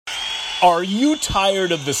Are you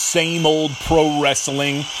tired of the same old pro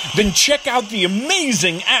wrestling? Then check out the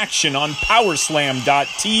amazing action on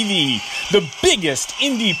Powerslam.tv, the biggest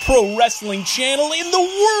indie pro wrestling channel in the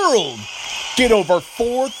world. Get over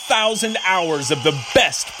 4,000 hours of the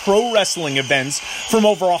best pro wrestling events from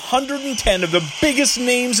over 110 of the biggest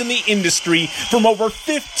names in the industry from over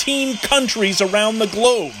 15 countries around the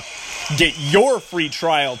globe. Get your free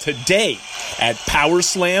trial today at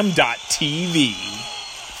Powerslam.tv.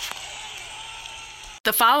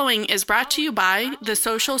 The following is brought to you by the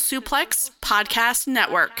Social Suplex Podcast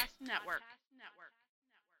Network.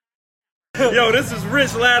 Yo, this is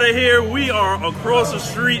Rich Latta here. We are across the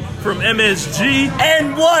street from MSG.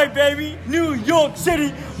 NY, baby. New York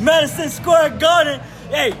City, Madison Square Garden.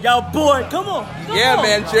 Hey, y'all boy, come on. Come on.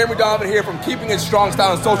 Man, Jeremy Donovan here from Keeping It Strong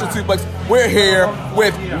Style and Social Suplex. We're here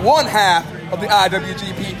with one half of the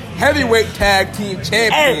IWGP Heavyweight Tag Team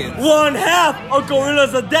Champions. Hey, one half of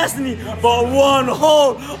Gorillas of Destiny, but one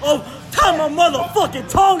whole of Tama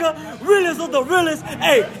motherfucking Tonga, realest of the realest.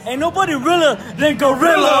 Hey, ain't nobody realer than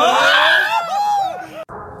Gorilla.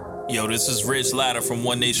 Yo, this is Rich Latta from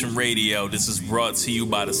One Nation Radio. This is brought to you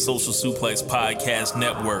by the Social Suplex Podcast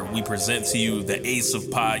Network. We present to you the Ace of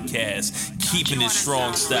Podcasts, Keeping It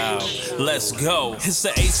Strong Style. Let's go. It's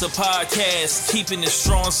the Ace of Podcasts, Keeping It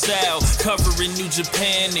Strong Style. Covering New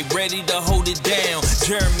Japan, they ready to hold it down.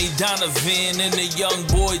 Jeremy Donovan and the young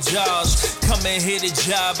boy Josh. Come and hit a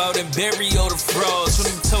job out in Barrio the Frogs. From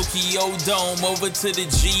the Tokyo Dome over to the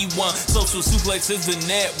G1. Social Suplex is the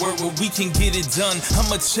network where we can get it done.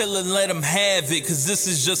 I'ma chill and let them have it, cause this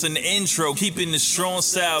is just an intro. Keeping the strong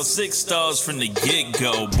style, 6 stars from the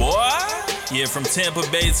get-go, boy. Yeah, from Tampa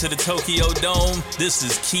Bay to the Tokyo Dome, this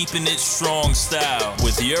is Keeping It Strong Style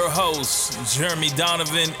with your hosts, Jeremy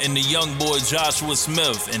Donovan and the young boy Joshua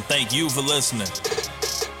Smith. And thank you for listening.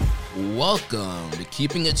 Welcome to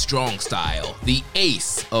Keeping It Strong Style, the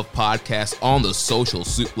ace of podcasts on the Social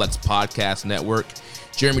Suplex Podcast Network.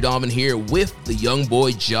 Jeremy Donovan here with the young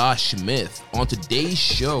boy Josh Smith. On today's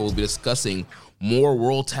show, we'll be discussing more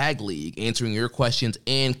World Tag League, answering your questions,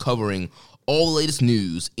 and covering all the latest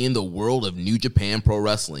news in the world of New Japan Pro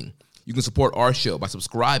Wrestling. You can support our show by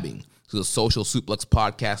subscribing to the Social Suplex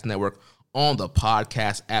Podcast Network on the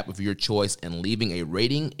podcast app of your choice and leaving a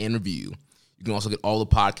rating and review. You can also get all the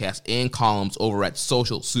podcasts and columns over at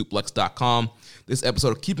socialsuplex.com. This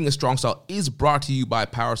episode of Keeping It Strong Style is brought to you by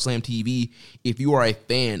Powerslam TV. If you are a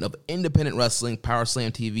fan of independent wrestling,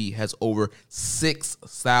 Powerslam TV has over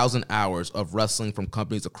 6,000 hours of wrestling from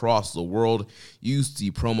companies across the world. Use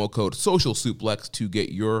the promo code SocialSuplex to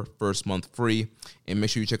get your first month free. And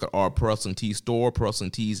make sure you check out our Pro Wrestling Tees store,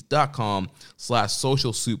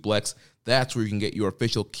 ProWrestlingTees.com/SocialSuplex. That's where you can get your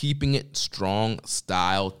official Keeping It Strong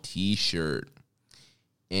Style t-shirt.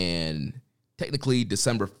 And technically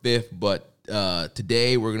December 5th, but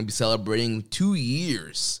today we're going to be celebrating 2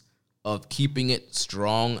 years of Keeping It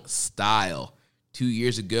Strong Style. 2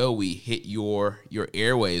 years ago, we hit your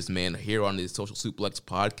airwaves, man, here on the Social Suplex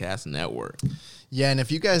Podcast Network. Yeah, and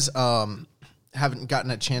if you guys haven't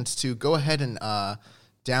gotten a chance to, go ahead and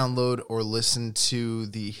download or listen to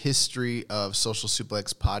the history of Social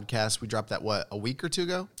Suplex Podcast. We dropped that, a week or two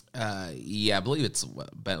ago? Yeah, I believe it's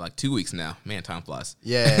been like 2 weeks now. Man, time flies.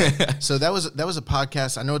 Yeah. So that was a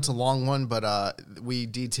podcast. I know it's a long one, but we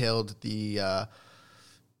detailed the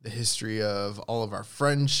history of all of our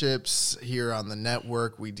friendships here on the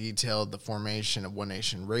network. We detailed the formation of One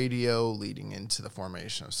Nation Radio, leading into the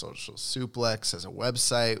formation of Social Suplex as a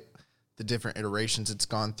website, the different iterations it's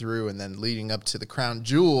gone through, and then leading up to the crown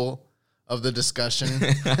jewel of the discussion,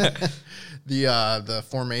 the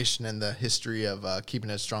formation and the history of Keeping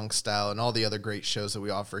It Strong Style and all the other great shows that we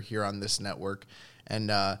offer here on this network. And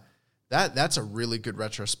that's a really good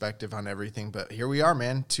retrospective on everything. But here we are,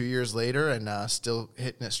 man, 2 years later, and still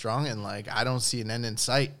hitting it strong. And I don't see an end in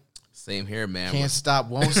sight. Same here, man. Can't stop,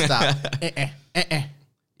 won't stop.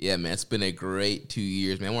 Yeah, man, it's been a great 2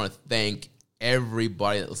 years, man. I want to thank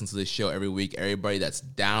everybody that listens to this show every week, everybody that's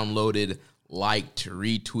downloaded, liked,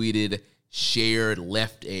 retweeted, shared,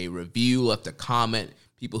 left a review, left a comment,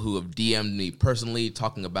 people who have DM'd me personally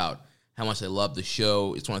talking about how much they love the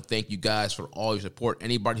show. I just want to thank you guys for all your support.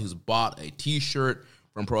 Anybody who's bought a t-shirt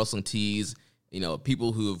from Pro Wrestling Tees,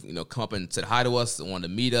 people who've, come up and said hi to us and wanted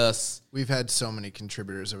to meet us. We've had so many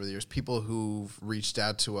contributors over the years, people who've reached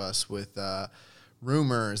out to us with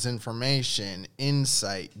rumors, information,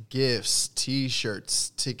 insight, gifts,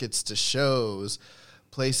 t-shirts, tickets to shows,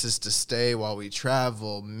 places to stay while we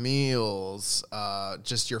travel, meals,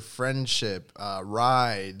 just your friendship,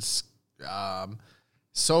 rides.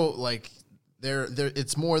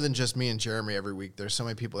 it's more than just me and Jeremy every week. There's so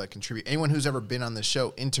many people that contribute. Anyone who's ever been on the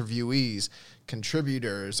show, interviewees,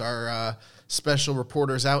 contributors, our special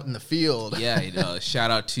reporters out in the field. Yeah,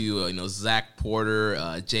 shout out to Zach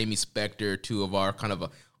Porter, Jamie Spector, two of our kind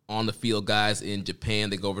of on the field guys in Japan.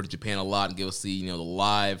 They go over to Japan a lot and give us the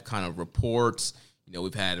live kind of reports.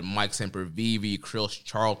 We've had Mike Sempervive, Chris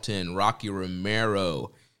Charlton, Rocky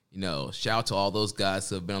Romero. Shout out to all those guys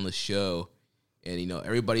who have been on the show. And,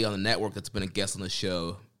 everybody on the network that's been a guest on the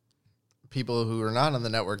show. People who are not on the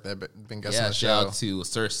network that have been guests on the show. Shout out to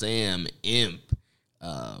Sir Sam, Imp.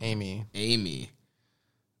 Amy.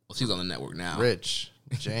 Well, she's on the network now. Rich,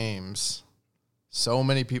 James. So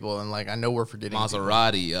many people. And, I know we're forgetting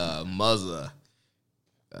Maserati, Muzza.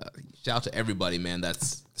 Shout out to everybody, man.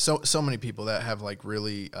 That's so many people that have,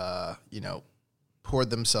 really, poured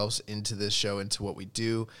themselves into this show, into what we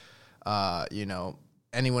do.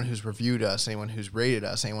 Anyone who's reviewed us, anyone who's rated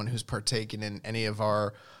us, anyone who's partaken in any of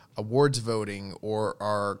our awards voting or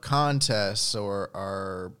our contests or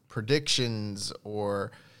our predictions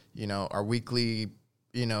or, our weekly,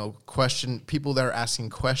 question, people that are asking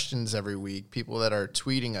questions every week, people that are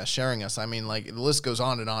tweeting us, sharing us. I mean, the list goes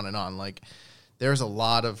on and on and on. There's a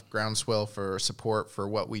lot of groundswell for support for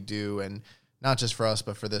what we do, and not just for us,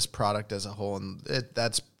 but for this product as a whole. And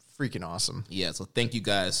that's freaking awesome. Yeah, so thank you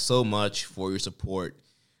guys so much for your support.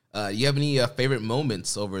 You have any favorite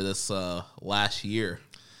moments over this last year?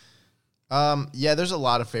 Yeah, there's a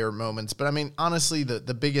lot of favorite moments, but I mean, honestly,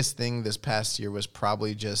 the biggest thing this past year was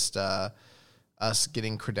probably just us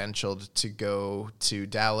getting credentialed to go to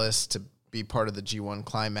Dallas, to be part of the G1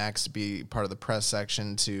 Climax, to be part of the press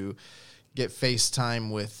section, to get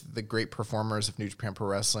FaceTime with the great performers of New Japan Pro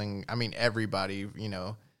Wrestling. I mean, everybody,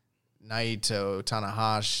 Naito,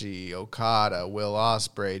 Tanahashi, Okada, Will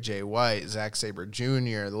Ospreay, Jay White, Zack Sabre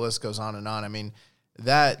Jr., the list goes on and on. I mean,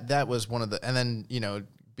 that was one of the, and then,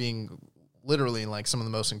 being literally in some of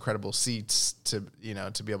the most incredible seats to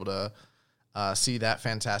be able to see that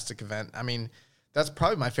fantastic event. I mean, that's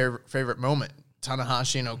probably my favorite moment.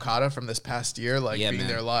 Tanahashi and Okada from this past year, being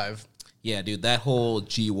there live. Yeah, dude, that whole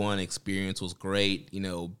G1 experience was great.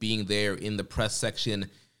 Being there in the press section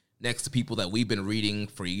next to people that we've been reading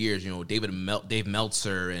for years, Dave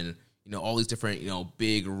Meltzer and, all these different,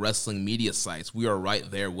 big wrestling media sites. We are right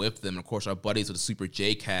there with them. And of course, our buddies with the Super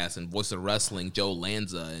J-Cast and Voice of Wrestling, Joe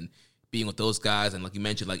Lanza, and being with those guys. And like you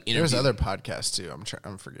mentioned, there's other podcasts too.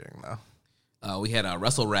 I'm forgetting though. We had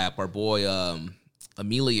Wrestle Rap, our boy,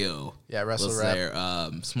 Emilio. Yeah, Wrestle Rap.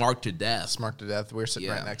 There. Smart to Death. We're sitting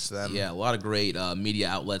right next to them. Yeah, a lot of great media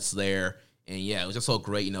outlets there. And yeah, it was just so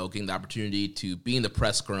great, getting the opportunity to be in the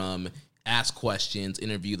press scrum, ask questions,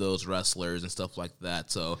 interview those wrestlers and stuff like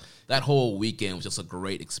that. So that whole weekend was just a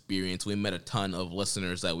great experience. We met a ton of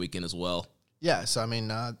listeners that weekend as well. Yeah, so I mean,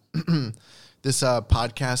 this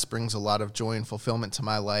podcast brings a lot of joy and fulfillment to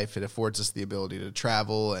my life. It affords us the ability to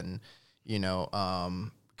travel and,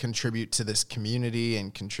 contribute to this community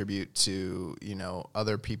and contribute to,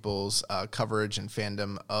 other people's coverage and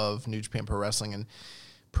fandom of New Japan Pro Wrestling and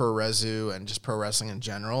Pro Resu and just pro wrestling in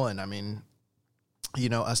general. And I mean,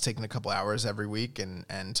 us taking a couple hours every week and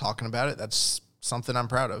talking about it, that's something I'm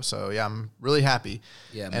proud of. So yeah, I'm really happy.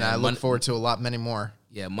 Yeah, man, and I look forward to many more.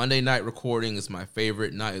 Yeah, Monday night recording is my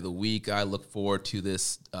favorite night of the week. I look forward to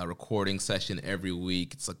this recording session every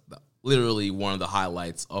week. It's literally one of the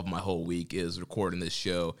highlights of my whole week is recording this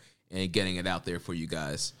show and getting it out there for you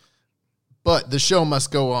guys. But the show must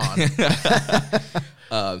go on.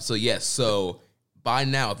 So by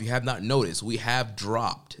now, if you have not noticed, we have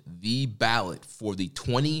dropped the ballot for the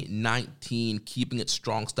 2019 Keeping It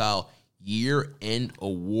Strong Style year-end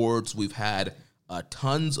awards. We've had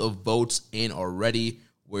tons of votes in already.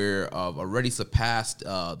 We're already surpassed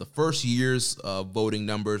the first year's voting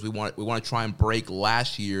numbers. We want to try and break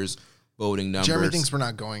last year's voting numbers. Jeremy thinks we're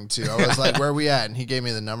not going to. I was like, where are we at? And he gave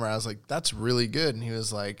me the number. I was like, that's really good. And he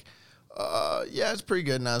was like, yeah, it's pretty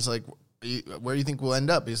good. And I was like, where do you think we'll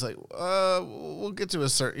end up? He's like, we'll get to a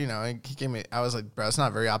certain, he gave me, I was like, bro, it's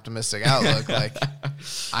not a very optimistic outlook.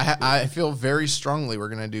 I feel very strongly we're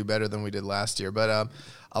going to do better than we did last year. But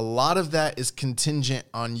a lot of that is contingent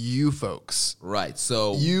on you folks. Right.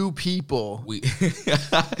 So you people. We see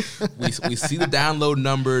the download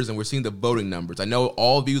numbers and we're seeing the voting numbers. I know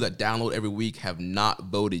all of you that download every week have not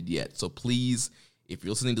voted yet. So please, if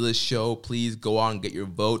you're listening to this show, please go on and get your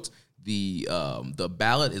votes. The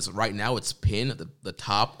ballot is right now, it's pinned at the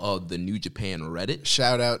top of the New Japan Reddit.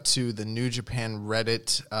 Shout out to the New Japan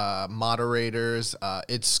Reddit moderators.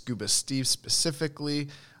 It's Scuba Steve specifically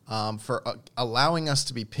for allowing us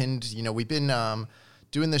to be pinned. We've been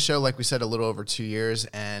doing the show, like we said, a little over 2 years.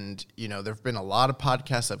 And, there have been a lot of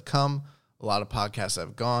podcasts that have come, a lot of podcasts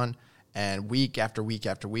have gone. And week after week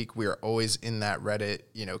after week, we are always in that Reddit,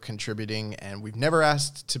 contributing. And we've never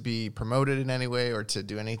asked to be promoted in any way or to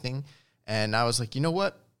do anything. And I was like, you know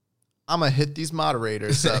what? I'm going to hit these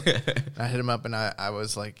moderators up. I hit them up and I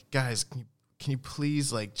was like, guys, can you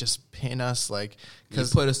please just pin us?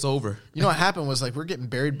 Because put us over. What happened was we're getting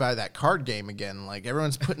buried by that card game again.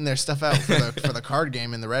 Everyone's putting their stuff out for the card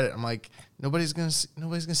game in the Reddit. I'm like, nobody's gonna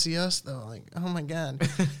see us though. Oh my God.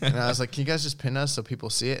 And I was like, can you guys just pin us so people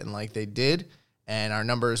see it? And they did. And our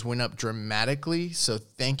numbers went up dramatically. So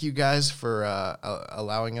thank you guys for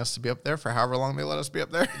allowing us to be up there for however long they let us be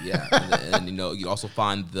up there. Yeah, and you also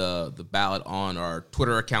find the ballot on our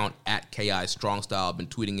Twitter account at KI Strong Style. I've been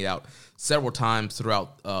tweeting it out several times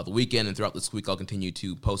throughout the weekend, and throughout this week I'll continue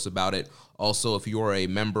to post about it. Also, if you're a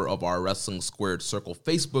member of our Wrestling Squared Circle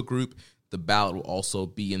Facebook group, the ballot will also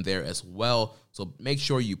be in there as well. So make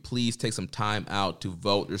sure you please take some time out to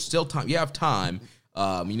vote. There's still time. You have time.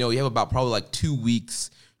 You have about probably 2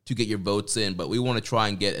 weeks to get your votes in, but we want to try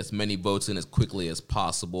and get as many votes in as quickly as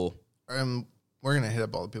possible. We're going to hit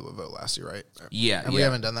up all the people who voted last year, right? Yeah. We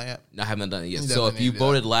haven't done that yet? No, I haven't done it yet. So if you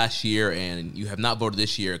voted last year and you have not voted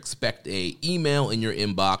this year, expect a email in your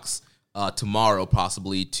inbox tomorrow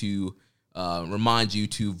possibly to remind you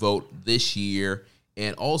to vote this year.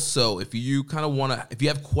 And also, if you if you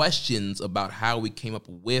have questions about how we came up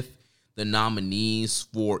with the nominees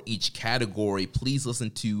for each category, please listen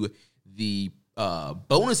to the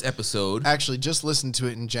bonus episode. Actually, just listen to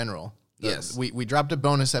it in general. Yes. We dropped a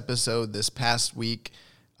bonus episode this past week,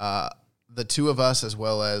 the two of us as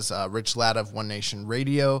well as Rich Latta of One Nation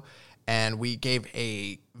Radio, and we gave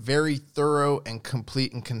a very thorough and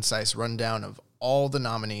complete and concise rundown of all the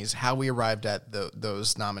nominees, how we arrived at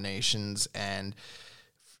those nominations, and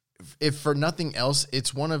if for nothing else,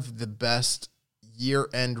 it's one of the best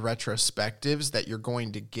year-end retrospectives that you're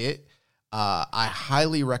going to get. I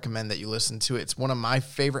highly recommend that you listen to it. It's one of my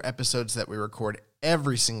favorite episodes that we record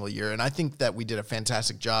every single year, and I think that we did a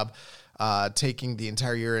fantastic job taking the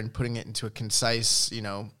entire year and putting it into a concise,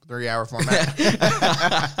 3-hour format.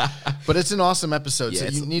 But it's an awesome episode, so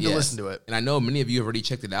you need to listen to it. And I know many of you have already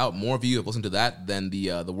checked it out. More of you have listened to that than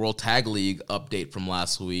the World Tag League update from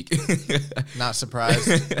last week. Not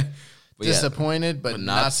surprised. Disappointed, but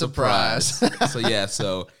not surprised.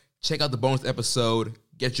 So check out the bonus episode,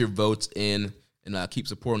 get your votes in, and keep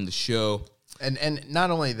supporting the show. And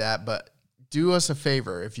not only that, but do us a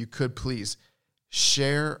favor, if you could please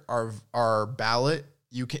share our ballot.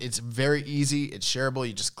 It's very easy. It's shareable.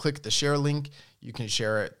 You just click the share link. You can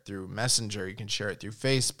share it through Messenger. You can share it through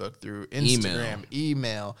Facebook, through Instagram,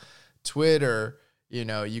 email, Twitter.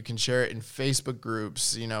 You can share it in Facebook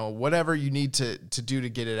groups, whatever you need to do to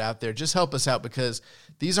get it out there. Just help us out, because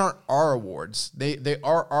these aren't our awards. They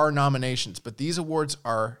are our nominations, but these awards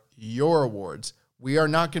are your awards. We are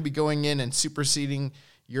not going to be going in and superseding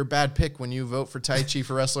your bad pick when you vote for Tai Chi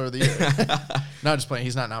for Wrestler of the Year. No, just playing.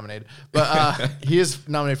 He's not nominated. But he is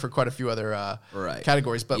nominated for quite a few other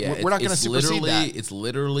categories. But we're not going to supersede that. It's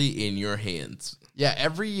literally in your hands. Yeah,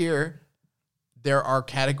 every year there are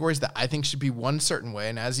categories that I think should be one certain way.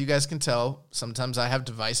 And as you guys can tell, sometimes I have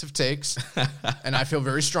divisive takes. And I feel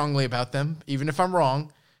very strongly about them, even if I'm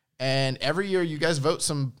wrong. And every year you guys vote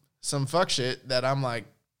some fuck shit that I'm like,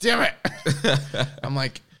 damn it. I'm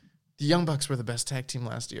like, the Young Bucks were the best tag team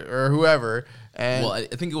last year, or whoever. And I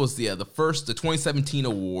think it was the 2017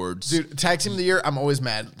 awards. Dude, tag team of the year, I'm always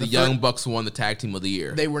mad. The Young Bucks won the tag team of the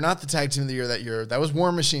year. They were not the tag team of the year that year. That was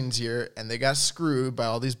War Machine's year, and they got screwed by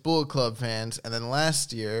all these Bullet Club fans. And then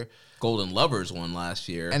last year, Golden Lovers won last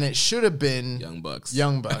year, and it should have been Young Bucks.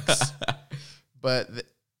 But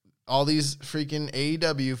all these freaking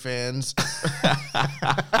AEW fans.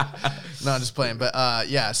 No, just playing. But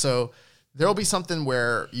so there will be something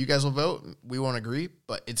where you guys will vote. We won't agree,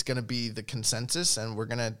 but it's going to be the consensus, and we're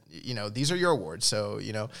going to, these are your awards. So,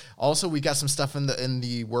 also we got some stuff in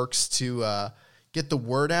the works to get the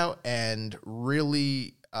word out and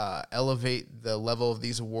really elevate the level of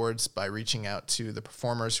these awards by reaching out to the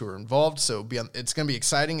performers who are involved. So it's going to be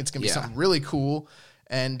exciting. It's going to be something really cool,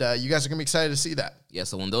 and you guys are going to be excited to see that. Yeah,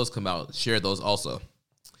 so when those come out, share those also.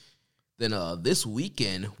 Then this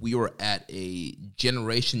weekend, we were at a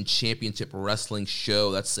Generation Championship Wrestling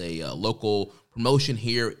show. That's a local promotion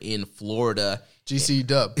here in Florida. GC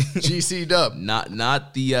Dub.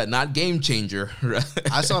 Not Game Changer.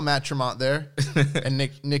 I saw Matt Tremont there and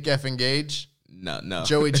Nick Effing Gage. No.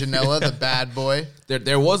 Joey Janela, the bad boy.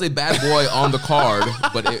 There was a bad boy on the card,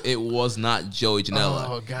 but it was not Joey Janela.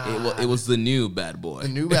 Oh, God. It was the new bad boy. The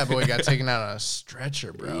new bad boy got taken out on a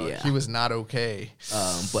stretcher, bro. Yeah. He was not okay.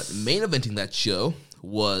 But main eventing that show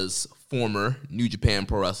was former New Japan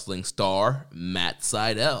Pro Wrestling star, Matt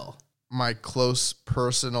Sydal. My close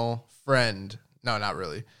personal friend. No, not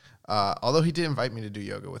really. Although he did invite me to do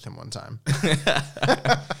yoga with him one time.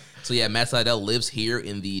 So yeah, Matt Sydal lives here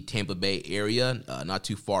in the Tampa Bay area, not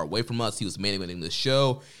too far away from us. He was main eventing the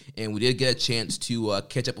show, and we did get a chance to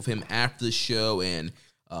catch up with him after the show and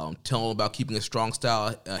tell him about keeping a strong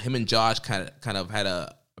style. Him and Josh kind of had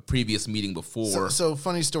a previous meeting before. So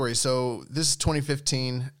funny story. So this is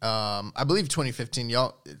 2015. I believe 2015.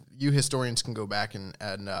 You historians can go back and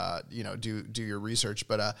do your research.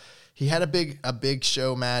 But he had a big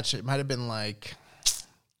show match. It might have been like,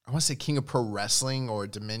 I want to say King of Pro Wrestling or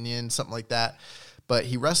Dominion, something like that. But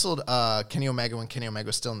he wrestled Kenny Omega when Kenny Omega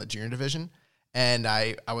was still in the junior division. And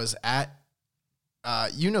I was at,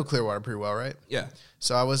 Clearwater pretty well, right? Yeah.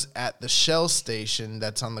 So I was at the Shell station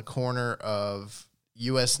that's on the corner of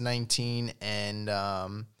US 19 and,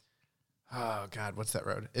 what's that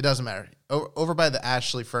road? It doesn't matter. Over by the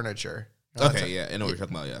Ashley Furniture. Okay, yeah, I know what you're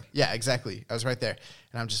talking about, yeah. Yeah, exactly. I was right there.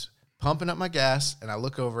 And I'm just pumping up my gas, and I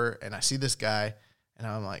look over, and I see this guy, and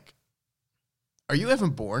I'm like, are you Evan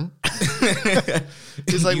Bourne?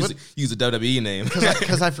 He's like, use a WWE name.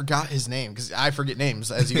 Because I forgot his name, because I forget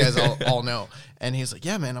names, as you guys all know. And he's like,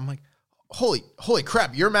 yeah, man. I'm like, holy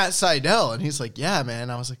crap, you're Matt Sydal. And he's like, yeah, man.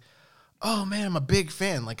 I was like, oh, man, I'm a big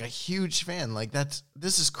fan, like a huge fan. Like,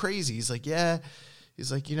 this is crazy. He's like, yeah.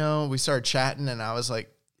 He's like, we started chatting, and I was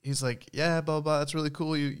like, he's like, yeah, blah, blah, that's really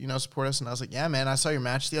cool. You support us. And I was like, yeah, man, I saw your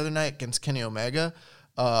match the other night against Kenny Omega.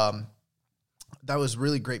 That was a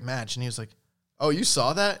really great match. And he was like, oh, you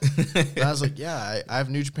saw that? And I was like, yeah, I have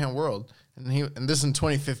New Japan World. And this is in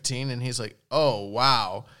 2015. And he's like, oh,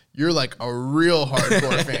 wow. You're like a real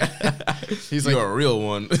hardcore fan. He's like, you're a real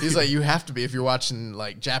one. He's like, you have to be if you're watching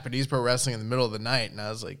like Japanese pro wrestling in the middle of the night. And I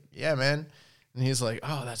was like, yeah, man. And he's like,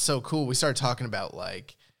 oh, that's so cool. We started talking about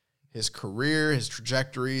like his career, his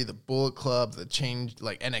trajectory, the Bullet Club, the change,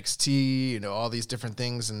 like NXT, all these different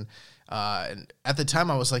things. And at the time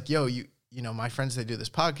I was like, yo, my friends, they do this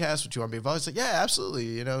podcast. Would you want to be involved? He's like, yeah,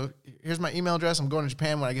 absolutely. Here's my email address. I'm going to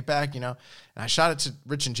Japan when I get back, And I shot it to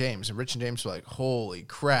Rich and James. And Rich and James were like, holy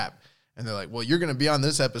crap. And they're like, well, you're going to be on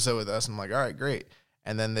this episode with us. I'm like, all right, great.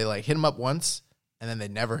 And then they like hit him up once. And then they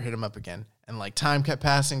never hit him up again. And like time kept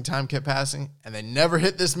passing. And they never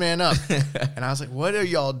hit this man up. And I was like, what are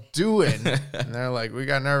y'all doing? And they're like, we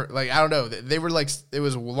got nervous. Like, I don't know. They were like, it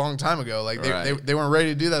was a long time ago. Like they weren't ready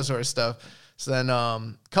to do that sort of stuff. So then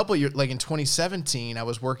a couple years, like in 2017, I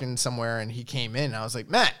was working somewhere and he came in and I was like,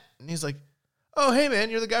 Matt. And he's like, oh, hey,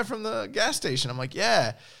 man, you're the guy from the gas station. I'm like,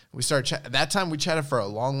 yeah. We started that time we chatted for a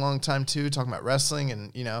long, long time too, talking about wrestling.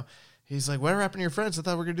 And, he's like, whatever happened to your friends? I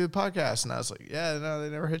thought we were going to do the podcast. And I was like, yeah, no, they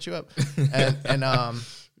never hit you up. and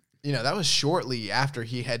that was shortly after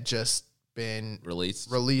he had just been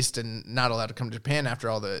released and not allowed to come to Japan after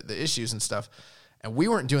all the issues and stuff. And we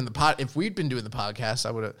weren't doing if we'd been doing the podcast,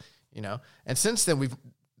 I would have, and since then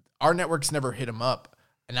our network's never hit him up.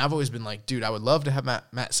 And I've always been like, dude, I would love to have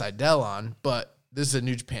Matt Sydal on, but this is a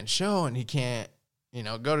New Japan show and he can't,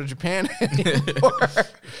 go to Japan anymore.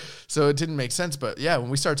 So it didn't make sense. But yeah, when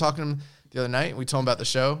we started talking to him the other night, we told him about the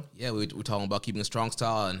show. Yeah, we told him about keeping a strong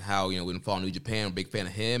style and how, we've been following New Japan. I'm a big fan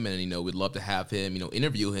of him. And, we'd love to have him,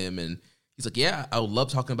 interview him. And he's like, yeah, I would love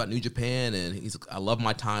talking about New Japan. And he's like, I love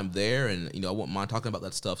my time there. And, I wouldn't mind talking about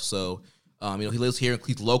that stuff. So, he lives here,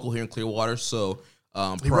 he's local here in Clearwater. So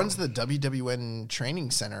he runs the WWN training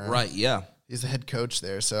center. Right, yeah. He's the head coach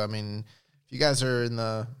there. So, if you guys are in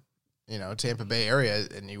the, Tampa Bay area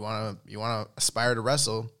and you want to aspire to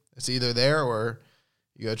wrestle, it's either there or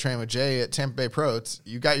you go train with Jay at Tampa Bay Pro.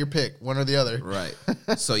 You got your pick, one or the other. Right.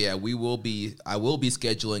 So, yeah, I will be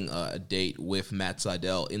scheduling a date with Matt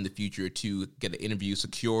Sydal in the future to get an interview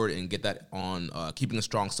secured and get that on Keeping a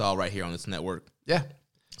Strong Style right here on this network. Yeah.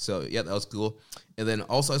 So, yeah, that was cool. And then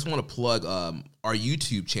also I just want to plug our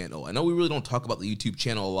YouTube channel. I know we really don't talk about the YouTube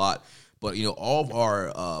channel a lot, but, all of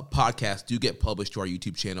our podcasts do get published to our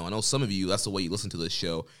YouTube channel. I know some of you, that's the way you listen to this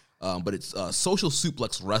show. But it's Social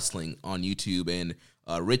Suplex Wrestling on YouTube. And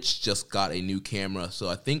Rich just got a new camera. So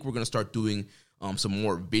I think we're going to start doing some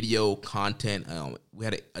more video content. We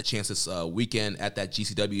had a chance this weekend at that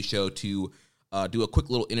GCW show to do a quick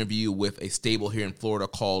little interview with a stable here in Florida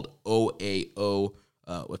called OAO.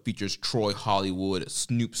 It features Troy Hollywood,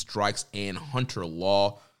 Snoop Strikes, and Hunter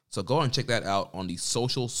Law. So go and check that out on the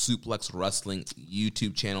Social Suplex Wrestling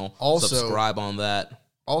YouTube channel. Also, subscribe on that.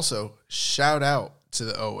 Also, shout out to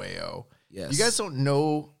the OAO. Yes. You guys don't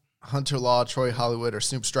know Hunter Law, Troy Hollywood, or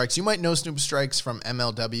Snoop Strikes. You might know Snoop Strikes from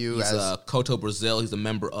MLW. He's Koto Brazil. He's a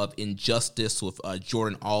member of Injustice with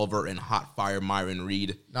Jordan Oliver and Hot Fire Myron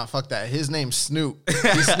Reed. Nah, fuck that. His name's Snoop.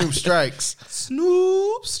 He's Snoop Strikes.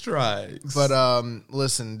 Snoop Strikes. But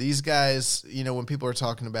listen, these guys, when people are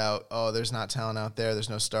talking about, oh, there's not talent out there,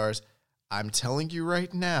 there's no stars, I'm telling you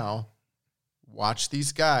right now, watch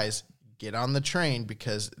these guys. Get on the train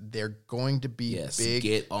because they're going to be big.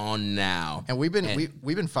 Get on now. And we've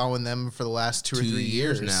been following them for the last 2 or 3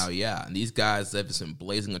 years now. Yeah, and these guys have just been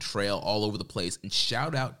blazing a trail all over the place. And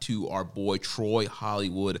shout out to our boy Troy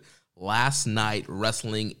Hollywood. Last night,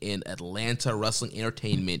 wrestling in Atlanta Wrestling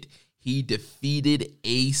Entertainment, he defeated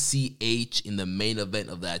ACH in the main event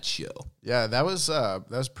of that show. Yeah, that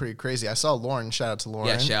was pretty crazy. I saw Lauren. Shout out to Lauren.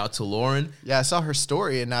 Yeah, shout out to Lauren. Yeah, I saw her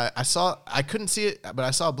story, and I couldn't see it, but I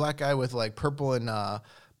saw a black guy with like purple and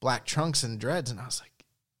black trunks and dreads, and I was like,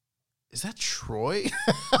 is that Troy?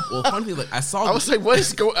 Well, funny thing, I was like, what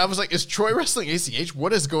is going? I was like, is Troy wrestling ACH?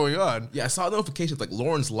 What is going on? Yeah, I saw notifications like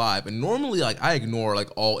Lauren's live, and normally I ignore like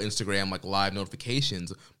all Instagram like live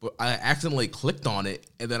notifications, but I accidentally clicked on it,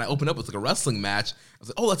 and then I opened up with like a wrestling match. I was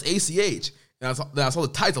like, oh, that's ACH, and I saw the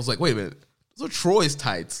tights. I was like, wait a minute, those are Troy's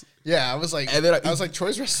tights. Yeah, I was like, and then I was like,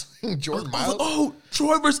 Troy's wrestling Jordan Miles. Like, oh,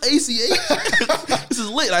 Troy versus ACH. This is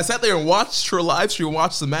lit. And I sat there and watched her live stream,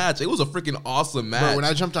 watched the match. It was a freaking awesome match. Bro, when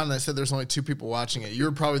I jumped on and I said there's only 2 people watching it, you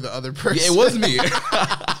were probably the other person. Yeah, it was me.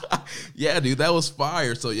 Yeah, dude, that was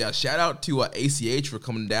fire. So yeah, shout out to ACH for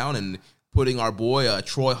coming down and putting our boy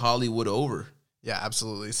Troy Hollywood over. Yeah,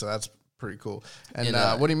 absolutely. So that's pretty cool. And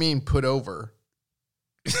what do you mean put over?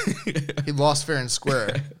 He lost fair and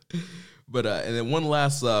square. But and then one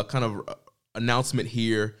last kind of announcement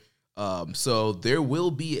here. So there will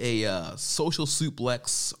be a Social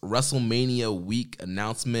Suplex WrestleMania week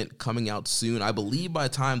announcement coming out soon. I believe by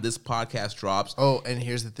the time this podcast drops. Oh, and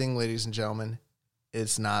here's the thing, ladies and gentlemen.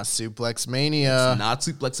 It's not Suplex Mania. It's not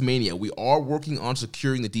Suplex Mania. We are working on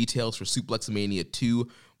securing the details for Suplex Mania 2,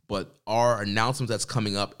 but our announcement that's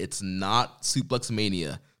coming up, it's not Suplex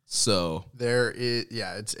Mania. So there is,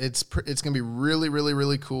 it's gonna be really, really,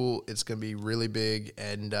 really cool. It's gonna be really big,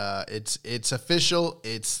 and it's official.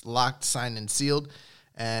 It's locked, signed, and sealed,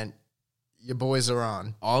 and your boys are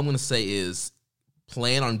on. All I'm gonna say is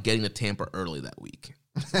plan on getting to Tampa early that week.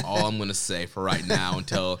 That's all I'm gonna say for right now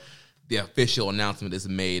until the official announcement is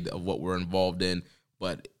made of what we're involved in.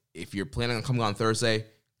 But if you're planning on coming on Thursday,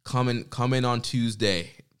 come in on Tuesday.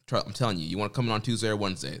 I'm telling you, you want to come in on Tuesday or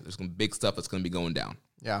Wednesday. There's some big stuff that's gonna be going down.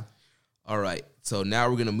 Yeah. All right. So now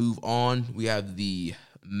we're going to move on. We have the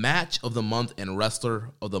match of the month and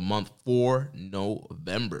wrestler of the month for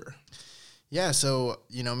November. Yeah. So,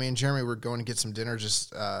 me and Jeremy were going to get some dinner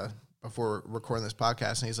just before recording this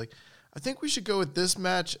podcast. And he's like, I think we should go with this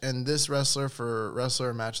match and this wrestler for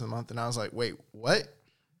wrestler match of the month. And I was like, wait, what?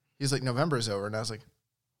 He's like, November is over. And I was like,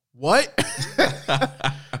 what?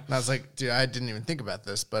 And I was like, dude, I didn't even think about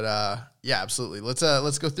this, but yeah, absolutely. Let's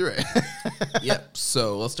go through it. Yep.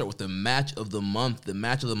 So let's start with the match of the month. The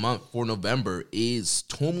match of the month for November is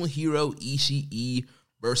Tomohiro Ishii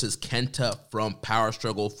versus Kenta from Power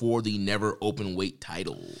Struggle for the Never Open Weight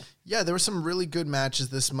title. Yeah, there were some really good matches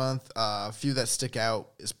this month. A few that stick out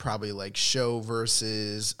is probably like Sho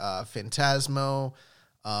versus Phantasmo.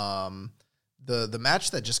 The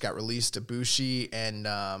match that just got released, Ibushi and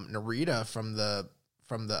Narita from the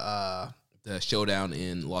showdown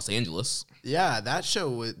in Los Angeles. Yeah, that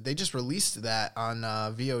show, they just released that on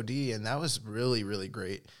VOD, and that was really, really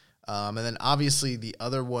great. And then obviously the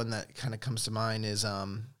other one that kind of comes to mind is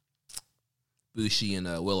Bushi and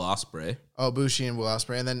Will Ospreay. Oh, Bushi and Will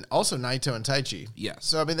Ospreay, and then also Naito and Taichi. Yeah.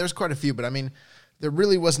 So there's quite a few, but there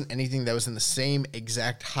really wasn't anything that was in the same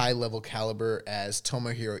exact high level caliber as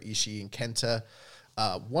Tomohiro Ishii and Kenta.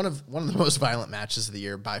 One of the most violent matches of the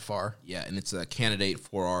year by far. Yeah, and it's a candidate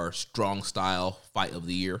for our strong style fight of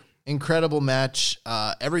the year. Incredible match.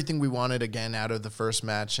 Everything we wanted again out of the first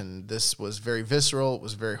match, and this was very visceral. It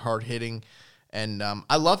was very hard hitting, and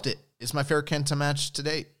I loved it. It's my favorite Kenta match to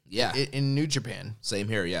date. Yeah, in New Japan. Same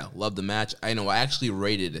here. Yeah, love the match. I know I actually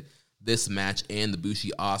rated this match and the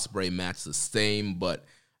Bushi Ospreay match the same, but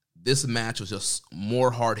this match was just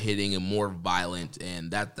more hard-hitting and more violent,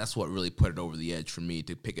 and that's what really put it over the edge for me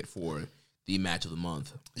to pick it for the match of the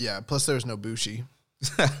month. Yeah, plus there's no Bushi.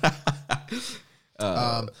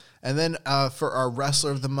 And then for our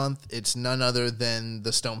wrestler of the month, it's none other than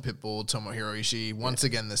the Stone Pitbull, Tomohiro Ishii, once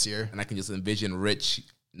again this year. And I can just envision Rich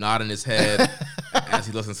nodding his head as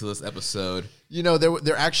he listens to this episode.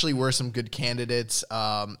 There actually were some good candidates.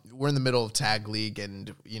 We're in the middle of Tag League,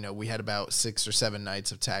 and we had about 6 or 7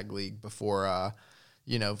 nights of Tag League before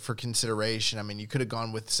for consideration. I mean, you could have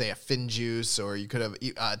gone with, say, a Finjuice, or you could have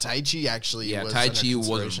Taichi. Actually, Yeah, was Taichi under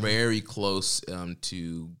was consideration. very close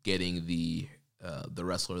to getting the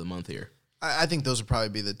Wrestler of the Month here. I think those would probably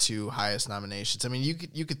be the two highest nominations. I mean,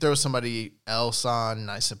 you could throw somebody else on,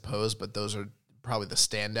 I suppose, but those are probably the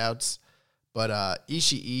standouts. But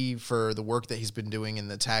Ishii, for the work that he's been doing in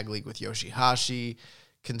the tag league with Yoshihashi,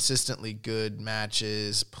 consistently good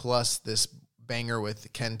matches, plus this banger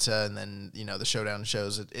with Kenta, and then the showdown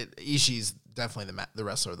shows. Ishii's definitely the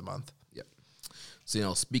Wrestler of the Month. Yep.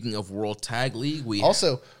 So speaking of World Tag League, we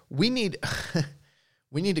need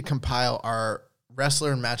we need to compile our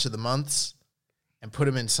Wrestler and Match of the Months and put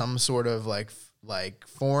them in some sort of like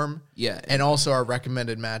form. Yeah. And also our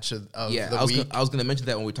recommended match of the week. I was going to mention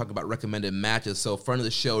that when we talk about recommended matches. So friend of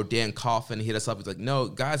the show, Dan Coffin, hit us up. He's like, no,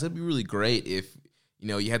 guys, it'd be really great if,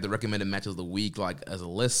 you had the recommended matches of the week, like as a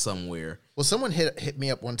list somewhere. Well, someone hit me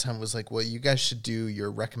up one time, was like, well, you guys should do your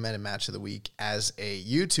recommended match of the week as a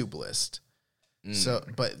YouTube list. So,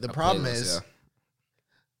 but the problem is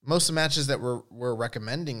most of the matches that we're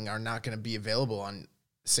recommending are not going to be available on,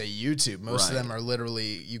 say, YouTube. Most of them are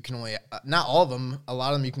literally, you can only, not all of them, a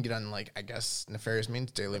lot of them you can get on, like, I guess, Nefarious Means,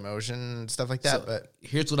 Daily Motion, stuff like that. So but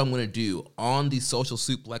here's what I'm going to do. On the Social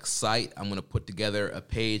Suplex site, I'm going to put together a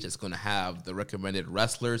page that's going to have the recommended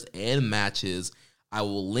wrestlers and matches. I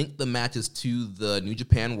will link the matches to the New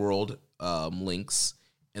Japan World links,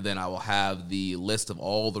 and then I will have the list of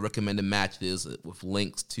all the recommended matches with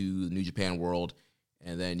links to New Japan World.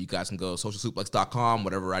 And then you guys can go socialsuplex.com,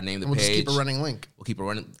 whatever I name the we'll page. Just keep a running link. We'll keep it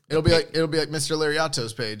running. It'll be like Mr.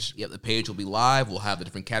 Lariato's page. Yep, the page will be live. We'll have the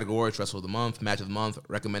different categories: Wrestler of the Month, Match of the Month,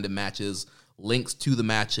 recommended matches, links to the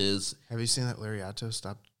matches. Have you seen that Lariato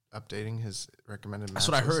stopped updating his recommended matches?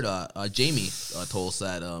 That's what I heard. Jamie told us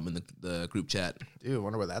that in the group chat. Dude, I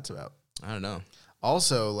wonder what that's about. I don't know.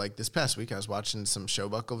 Also, like this past week, I was watching some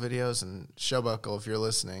Showbuckle videos, and Showbuckle, if you're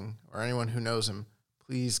listening, or anyone who knows him,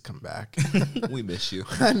 please come back. We miss you.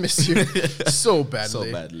 I miss you so badly.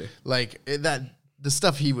 So badly. Like the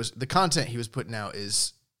content he was putting out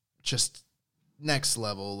is just next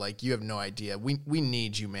level. Like, you have no idea. We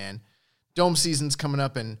need you, man. Dome season's coming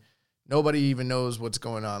up, and nobody even knows what's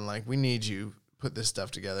going on. Like, we need you. Put this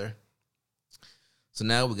stuff together. So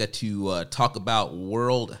now we got to talk about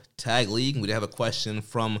World Tag League. We have a question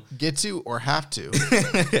from... Get to or have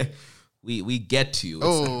to? We get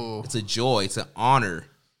to. It's a joy. It's an honor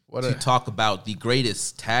to talk about the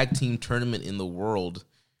greatest tag team tournament in the world,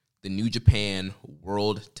 the New Japan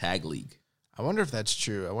World Tag League. I wonder if that's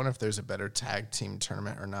true. I wonder if there's a better tag team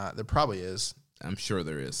tournament or not. There probably is. I'm sure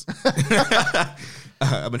there is.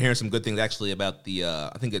 I've been hearing some good things actually about the,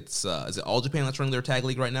 I think it's, is it All Japan that's running their tag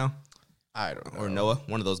league right now? I don't know. Or Noah,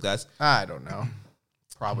 one of those guys. I don't know.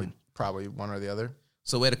 Probably one or the other.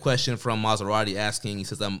 So we had a question from Maserati asking, he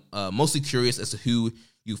says, I'm mostly curious as to who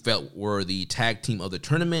you felt were the tag team of the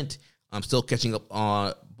tournament. I'm still catching up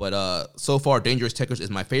on, but so far, Dangerous Tekkers is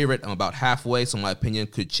my favorite. I'm about halfway, so my opinion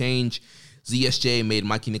could change. ZSJ made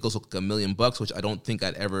Mikey Nichols look like $1 million, which I don't think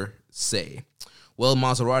I'd ever say. Well,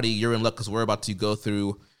 Maserati, you're in luck because we're about to go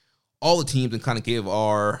through all the teams and kind of give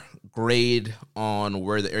our grade on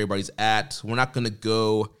where everybody's at. We're not going to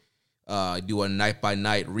go do a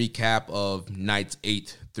night-by-night recap of nights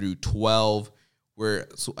 8 through 12.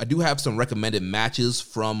 So I do have some recommended matches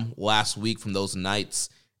from last week from those nights,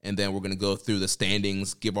 and then we're going to go through the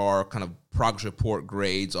standings, give our kind of progress report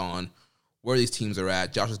grades on where these teams are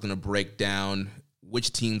at. Josh is going to break down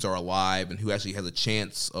which teams are alive and who actually has a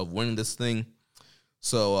chance of winning this thing.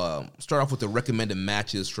 So start off with the recommended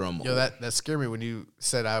matches from... Yo, that scared me when you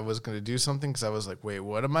said I was going to do something, because I was like, wait,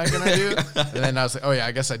 what am I going to do? And then I was like, oh yeah,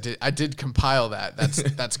 I guess I did compile that.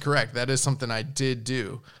 That's correct. That is something I did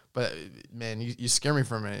do. But man, you scare me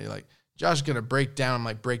for a minute. You're like, Josh is going to break down. I'm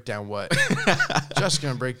like, break down what? Josh is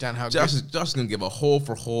going to break down how Josh is going to give a hole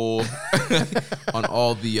for hole on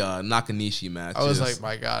all the Nakanishi matches. I was like,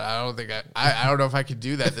 my God, I don't know if I could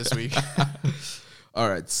do that this week. All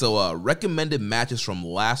right, so recommended matches from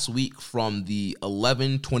last week from the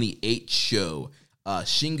 11/28 show.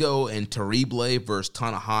 Shingo and Terrible versus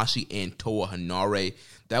Tanahashi and Toa Hanare.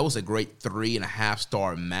 That was a great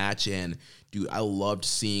 3.5-star match, and dude, I loved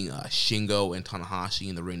seeing Shingo and Tanahashi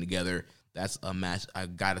in the ring together. That's a match I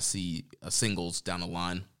got to see singles down the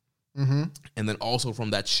line. Mm-hmm. And then also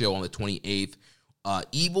from that show on the 28th,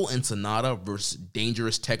 Evil and Sonata versus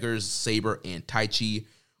Dangerous Tekkers, Saber and Taichi.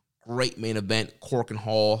 Great main event, Cork and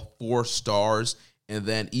Hall, 4 stars. And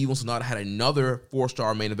then Evil and Sonata had another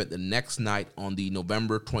 4-star main event the next night on the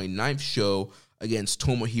November 29th show against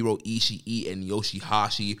Tomohiro Ishii and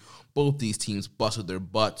Yoshihashi. Both these teams busted their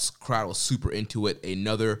butts. Crowd was super into it.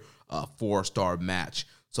 Another 4-star match.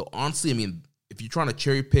 So honestly, I mean, if you're trying to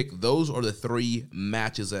cherry pick, those are the 3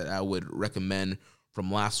 matches that I would recommend from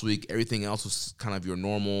last week. Everything else was kind of your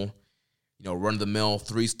normal, run-of-the-mill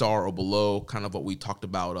 3-star or below, kind of what we talked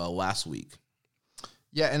about last week.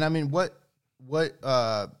 Yeah, and I mean, what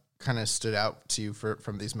kind of stood out to you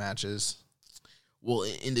from these matches? Well,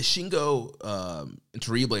 in the Shingo and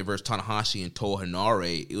Terrible versus Tanahashi and Toa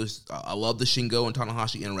Henare, it was I love the Shingo and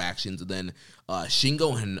Tanahashi interactions, and then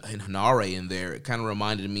Shingo and Henare in there, it kind of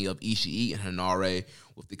reminded me of Ishii and Henare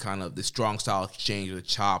with the strong style exchange of the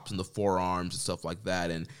chops and the forearms and stuff like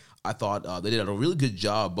that. And I thought they did a really good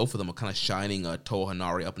job. Both of them are kind of shining Toa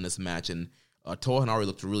Henare up in this match, and Toa Henare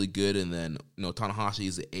looked really good. And then Tanahashi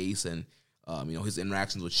is the ace, and his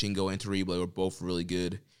interactions with Shingo and Terrible were both really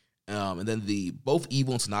good. And then both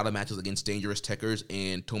Evil and Sonata matches against Dangerous Tekkers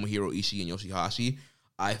and Tomohiro Ishii and Yoshihashi,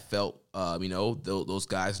 I felt, those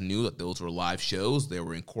guys knew that those were live shows. They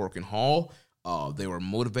were in Korakuen Hall. They were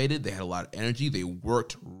motivated. They had a lot of energy. They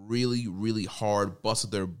worked really, really hard,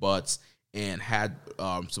 busted their butts, and had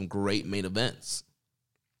some great main events.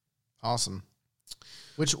 Awesome.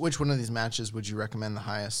 Which one of these matches would you recommend the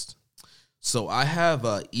highest? So I have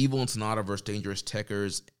Evil and Sonata versus Dangerous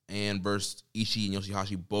Tekkers and versus Ishii and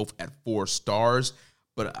Yoshihashi both at 4 stars.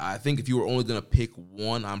 But I think if you were only going to pick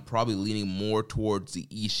one, I'm probably leaning more towards the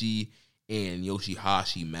Ishii and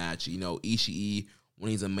Yoshihashi match. Ishii,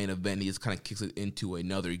 when he's in main event, he just kind of kicks it into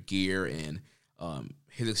another gear, and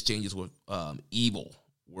his exchanges with Evil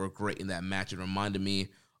were great in that match. It reminded me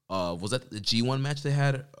of, was that the G1 match they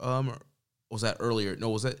had? Or was that earlier? No,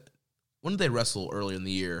 when did they wrestle earlier in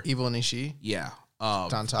the year? Evil and Ishii? Yeah.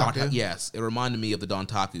 Dontaku? Yes, it reminded me of the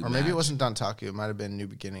Dontaku Or maybe it wasn't Dontaku. It might have been New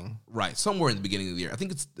Beginning. Right, somewhere in the beginning of the year. I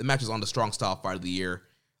think the match is on the Strong Style Fight of the Year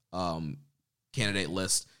candidate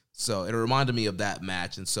list. So it reminded me of that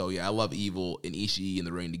match. And so, yeah, I love Evil and Ishii in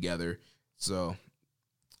the ring together. So,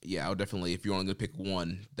 yeah, I would definitely, if you're only going to pick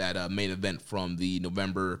one, that main event from the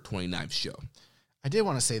November 29th show. I did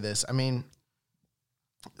want to say this. This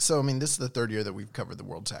is the 3rd year that we've covered the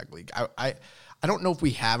World Tag League. I don't know if we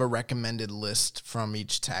have a recommended list from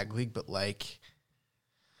each tag league, but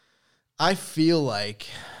I feel like,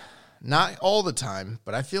 not all the time,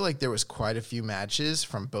 but I feel like there was quite a few matches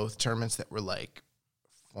from both tournaments that were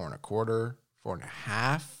 4.25,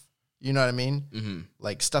 4.5. You know what I mean?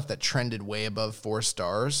 Mm-hmm. Stuff that trended way above 4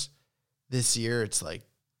 stars. This year, it's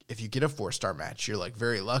if you get a 4-star match, you're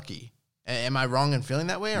very lucky. Am I wrong in feeling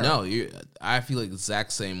that way? Or? No, I feel the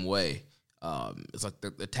exact same way. It's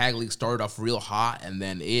the tag league started off real hot, and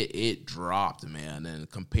then it dropped, man. And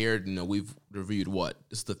compared, we've reviewed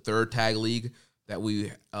this is the 3rd tag league that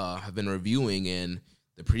we have been reviewing. In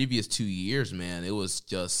the previous 2 years, man, it was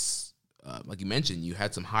just like you mentioned, you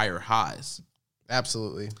had some higher highs.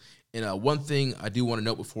 Absolutely. And one thing I do want to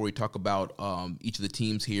note before we talk about each of the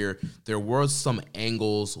teams here, there were some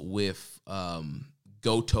angles with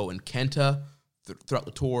Goto and Kenta throughout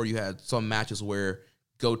the tour. You had some matches where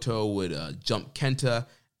Goto would jump Kenta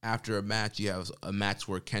after a match. You have a match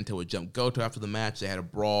where Kenta would jump Goto after the match. They had a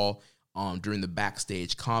brawl during the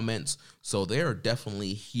backstage comments. So they are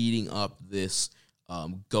definitely heating up this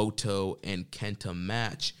Goto and Kenta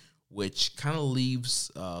match, which kind of leaves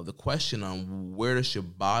the question on where does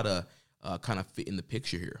Shibata kind of fit in the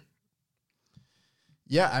picture here.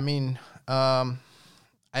 Yeah,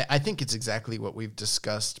 I think it's exactly what we've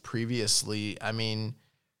discussed previously.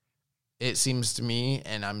 It seems to me,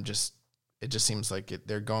 and it just seems like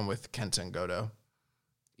they're going with Kenta and Goto.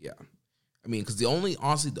 Yeah. Because the only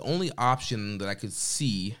option that I could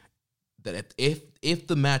see that if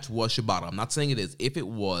the match was Shibata, I'm not saying it is, if it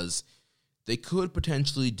was, they could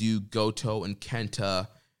potentially do Goto and Kenta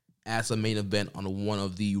as a main event on one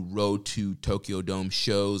of the Road to Tokyo Dome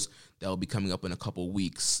shows that will be coming up in a couple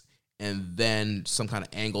weeks. And then some kind of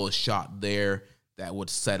angle is shot there that would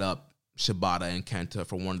set up Shibata and Kenta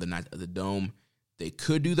for one of the nights at the Dome. They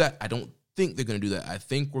could do that. I don't think they're going to do that. I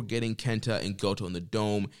think we're getting Kenta and Goto in the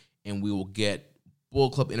Dome, and we will get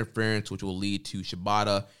Bullet Club interference, which will lead to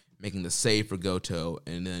Shibata making the save for Goto,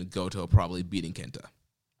 and then Goto probably beating Kenta.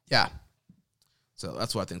 Yeah. So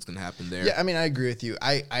that's what I think is going to happen there. Yeah, I agree with you.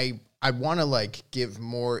 I want to give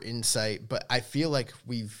more insight, but I feel like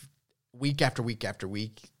we've week after week after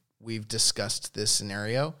week we've discussed this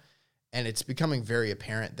scenario, and it's becoming very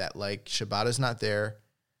apparent that Shibata's not there,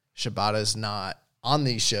 Shibata's not on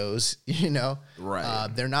these shows. Right?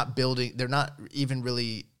 They're not building. They're not even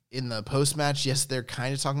really in the post match. Yes, they're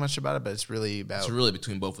kind of talking about Shibata, but it's really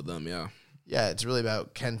between both of them. Yeah. Yeah, it's really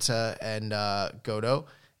about Kenta and Goto,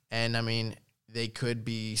 and they could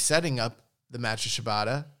be setting up the match with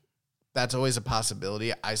Shibata. That's always a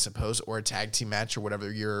possibility, I suppose, or a tag team match or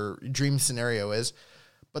whatever your dream scenario is.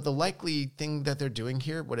 But the likely thing that they're doing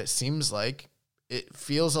here, what it seems like, it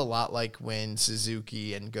feels a lot like when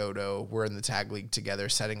Suzuki and Goto were in the tag league together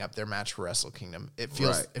setting up their match for Wrestle Kingdom. It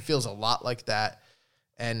feels a lot like that.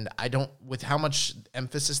 And I don't, with how much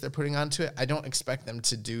emphasis they're putting onto it, I don't expect them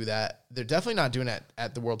to do that. They're definitely not doing it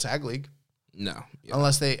at the World Tag League. No. Yeah.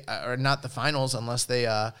 Unless they are not the finals, unless they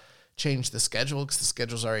change the schedule, because the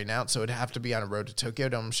schedule's already announced. So it'd have to be on a Road to Tokyo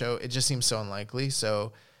Dome show. It just seems so unlikely.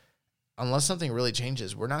 So unless something really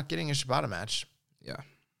changes, we're not getting a Shibata match. Yeah.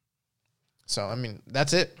 So, I mean,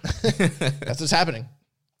 that's it. That's what's happening.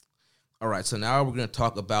 All right, so now we're going to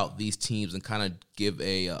talk about these teams and kind of give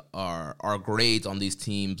our grades on these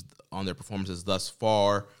teams, on their performances thus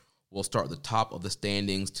far. We'll start at the top of the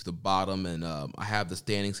standings to the bottom, and I have the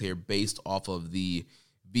standings here based off of the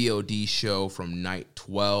VOD show from Night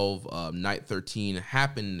 12. Night 13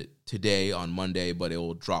 happened today on Monday, but it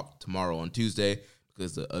will drop tomorrow on Tuesday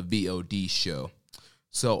because it's a VOD show.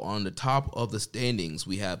 So on the top of the standings,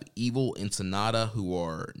 we have Evil and Sonata, who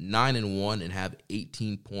are 9-1 and have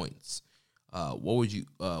 18 points. What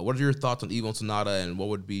are your thoughts on Evil and Sonata, and what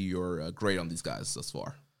would be your grade on these guys thus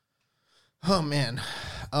far? Oh man,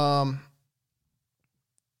 I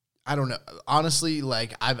don't know. Honestly,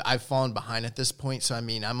 like I've fallen behind at this point, so I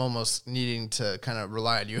mean, I'm almost needing to kind of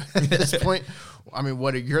rely on you at this point. I mean,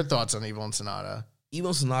 what are your thoughts on Evil and Sonata? Evil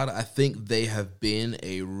and Sonata, I think they have been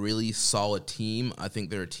a really solid team. I think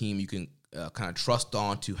they're a team you can kind of trust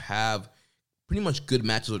on to have pretty much good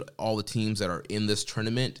matches with all the teams that are in this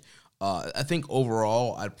tournament. I think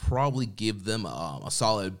overall, I'd probably give them a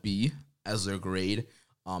solid B as their grade.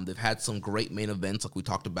 They've had some great main events, like we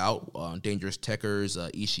talked about, Dangerous Tekkers,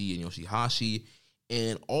 Ishii and Yoshihashi,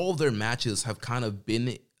 and all of their matches have kind of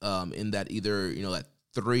been in that either, that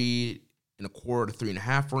 3.25 to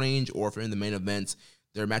 3.5 range, or if they're in the main events,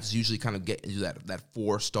 their matches usually kind of get into that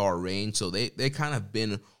 4-star range. So they kind of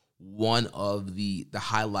been one of the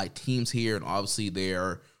highlight teams here, and obviously they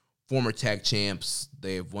are former tag champs.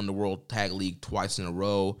 They've won the World Tag League twice in a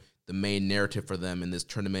row. The main narrative for them in this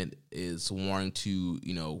tournament is wanting to,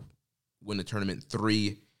 win the tournament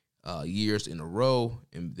 3 years in a row,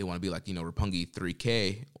 and they want to be like, Roppongi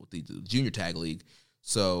 3K with the Junior Tag League.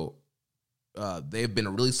 So they've been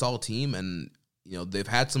a really solid team, and they've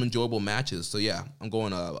had some enjoyable matches. So yeah, I'm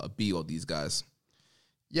going a B with these guys.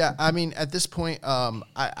 Yeah, I mean, at this point,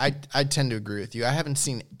 I tend to agree with you. I haven't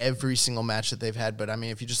seen every single match that they've had, but I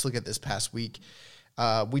mean, if you just look at this past week,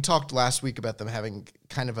 we talked last week about them having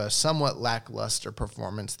kind of a somewhat lackluster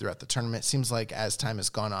performance throughout the tournament. Seems like as time has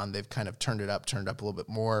gone on, they've kind of turned it up a little bit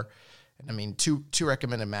more. And I mean, two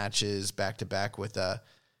recommended matches back to back with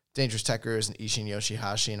Dangerous Tekkers and Ishii and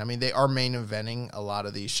Yoshihashi. And I mean, they are main eventing a lot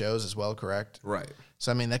of these shows as well, correct? Right. So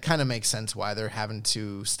I mean, that kind of makes sense why they're having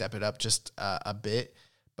to step it up just a bit.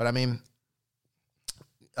 But I mean,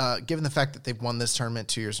 given the fact that they've won this tournament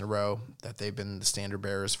 2 years in a row, that they've been the standard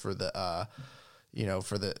bearers for the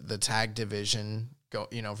for the tag division, for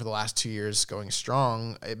the last 2 years going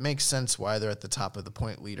strong, it makes sense why they're at the top of the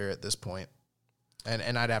point leader at this point.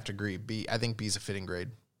 And I'd have to agree. I think B is a fitting grade.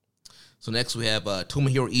 So next we have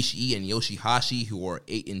Tomohiro Ishii and Yoshihashi, who are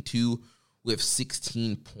 8-2 with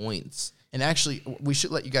 16 points. And actually, we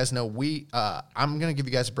should let you guys know, I'm going to give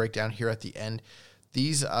you guys a breakdown here at the end.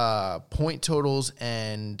 These point totals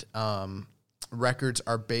and records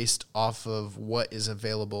are based off of what is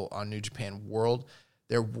available on New Japan World.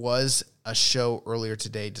 There was a show earlier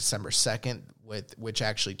today, December 2nd, which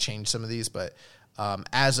actually changed some of these, but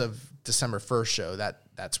as of December 1st show,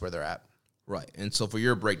 that's where they're at. Right, and so for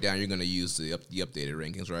your breakdown, you're going to use the updated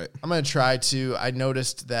rankings, right? I'm going to try to. I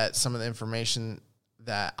noticed that some of the information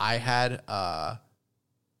that I had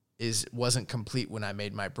wasn't complete when I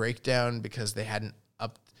made my breakdown because they hadn't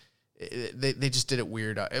They just did it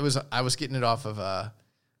weird. I was getting it off of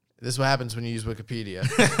this is what happens when you use Wikipedia.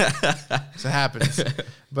 So it happens.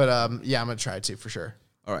 But yeah, I'm gonna try to for sure.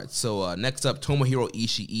 All right. So next up, Tomohiro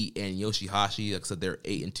Ishii and Yoshihashi. Like I said, they're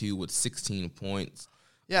 8-2 with 16 points.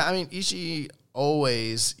 Yeah, I mean, Ishii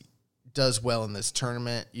always does well in this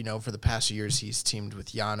tournament. For the past few years, he's teamed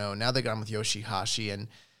with Yano. Now they got him with Yoshihashi, and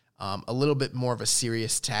a little bit more of a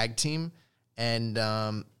serious tag team. And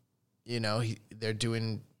they're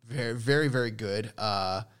doing very, very, very good.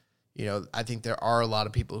 I think there are a lot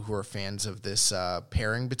of people who are fans of this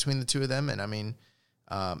pairing between the two of them. And I mean,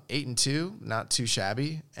 8-2, not too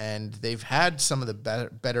shabby. And they've had some of the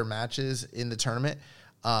better matches in the tournament.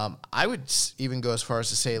 I would even go as far as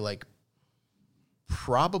to say, like,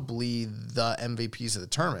 probably the MVPs of the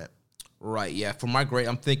tournament. Right, yeah. For my grade,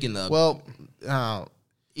 I'm thinking they're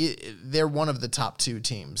one of the top 2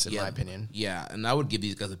 teams, in my opinion. Yeah, and I would give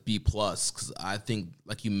these guys a B+, because I think,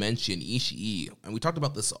 like you mentioned, Ishii, and we talked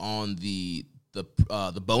about this on the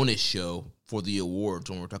bonus show for the awards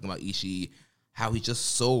when we were talking about Ishii, how he's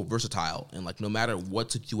just so versatile, and like no matter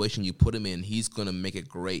what situation you put him in, he's going to make it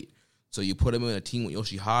great. So you put him in a team with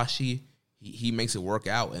Yoshihashi, he makes it work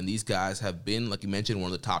out, and these guys have been, like you mentioned,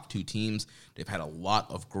 one of the top 2 teams. They've had a lot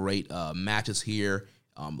of great matches here.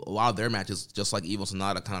 A lot of their matches, just like Evil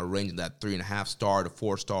Sonata, kind of range in that 3.5-star to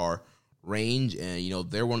 4-star range, and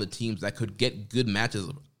they're one of the teams that could get good matches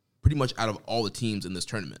pretty much out of all the teams in this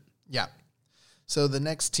tournament. Yeah. So the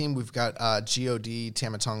next team, we've got GOD,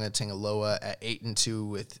 Tamatonga, Tangaloa at 8-2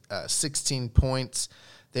 with 16 points.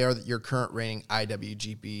 They are your current reigning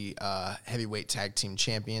IWGP heavyweight tag team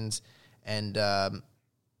champions. And I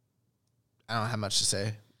don't have much to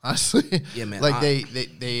say, honestly. Yeah, man. Like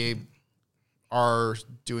they are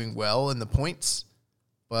doing well in the points,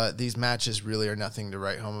 but these matches really are nothing to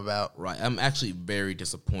write home about. Right. I'm actually very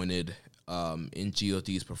disappointed in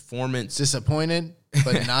GOD's performance. Disappointed,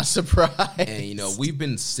 but not surprised. And, we've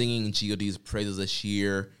been singing GOD's praises this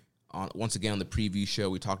year. Once again, on the preview show,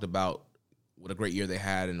 we talked about what a great year they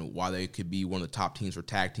had and why they could be one of the top teams for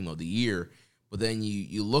tag team of the year. But then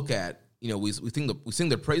you look at, we sing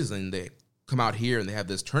their praises, and they come out here and they have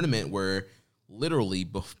this tournament where literally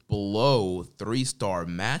below 3-star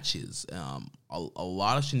matches, a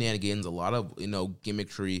lot of shenanigans, a lot of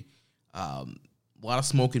gimmickry, a lot of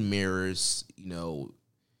smoke and mirrors.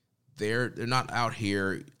 They're not out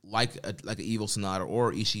here like an Evil Sonata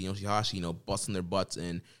or Ishii and Yoshihashi, busting their butts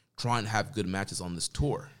and trying to have good matches on this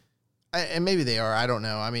tour. And maybe they are. I don't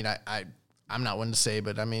know. I mean, I'm not one to say,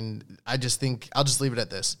 but I mean, I just think I'll just leave it at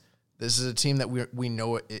this. This is a team that we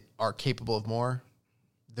know are capable of more.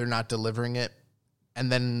 They're not delivering it. And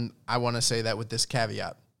then I want to say that with this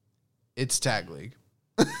caveat, it's Tag League.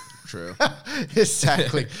 True. It's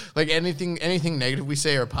Tag League. Like anything negative we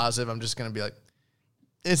say or positive, I'm just going to be like,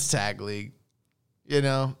 it's Tag League,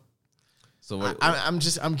 So what,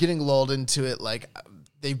 I'm getting lulled into it. Like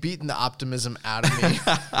they've beaten the optimism out of me.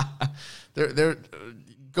 They're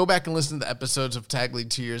go back and listen to the episodes of Tag League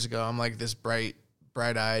 2 years ago. I'm like this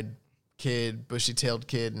bright-eyed kid, bushy-tailed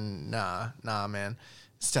kid, and nah, man.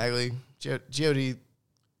 It's Tag League. GOD,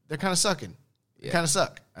 they're kind of sucking. Yeah. Kind of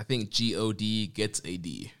suck. I think GOD gets a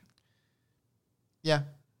D. Yeah,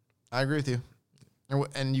 I agree with you.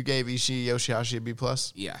 And you gave Ishii Yoshihashi a B+?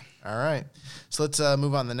 Yeah. All right. So let's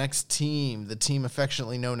move on. The next team, the team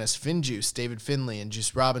affectionately known as FinJuice, David Finlay and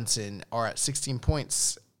Juice Robinson, are at 16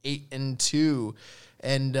 points, 8-2.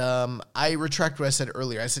 And I retract what I said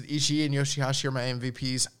earlier. I said Ishii and Yoshihashi are my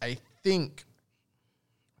MVPs. I think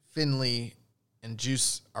Finlay and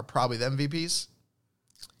Juice are probably the MVPs.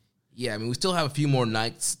 Yeah, I mean, we still have a few more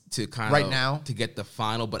nights to to get the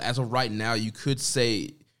final, but as of right now, you could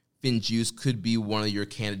say FinJuice could be one of your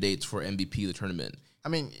candidates for MVP of the tournament. I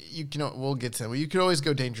mean, we'll get to that. You could always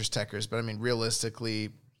go Dangerous Techers, but I mean, realistically,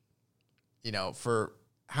 for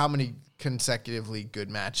how many consecutively good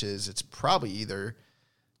matches, it's probably either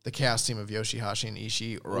the Chaos team of Yoshihashi and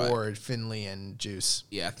Ishii or Finlay and Juice.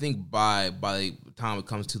 Yeah, I think by the time it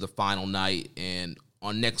comes to the final night and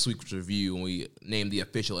on next week's review, when we name the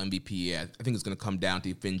official MVP, I think it's going to come down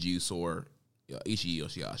to FinJuice or Ishii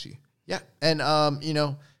Yoshihashi. Yeah, and,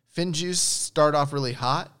 FinJuice start off really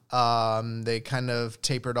hot. They kind of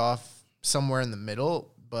tapered off somewhere in the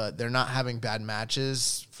middle, but they're not having bad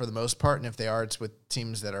matches for the most part. And if they are, it's with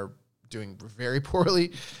teams that are doing very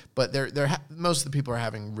poorly. But most of the people are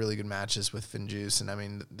having really good matches with FinJuice, and I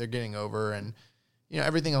mean they're getting over and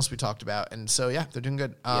everything else we talked about. And so yeah, they're doing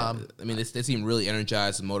good. I mean they seem really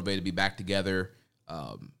energized and motivated to be back together.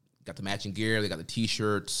 Got the matching gear, they got the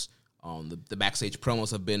T-shirts. The backstage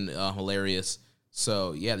promos have been hilarious.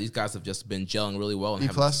 So, yeah, these guys have just been gelling really well. And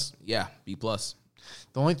B+? Yeah, B+. The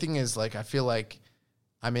only thing is, I feel like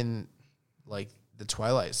I'm in, the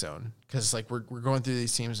Twilight Zone. Because, we're going through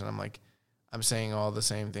these teams, and I'm saying all the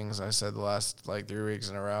same things I said the last, 3 weeks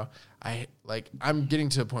in a row. I'm getting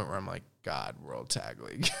to a point where I'm like, God, World Tag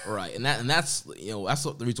League. Right, and that's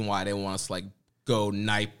the reason why I didn't want us to, go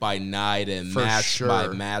night by night and match by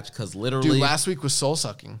match. Because literally... Dude, last week was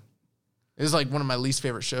soul-sucking. It was, one of my least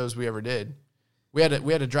favorite shows we ever did. We had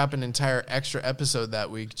to drop an entire extra episode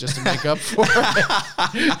that week just to make up for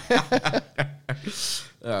it.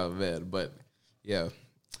 Oh man, but yeah.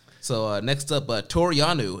 So next up, Toru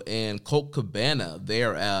Yano and Colt Cabana.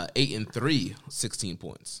 They're 8-3, 16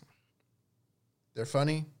 points. They're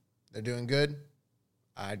funny. They're doing good.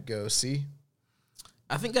 I'd go C.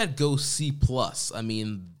 I think I'd go C+. I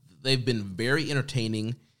mean, they've been very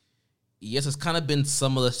entertaining. yes, it's kind of been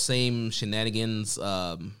some of the same shenanigans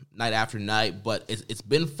night after night, but it's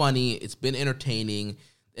been funny, it's been entertaining,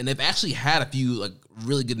 and they've actually had a few like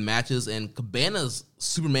really good matches. And Cabana's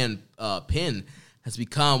Superman pin has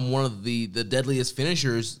become one of the deadliest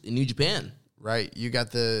finishers in New Japan. Right. You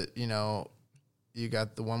got the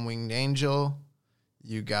one-winged angel.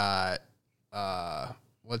 You got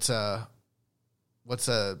what's the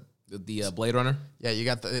Blade Runner? Yeah, you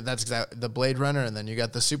got that's exactly the Blade Runner, and then you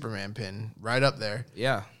got the Superman pin right up there.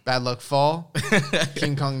 Yeah. Bad Luck Fall,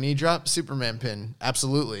 King Kong knee drop, Superman pin.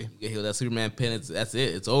 Absolutely. You get that Superman pin, that's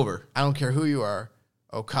it. It's over. I don't care who you are.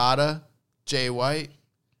 Okada, Jay White,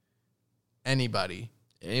 anybody.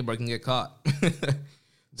 Anybody can get caught.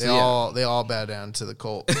 They all bow down to the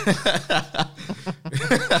Colt.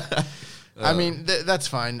 I mean, that's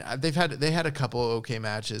fine. They had a couple okay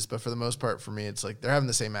matches, but for the most part, for me, it's like they're having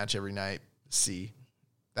the same match every night. C.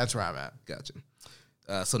 That's where I'm at. Gotcha.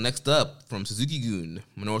 So next up, from Suzuki-gun,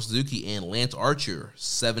 Minoru Suzuki and Lance Archer,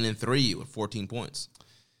 7-3 with 14 points.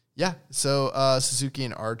 Yeah, so Suzuki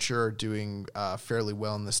and Archer are doing fairly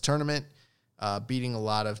well in this tournament, beating a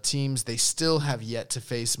lot of teams. They still have yet to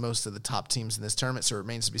face most of the top teams in this tournament, so it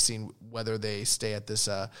remains to be seen whether they stay at this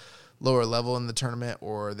lower level in the tournament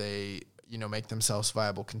or they make themselves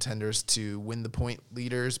viable contenders to win the point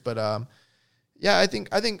leaders. But yeah, I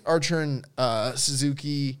think Archer and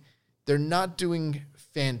Suzuki, they're not doing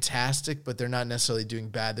fantastic, but they're not necessarily doing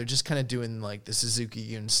bad. They're just kind of doing like the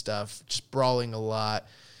Suzuki-gun stuff, just brawling a lot,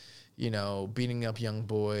 beating up young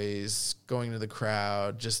boys, going to the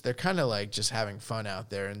crowd. Just they're kind of like just having fun out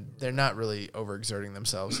there, and they're not really overexerting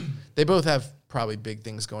themselves. They both have probably big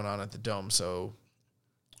things going on at the Dome, so.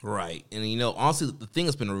 Right. And, honestly, the thing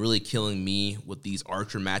that's been really killing me with these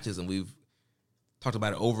Archer matches, and we've talked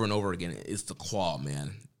about it over and over again, is the claw,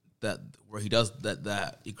 man. That where he does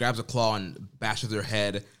that he grabs a claw and bashes their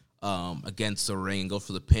head against the ring and goes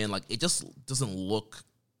for the pin. Like, it just doesn't look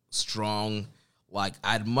strong. Like,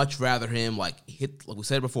 I'd much rather him, like we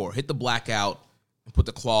said before, hit the blackout and put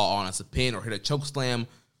the claw on as a pin, or hit a choke slam,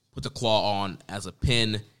 put the claw on as a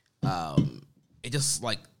pin. It just,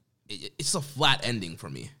 like, it's a flat ending for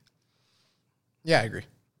me. Yeah, I agree.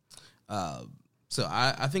 So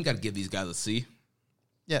I think I'd give these guys a C.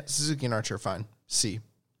 Yeah, Suzuki and Archer are fine. C.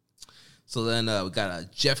 So then we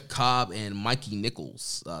got Jeff Cobb and Mikey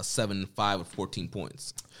Nichols, 7-5 with 14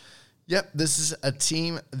 points. Yep, this is a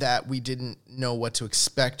team that we didn't know what to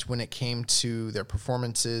expect when it came to their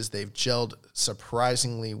performances. They've gelled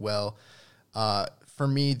surprisingly well. For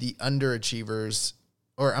me, the overachievers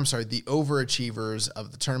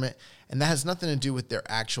of the tournament, and that has nothing to do with their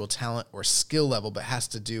actual talent or skill level, but has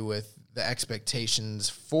to do with the expectations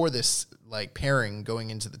for this like pairing going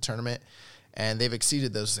into the tournament, and they've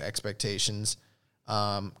exceeded those expectations.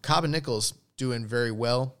 Cobb and Nichols doing very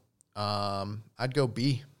well. I'd go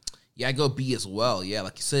B. Yeah, I go B as well. Yeah,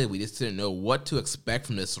 like you said, we just didn't know what to expect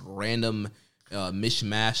from this random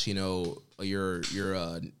mishmash. Your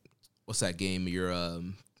what's that game?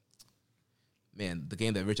 The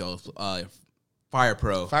game that Rich Fire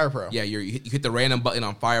Pro. Fire Pro. Yeah, you hit the random button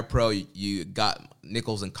on Fire Pro. You got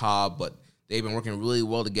Nichols and Cobb, but they've been working really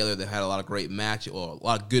well together. They've had a lot of great matches, or a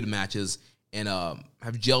lot of good matches, and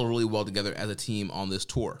have gelled really well together as a team on this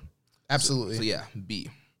tour. Absolutely. So yeah, B.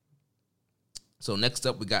 So next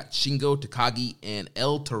up, we got Shingo Takagi and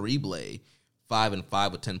El Terrible,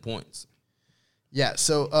 5-5 with 10 points. Yeah,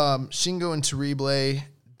 so Shingo and Terrible,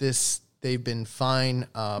 they've been fine.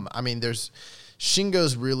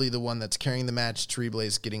 Shingo's really the one that's carrying the match. Terrible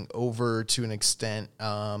is getting over to an extent.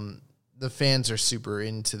 The fans are super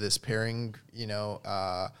into this pairing,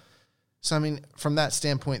 So, from that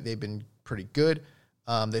standpoint, they've been pretty good.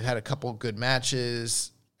 They've had a couple good matches.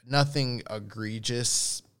 Nothing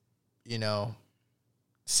egregious,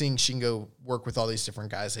 Seeing Shingo work with all these different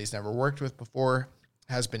guys that he's never worked with before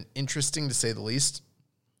has been interesting, to say the least.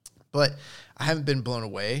 But I haven't been blown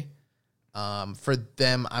away. For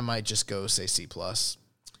them, I might just go say C+.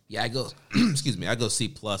 Yeah, I go I go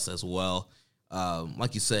C+ as well.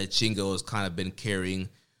 Like you said, Shingo has kind of been carrying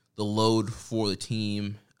the load for the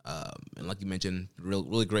team. And like you mentioned,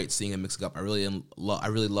 really great seeing him mix it up. I really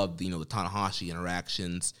love the Tanahashi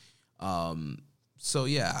interactions. So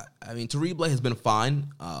yeah, Terrible has been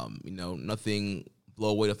fine. Nothing blow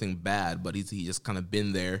away, nothing bad, but he just kind of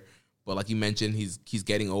been there. But like you mentioned, he's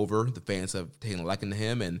getting over. The fans have taken a liking to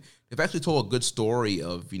him, and they've actually told a good story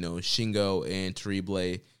of Shingo and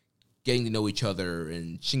Terrible getting to know each other,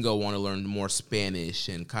 and Shingo want to learn more Spanish,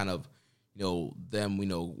 and kind of them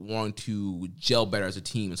wanting to gel better as a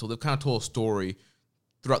team. And so they've kind of told a story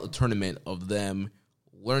throughout the tournament of them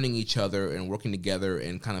learning each other and working together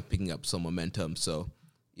and kind of picking up some momentum. So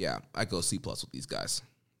Yeah, I go C+ with these guys.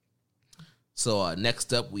 So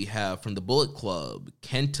next up, we have from the Bullet Club,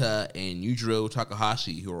 Kenta and Yujiro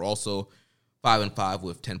Takahashi, who are also 5-5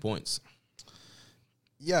 with 10 points.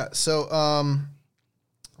 Yeah, so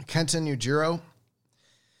Kenta and Yujiro.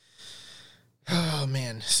 Oh,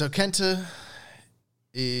 man. So Kenta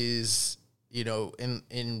is,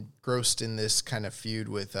 engrossed in this kind of feud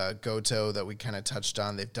with Goto that we kind of touched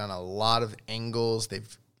on. They've done a lot of angles.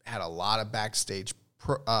 They've had a lot of backstage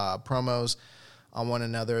promos on one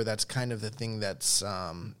another. That's kind of the thing that's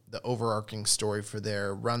the overarching story for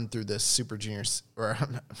their run through this Super Juniors, or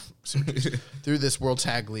through this World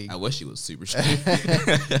Tag League. I wish it was Super Junior.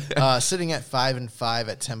 Sitting at 5-5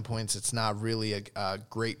 at 10 points, it's not really a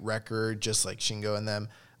great record, just like Shingo and them.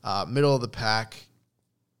 Middle of the pack.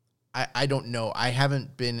 I don't know. I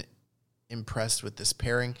haven't been impressed with this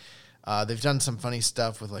pairing. They've done some funny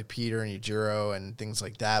stuff with like Peter and Yujiro and things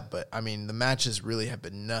like that, but I mean the matches really have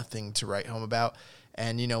been nothing to write home about.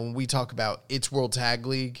 And when we talk about it's World Tag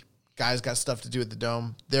League, guys got stuff to do at the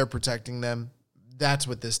Dome. They're protecting them. That's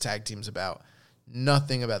what this tag team's about.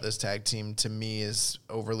 Nothing about this tag team to me is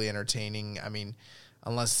overly entertaining. I mean,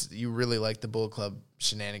 unless you really like the Bullet Club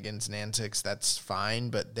shenanigans and antics, that's fine.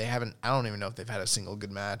 But they haven't. I don't even know if they've had a single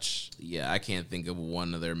good match. Yeah, I can't think of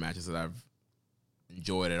one of their matches that I've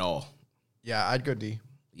enjoyed at all. Yeah, I'd go D.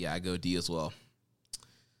 Yeah, I go D as well.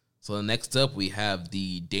 So next up, we have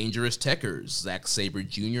the Dangerous Tekkers, Zack Sabre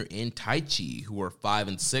Jr. and Taichi, who are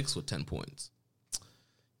 5-6 with 10 points.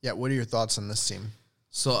 Yeah, what are your thoughts on this team?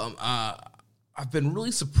 So I've been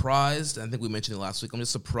really surprised. I think we mentioned it last week. I'm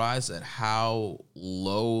just surprised at how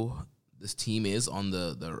low this team is on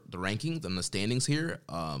the rankings and the standings here.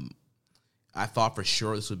 I thought for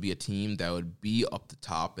sure this would be a team that would be up the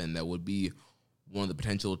top and that would be one of the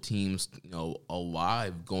potential teams,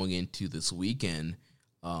 alive going into this weekend.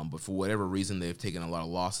 But for whatever reason, they've taken a lot of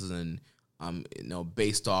losses, and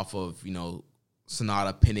based off of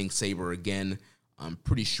Sonata pinning Sabre again, I'm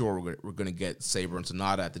pretty sure we're going to get Sabre and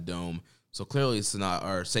Sonata at the Dome. So clearly,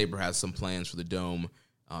 Sabre has some plans for the Dome.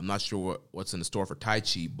 I'm not sure what's in the store for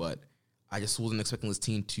Taichi, but I just wasn't expecting this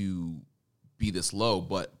team to be this low.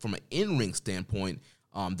 But from an in-ring standpoint,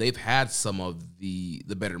 they've had some of the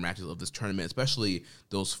better matches of this tournament, especially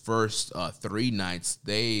those first 3 nights.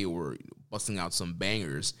 They were busting out some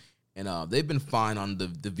bangers, and they've been fine on the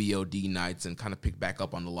VOD nights and kind of picked back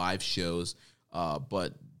up on the live shows.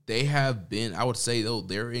 But they have been, I would say, though,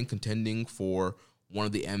 they're in contending for one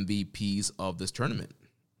of the MVPs of this tournament.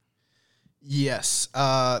 Yes.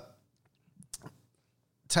 Taichi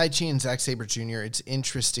and Zack Sabre Jr., it's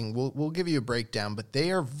interesting. We'll give you a breakdown, but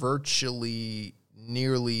they are virtually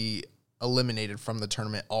nearly eliminated from the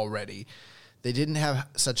tournament already. They didn't have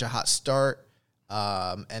such a hot start,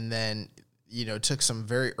 and then took some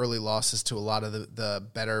very early losses to a lot of the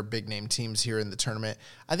better big name teams here in the tournament.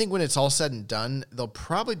 I think when it's all said and done, they'll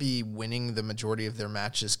probably be winning the majority of their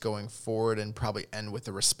matches going forward and probably end with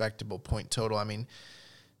a respectable point total. I mean,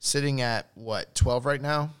 sitting at 12 right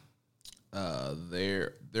now?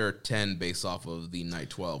 They're 10 based off of the night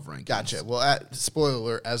 12 rankings. Gotcha. Well, spoiler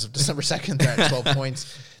alert, as of December 2nd, they're at 12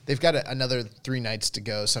 points. They've got another 3 nights to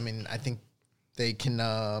go. So, I mean, I think they can,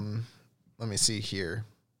 let me see here.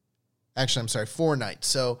 Actually, I'm sorry, 4 nights.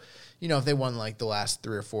 So, if they won like the last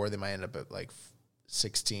 3 or 4, they might end up at like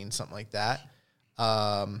 16, something like that.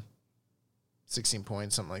 16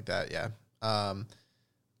 points, something like that, yeah.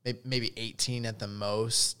 Maybe 18 at the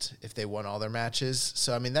most if they won all their matches.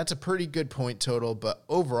 So, I mean, that's a pretty good point total. But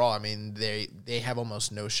overall, I mean, they have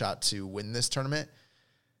almost no shot to win this tournament.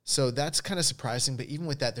 So that's kind of surprising. But even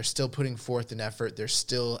with that, they're still putting forth an effort. They're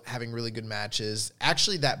still having really good matches.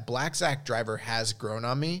 Actually, that Black Zack driver has grown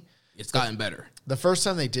on me. It's gotten better. The first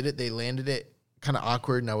time they did it, they landed it kind of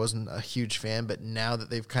awkward, and I wasn't a huge fan. But now that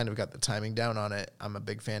they've kind of got the timing down on it, I'm a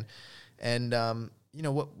big fan. And,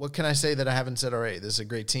 what can I say that I haven't said already? This is a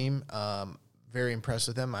great team. Very impressed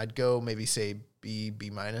with them. I'd go maybe say B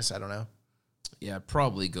minus. I don't know. Yeah,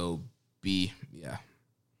 probably go B. Yeah.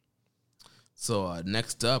 So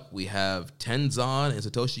next up, we have Tenzan and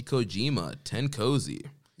Satoshi Kojima, Tenkozy.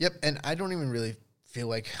 Yep, and I don't even really feel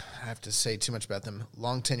like I have to say too much about them.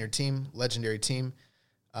 Long tenured team, legendary team.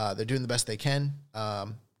 They're doing the best they can.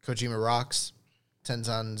 Kojima rocks.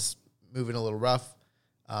 Tenzan's moving a little rough.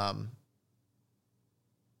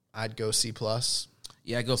 I'd go C+.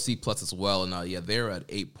 Yeah, I go C+ as well. And they're at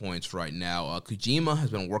 8 points right now. Kojima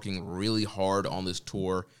has been working really hard on this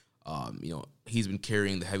tour. He's been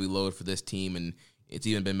carrying the heavy load for this team, and it's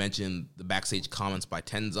even been mentioned the backstage comments by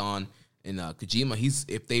Tenzan. And Kojima,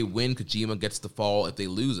 if they win, Kojima gets the fall. If they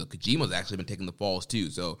lose, Kojima's actually been taking the falls too.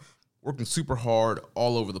 So working super hard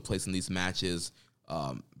all over the place in these matches.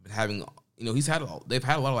 having, they've had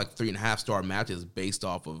a lot of like 3.5-star matches based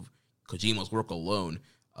off of Kojima's work alone.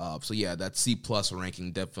 So yeah, that C+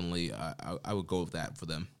 ranking definitely, I would go with that for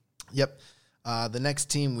them. Yep. The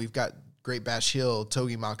next team, we've got Great Bash Hill,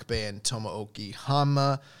 Togi Makabe, and Tomoaki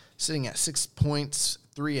Hanma sitting at 6 points,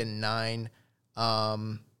 3-9.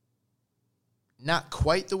 Not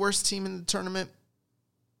quite the worst team in the tournament,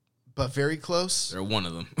 but very close. They're one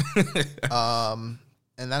of them.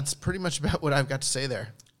 And that's pretty much about what I've got to say there.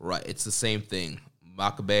 Right. It's the same thing.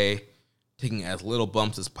 Makabe taking as little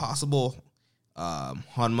bumps as possible.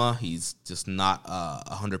 Hanma, he's just not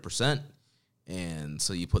 100%. And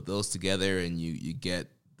so you put those together and you get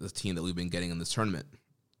the team that we've been getting in this tournament.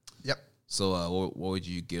 Yep. So what would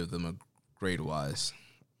you give them a grade-wise?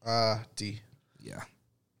 D. Yeah.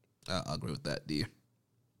 I'll agree with that, D.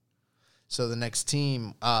 So the next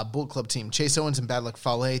team, Bullet Club team, Chase Owens and Bad Luck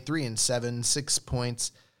Fale, 3-7, 6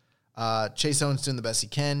 points. Chase Owens doing the best he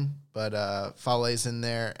can, but Fale's in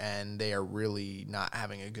there, and they are really not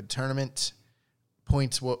having a good tournament,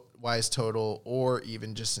 points-wise total, or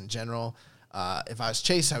even just in general. If I was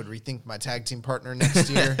Chase, I would rethink my tag team partner next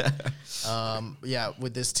year. Yeah,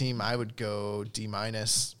 with this team, I would go D-.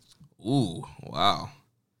 Ooh, wow.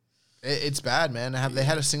 It's bad, man. Have they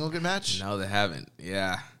had a single good match? No, they haven't.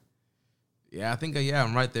 Yeah. Yeah, I think,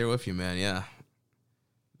 I'm right there with you, man. Yeah.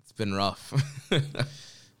 It's been rough.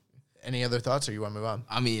 Any other thoughts, or you want to move on?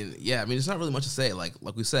 There's not really much to say. Like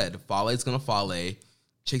we said, Fale's going to Fale.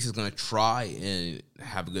 Chase is going to try and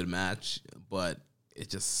have a good match, but it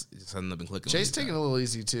just hasn't been clicking. Chase taking it a little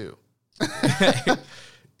easy, too.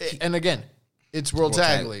 And again, it's World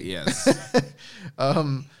Tag League. Yes.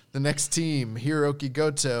 The next team, Hiroki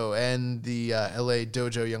Goto and the LA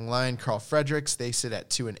Dojo Young Lion, Carl Fredericks. They sit at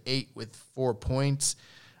 2-8 with 4 points.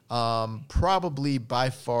 Probably by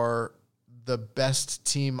far the best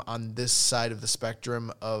team on this side of the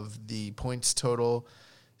spectrum of the points total,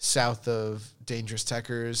 south of Dangerous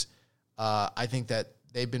Techers. I think that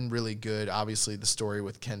they've been really good. Obviously, the story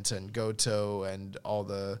with Kenta and Goto and all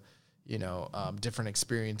the different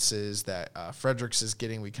experiences that Fredericks is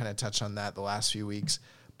getting. We kind of touched on that the last few weeks.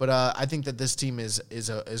 But I think that this team is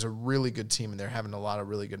a really good team, and they're having a lot of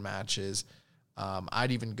really good matches.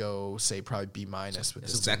 I'd even go say probably B- with this.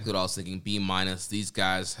 That's exactly what I was thinking. B-. These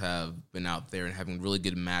guys have been out there and having really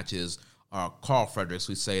good matches. Carl Fredericks,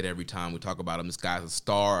 we say it every time we talk about him. This guy's a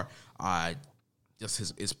star. Just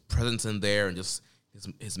his presence in there and just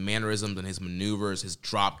his mannerisms and his maneuvers, his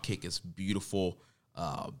drop kick is beautiful.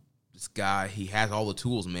 This guy, he has all the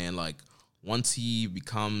tools, man. Like, once he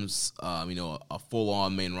becomes, a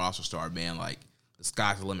full-on main roster star, man, like, the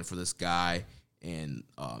sky's the limit for this guy. And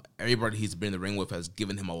everybody he's been in the ring with has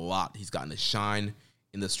given him a lot. He's gotten to shine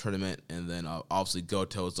in this tournament. And then, obviously,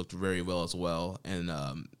 Goto has looked very well as well. And,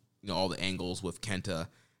 all the angles with Kenta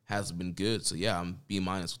has been good. So, yeah, I'm B-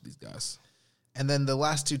 with these guys. And then the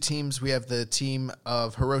last two teams, we have the team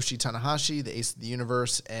of Hiroshi Tanahashi, the Ace of the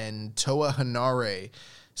Universe, and Toa Hanare,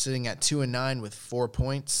 sitting at 2-9 with 4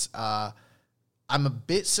 points. I'm a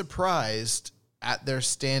bit surprised at their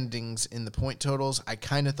standings in the point totals. I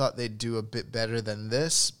kind of thought they'd do a bit better than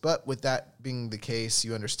this, but with that being the case,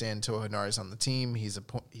 you understand Toa Hanare's on the team. He's a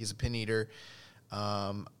pin eater.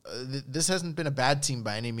 This hasn't been a bad team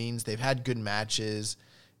by any means. They've had good matches.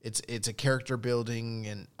 It's a character building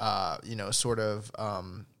and sort of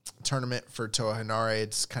tournament for Toa Hanare.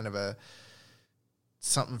 It's kind of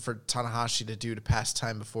something for Tanahashi to do to pass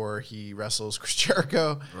time before he wrestles Chris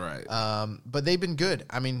Jericho. Right. But they've been good.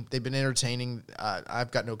 I mean, they've been entertaining. I've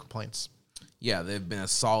got no complaints. Yeah, they've been a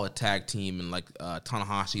solid tag team, and like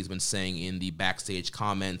Tanahashi's been saying in the backstage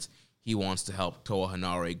comments, he wants to help Toa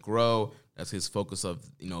Hanare grow. That's his focus of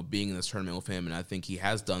being in this tournament with him, and I think he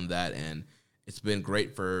has done that. And it's been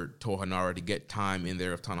great for Toa Hanare to get time in there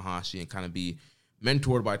with Tanahashi and kind of be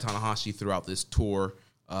mentored by Tanahashi throughout this tour.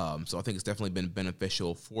 So I think it's definitely been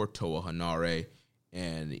beneficial for Toa Hanare.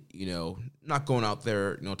 And, not going out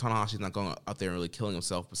there, Tanahashi's not going out there and really killing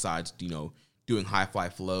himself besides, doing high fly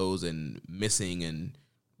flows and missing and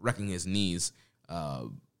wrecking his knees.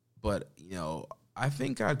 But, I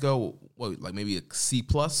think I'd go, maybe a C+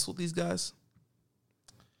 with these guys?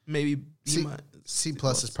 Maybe B-. C+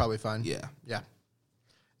 is probably fine. Yeah. Yeah.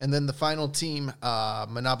 And then the final team,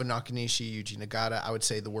 Manabu Nakanishi, Yuji Nagata, I would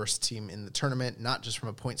say the worst team in the tournament, not just from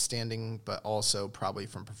a point standing, but also probably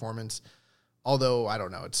from performance. Although, I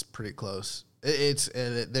don't know, it's pretty close.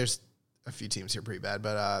 There's a few teams here pretty bad,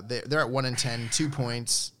 but they're at 1-10, 2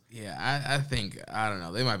 points. Yeah, I think, I don't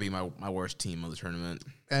know, they might be my worst team of the tournament.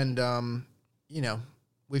 And,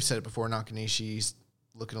 we've said it before, Nakanishi's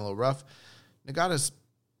looking a little rough. Nagata's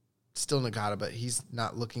still Nagata, but he's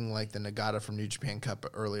not looking like the Nagata from New Japan Cup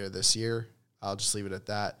earlier this year. I'll just leave it at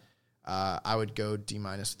that. I would go D-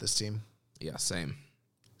 with this team. Yeah, same.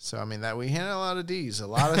 So, I mean, that we had a lot of Ds, a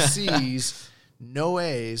lot of Cs, no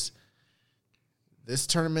As. This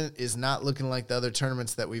tournament is not looking like the other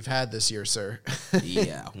tournaments that we've had this year, sir.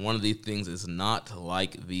 Yeah, one of these things is not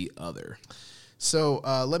like the other. So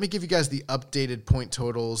let me give you guys the updated point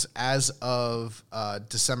totals. As of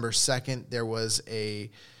December 2nd, there was a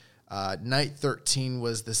Night 13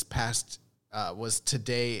 was was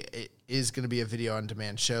today. It is going to be a video on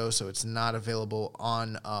demand show, so it's not available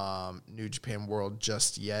on New Japan World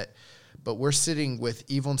just yet. But we're sitting with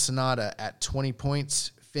Evil and Sonata at 20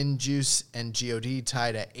 points, Finjuice and God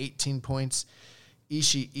tied at 18 points,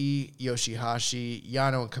 Ishii, Yoshihashi,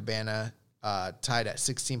 Yano, and Cabana tied at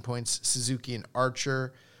 16 points, Suzuki and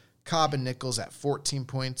Archer, Cobb and Nichols at 14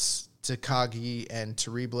 points, Takagi and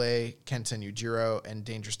Terrible, Kenta and Yujiro, and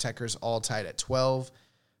Dangerous Tekkers all tied at 12,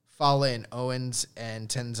 Fale and Owens and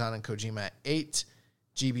Tenzan and Kojima at 8,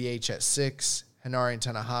 GBH at 6, Hinari and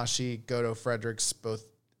Tanahashi, Goto, Fredericks both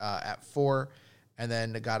at 4, and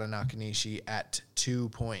then Nagata Nakanishi at 2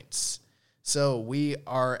 points. So we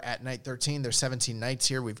are at night 13. There's 17 nights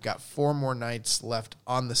here. We've got 4 more nights left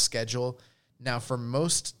on the schedule. Now, for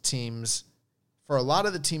most teams, for a lot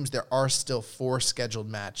of the teams, there are still 4 scheduled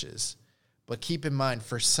matches. But keep in mind,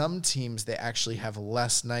 for some teams, they actually have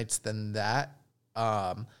less nights than that.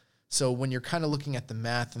 So when you're kind of looking at the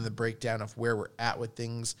math and the breakdown of where we're at with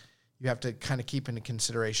things, you have to kind of keep into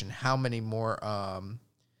consideration how many more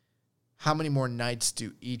nights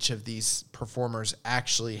do each of these performers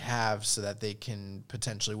actually have so that they can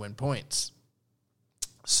potentially win points.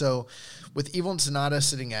 So with Evil and Sonata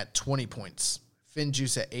sitting at 20 points,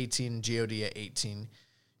 Finjuice at 18, God at 18,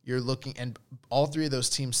 you're looking, and all 3 of those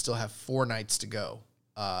teams still have 4 nights to go.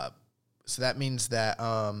 So that means that,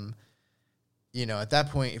 at that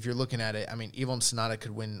point, if you're looking at it, I mean, Evil and Sonata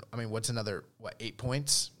could win, 8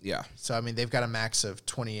 points? Yeah. So, I mean, they've got a max of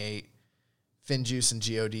 28. Finjuice and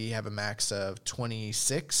God have a max of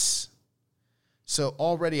 26. So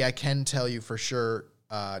already I can tell you for sure,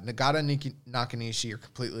 Nagata and Nakanishi are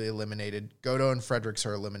completely eliminated. Goto and Fredericks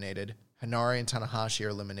are eliminated. Hinari and Tanahashi are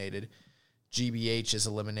eliminated. GBH is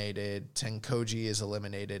eliminated. Tenkoji is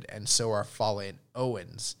eliminated. And so are Fale and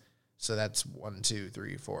Owens. So that's 1, 2,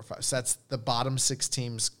 3, 4, 5. So that's the bottom 6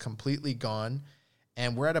 teams completely gone.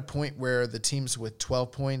 And we're at a point where the teams with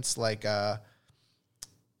 12 points, like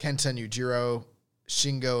Kenta and Yujiro,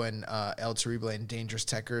 Shingo and El Terrible and Dangerous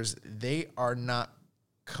Tekkers, they are not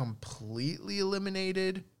completely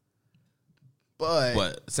eliminated,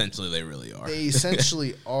 but essentially they really are. They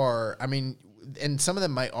essentially are. I mean, and some of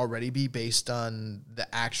them might already be based on the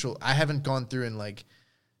actual. I haven't gone through and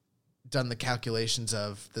done the calculations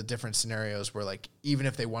of the different scenarios where even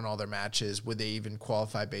if they won all their matches, would they even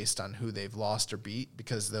qualify based on who they've lost or beat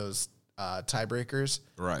because those tiebreakers.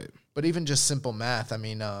 Right. But even just simple math, I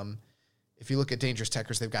mean, if you look at Dangerous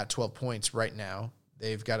Tekkers, they've got 12 points right now.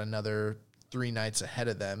 They've got another 3 nights ahead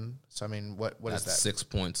of them. So, I mean, what is that? 6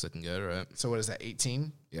 points they can get, right? So, what is that,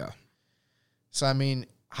 18? Yeah. So, I mean,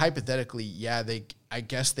 hypothetically, yeah, I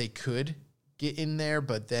guess they could get in there,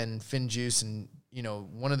 but then Finjuice and,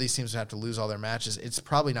 one of these teams would have to lose all their matches. It's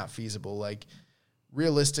probably not feasible.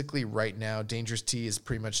 Realistically, right now, Dangerous T is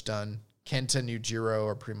pretty much done. Kenta and Yujiro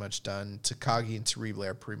are pretty much done. Takagi and Terrible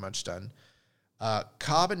are pretty much done.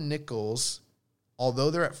 Cobb and Nichols,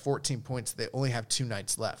 although they're at 14 points, they only have 2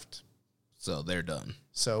 nights left. So they're done.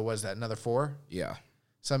 So was that another 4? Yeah.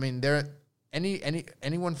 So I mean,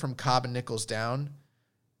 anyone from Cobb and Nichols down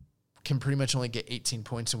can pretty much only get 18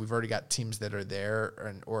 points, and we've already got teams that are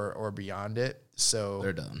there or beyond it. So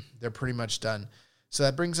they're done. They're pretty much done. So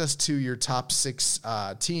that brings us to your top 6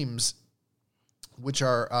 teams, which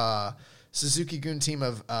are Suzuki-gun team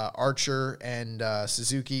of Archer and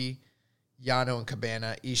Suzuki, Yano and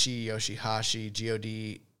Cabana, Ishii,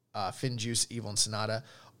 Yoshihashi, God, Finjuice, Evil, and Sonata.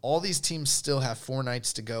 All these teams still have 4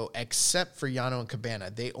 nights to go, except for Yano and Cabana.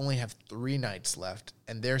 They only have 3 nights left,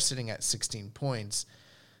 and they're sitting at 16 points.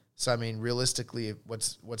 So, I mean, realistically,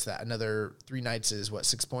 what's that? Another 3 nights is,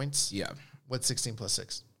 6 points? Yeah. What's 16 plus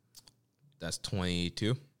 6? That's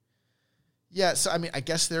 22. Yeah, so, I mean, I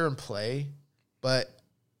guess they're in play, but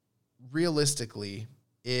realistically,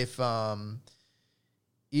 if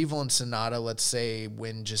Evil and Sonata, let's say,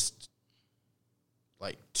 win just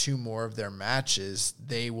 2 more of their matches,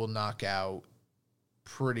 they will knock out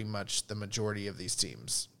pretty much the majority of these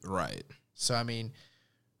teams. Right. So, I mean,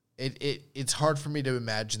 it's hard for me to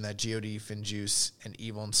imagine that God, Finjuice, and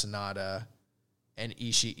Evil and Sonata and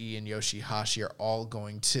Ishii and Yoshihashi are all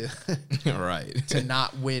going to right to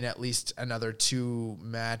not win at least another 2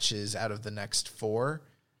 matches out of the next 4.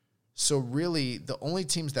 So really, the only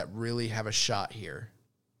teams that really have a shot here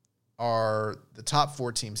are the top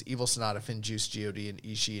 4 teams: Evil Sonata, FinJuice, GOD, and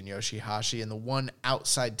Ishii and Yoshihashi. And the one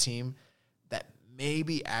outside team that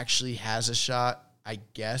maybe actually has a shot, I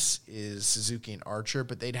guess, is Suzuki and Archer,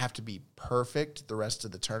 but they'd have to be perfect the rest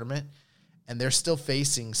of the tournament. And they're still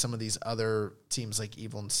facing some of these other teams like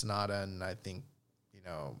Evil and Sonata, and I think,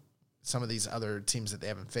 some of these other teams that they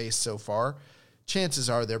haven't faced so far. Chances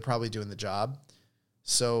are they're probably doing the job.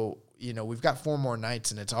 So, we've got 4 more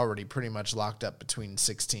nights, and it's already pretty much locked up between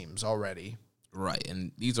 6 teams already. Right,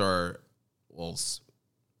 and these are,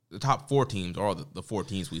 the top 4 teams are the 4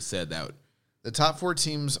 teams we said that. The top 4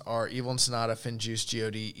 teams are Evil and Sonata, FinJuice,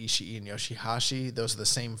 GOD, Ishii, and Yoshihashi. Those are the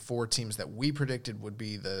same 4 teams that we predicted would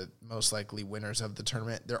be the most likely winners of the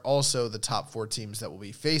tournament. They're also the top 4 teams that will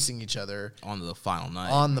be facing each other on the final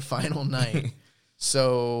night.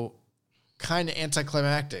 So, kind of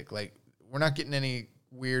anticlimactic. Like, we're not getting any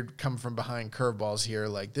weird come from behind curveballs here.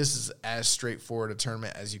 Like, this is as straightforward a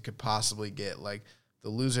tournament as you could possibly get. Like, the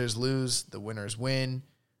losers lose, the winners win.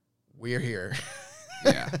 We're here.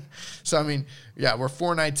 Yeah. So, we're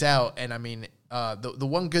 4 nights out, and the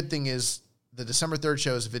one good thing is the December 3rd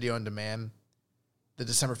show is video on demand. The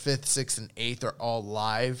December 5th, 6th, and 8th are all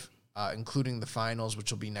live, including the finals, which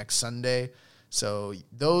will be next Sunday. So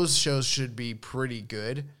those shows should be pretty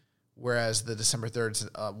good, whereas the December 3rd is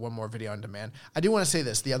one more video on demand. I do want to say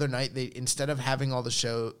this. The other night, they instead of having all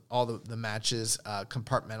the matches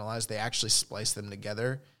compartmentalized, they actually spliced them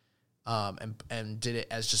together. And did it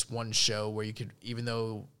as just one show where you could, even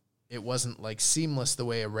though it wasn't like seamless the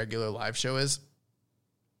way a regular live show is,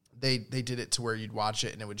 they did it to where you'd watch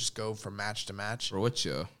it and it would just go from match to match. For what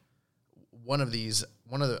show? One of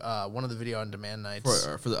the video on demand nights.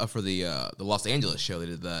 For the Los Angeles show, they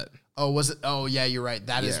did that. Oh, was it? Oh, yeah, you're right.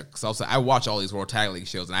 That is because I watch all these World Tag League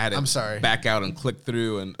shows and I had to back out and click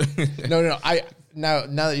through and No. Now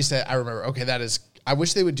that you said it, I remember. Okay, that is. I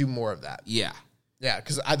wish they would do more of that. Yeah. Yeah,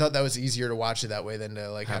 because I thought that was easier to watch it that way than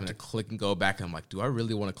to have to click and go back. And I'm like, do I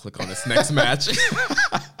really want to click on this next match?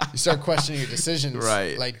 You start questioning your decisions,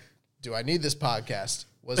 right? Like, do I need this podcast?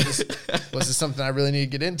 Was this something I really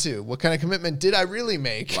need to get into? What kind of commitment did I really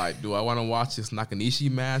make? Like, do I want to watch this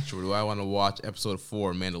Nakanishi match or do I want to watch episode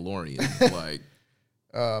 4 of Mandalorian? Like,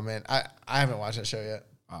 oh man, I haven't watched that show yet.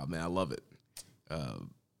 Oh man, I love it.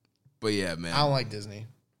 But yeah, man, I don't like Disney.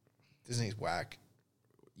 Disney's whack.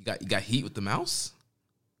 You got heat with the mouse?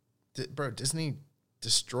 Bro, Disney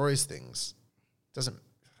destroys things.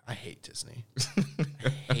 I hate Disney.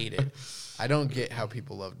 I hate it. I don't get how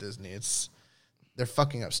people love Disney. They're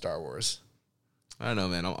fucking up Star Wars. I don't know,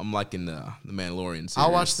 man. I'm liking the Mandalorian series.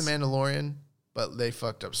 I'll watch the Mandalorian, but they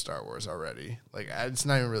fucked up Star Wars already. Like, it's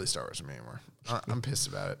not even really Star Wars for me anymore. I'm pissed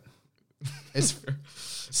about it. It's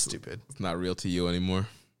stupid. It's not real to you anymore?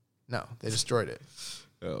 No, they destroyed it.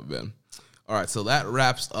 Oh, man. All right, so that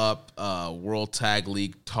wraps up World Tag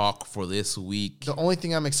League talk for this week. The only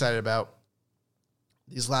thing I'm excited about,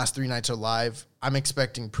 these last 3 nights are live. I'm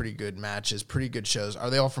expecting pretty good matches, pretty good shows. Are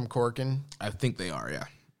they all from Corkin? I think they are, yeah.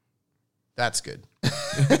 That's good.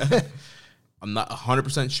 I'm not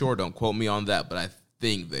 100% sure. Don't quote me on that, but I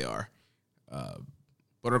think they are.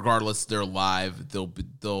 But regardless, they're live.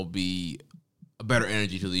 There'll be a better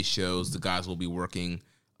energy to these shows. The guys will be working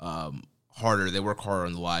harder. They work harder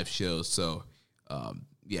on the live shows. So,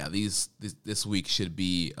 this week should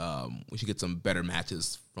be we should get some better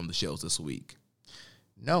matches from the shows this week.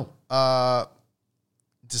 No.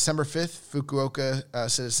 December 5th, Fukuoka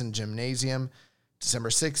Citizen Gymnasium. December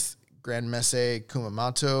 6th, Grand Messe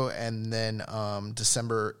Kumamoto. And then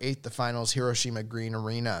December 8th, the finals, Hiroshima Green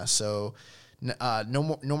Arena. So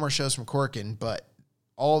no more shows from Corkin, but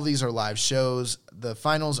all of these are live shows. The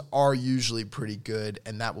finals are usually pretty good,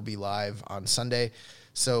 and that will be live on Sunday.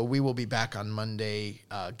 So we will be back on Monday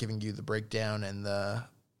giving you the breakdown and the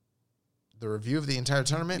review of the entire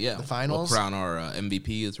tournament, the finals. We'll crown our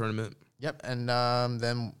MVP of the tournament. Yep, and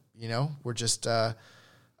then, we're just a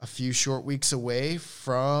few short weeks away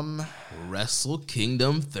from Wrestle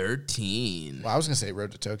Kingdom 13. Well, I was going to say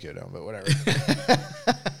Road to Tokyo Dome, but whatever.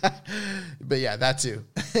 But yeah, that too.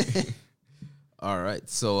 All right,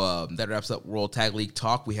 so that wraps up World Tag League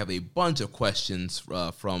talk. We have a bunch of questions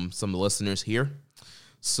from some of the listeners here.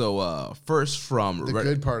 So first from the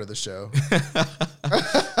good part of the show.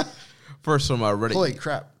 First from Reddit. Holy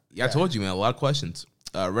crap. Yeah, I told you, man, a lot of questions.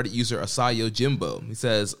 Reddit user Asayo Jimbo. He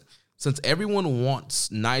says, since everyone wants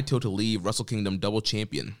Naito to leave Wrestle Kingdom double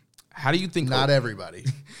champion, How do you think? Not everybody.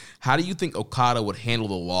 How do you think Okada would handle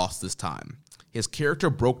the loss this time? His character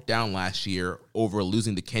broke down last year over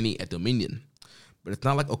losing to Kenny at Dominion. But it's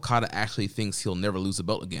not like Okada actually thinks he'll never lose the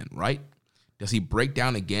belt again, right? Does he break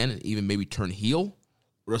down again and even maybe turn heel?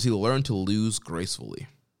 Or does he learn to lose gracefully?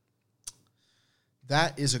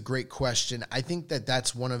 That is a great question. I think that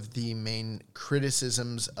that's one of the main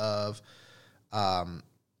criticisms of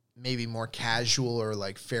maybe more casual or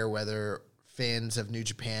like fair weather fans of New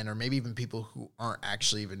Japan, or maybe even people who aren't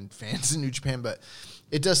actually even fans of New Japan. But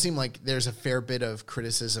it does seem like there's a fair bit of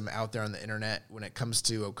criticism out there on the internet when it comes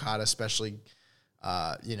to Okada, especially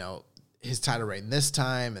his title reign this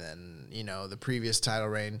time, and then, the previous title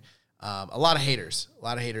reign. A lot of haters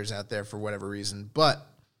out there for whatever reason. But,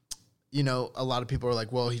 a lot of people are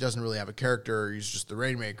like, well, he doesn't really have a character. He's just the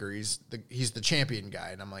Rainmaker. He's the champion guy.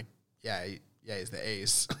 And I'm like, yeah, he's the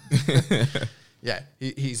ace. Yeah,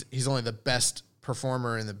 he's only the best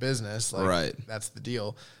performer in the business. Like, right. That's the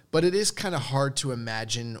deal. But it is kind of hard to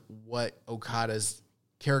imagine what Okada's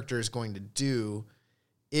character is going to do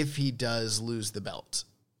if he does lose the belt.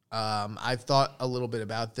 I've thought a little bit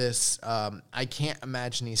about this. I can't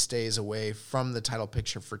imagine he stays away from the title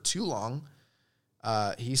picture for too long.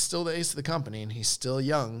 He's still the ace of the company, and he's still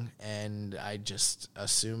young, and I just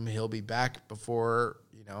assume he'll be back before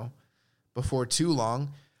too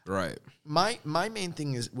long. Right. My main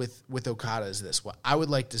thing is with Okada is this. What I would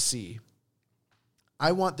like to see,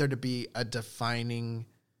 I want there to be a defining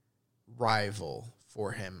rival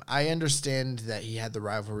for him. I understand that he had the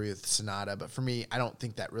rivalry with Sonata, but for me, I don't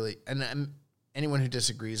think that really, and anyone who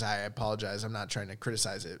disagrees, I apologize. I'm not trying to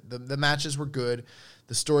criticize it. The matches were good.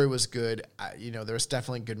 The story was good. There was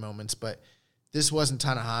definitely good moments, but this wasn't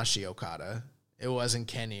Tanahashi Okada. It wasn't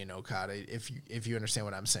Kenny and Okada, if you understand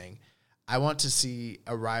what I'm saying. I want to see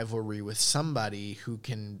a rivalry with somebody who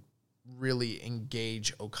can really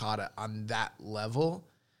engage Okada on that level,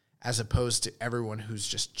 as opposed to everyone who's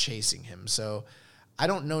just chasing him. So I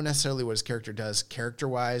don't know necessarily what his character does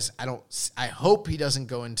character-wise. I hope he doesn't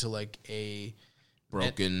go into like a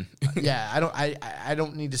broken. I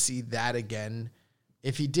don't need to see that again.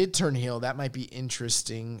 If he did turn heel, that might be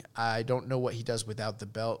interesting. I don't know what he does without the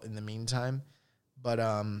belt in the meantime, but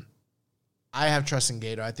I have trust in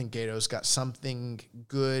Gato. I think Gato's got something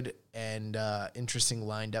good and interesting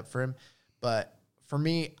lined up for him. But for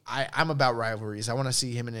me, I'm about rivalries. I want to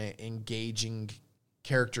see him in an engaging,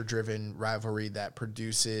 character-driven rivalry that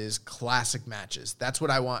produces classic matches. That's what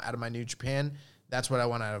I want out of my New Japan. That's what I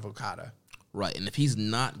want out of Okada. Right, and if he's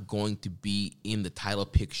not going to be in the title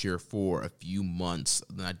picture for a few months,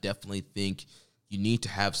 then I definitely think you need to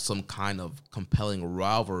have some kind of compelling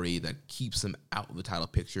rivalry that keeps him out of the title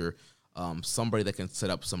picture. Somebody that can set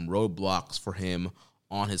up some roadblocks for him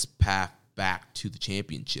on his path back to the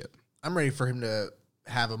championship. I'm ready for him to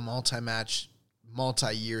have a multi-match,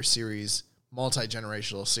 multi-year series,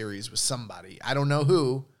 multi-generational series with somebody. I don't know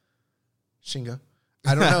who. Shingo.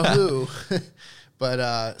 I don't know who.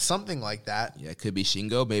 But something like that. Yeah, it could be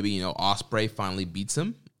Shingo. Maybe, Ospreay finally beats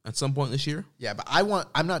him at some point this year. Yeah, but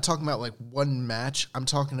I'm not talking about like one match. I'm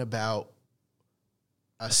talking about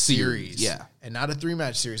a series. Yeah. And not a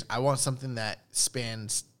 3-match series. I want something that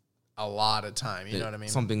spans a lot of time. You know what I mean?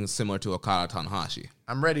 Something similar to Okada Tanahashi.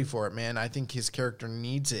 I'm ready for it, man. I think his character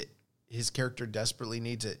needs it. His character desperately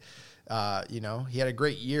needs it. He had a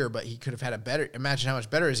great year, but he could have had a better. Imagine how much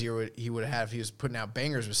better his year he would have had if he was putting out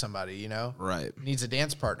bangers with somebody. Right? Needs a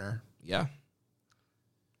dance partner. Yeah.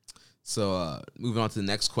 So moving on to the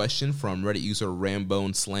next question from Reddit user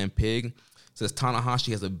Rambone Slam Pig. Says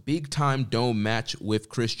Tanahashi has a big-time dome match with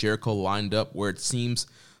Chris Jericho lined up where it seems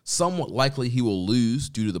somewhat likely he will lose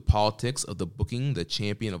due to the politics of the booking the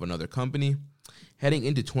champion of another company. Heading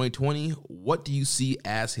into 2020, what do you see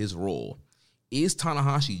as his role? Is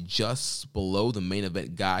Tanahashi just below the main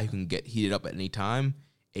event guy who can get heated up at any time?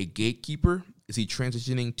 A gatekeeper? Is he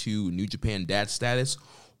transitioning to New Japan dad status?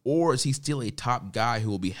 Or is he still a top guy who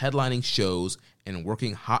will be headlining shows and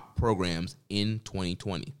working hot programs in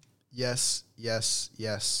 2020? Yes.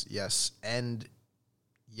 And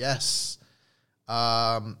yes.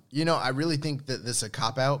 I really think that this is a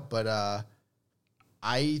cop-out, but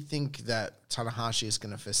I think that Tanahashi is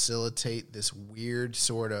going to facilitate this weird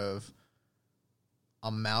sort of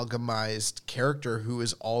amalgamized character who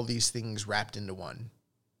is all these things wrapped into one.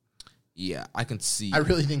 Yeah, I can see. I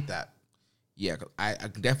really think that. Yeah, I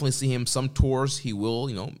can definitely see him. Some tours he will,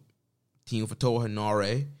 team with Toa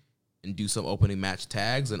Henare and do some opening match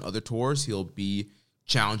tags, and other tours he'll be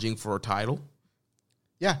challenging for a title.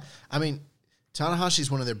 Yeah, I mean, Tanahashi's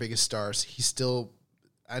one of their biggest stars. He's still,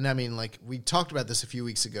 and I mean, like, we talked about this a few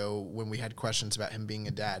weeks ago when we had questions about him being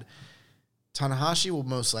a dad. Tanahashi will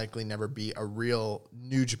most likely never be a real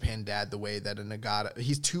New Japan dad the way that a Nagata.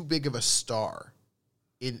 He's too big of a star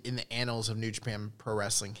in the annals of New Japan Pro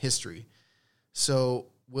Wrestling history. So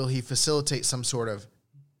will he facilitate some sort of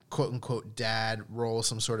quote-unquote dad role,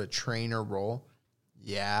 some sort of trainer role?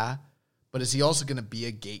 Yeah. But is he also going to be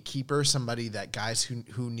a gatekeeper, somebody that guys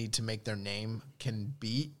who need to make their name can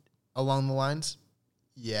beat along the lines?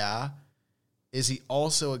 Yeah. Is he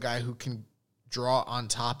also a guy who can draw on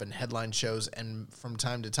top and headline shows and from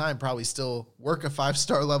time to time probably still work a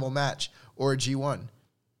 5-star level match or a G1?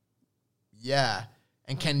 Yeah.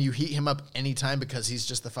 And can you heat him up anytime because he's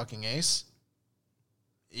just the fucking ace?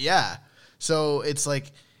 Yeah. So it's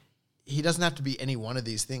like he doesn't have to be any one of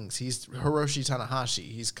these things. He's Hiroshi Tanahashi.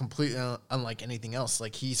 He's completely unlike anything else.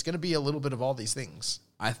 Like, he's going to be a little bit of all these things.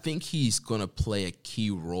 I think he's going to play a key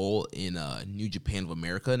role in New Japan of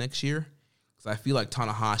America next year. Because I feel like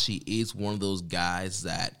Tanahashi is one of those guys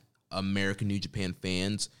that American New Japan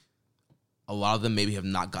fans, a lot of them maybe have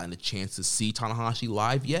not gotten a chance to see Tanahashi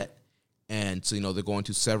live yet. And so, they're going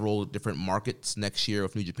to several different markets next year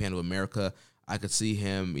of New Japan of America. I could see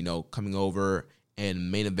him, coming over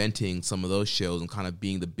and main eventing some of those shows and kind of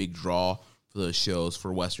being the big draw for those shows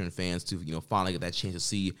for Western fans to, finally get that chance to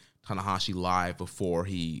see Tanahashi live before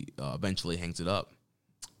he eventually hangs it up.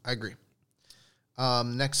 I agree.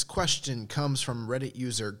 Next question comes from Reddit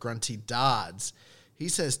user Grunty Dodds. He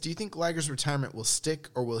says, do you think Liger's retirement will stick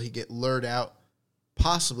or will he get lured out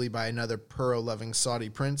possibly by another pearl-loving Saudi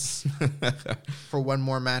prince for one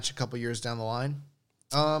more match a couple years down the line?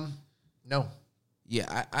 No.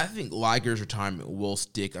 Yeah, I think Liger's retirement will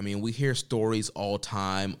stick. I mean, we hear stories all the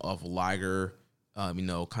time of Liger, kind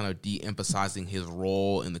of de-emphasizing his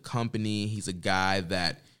role in the company. He's a guy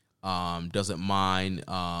that doesn't mind,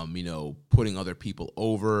 putting other people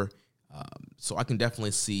over. So I can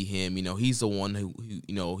definitely see him. He's the one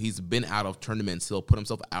who he's been out of tournaments. He'll put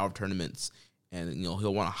himself out of tournaments, and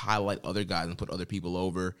he'll want to highlight other guys and put other people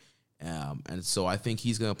over. And so I think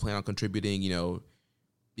he's going to plan on contributing.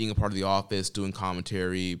 Being a part of the office, doing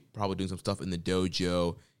commentary, probably doing some stuff in the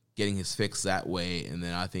dojo, getting his fix that way, and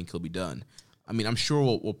then I think he'll be done. I mean, I'm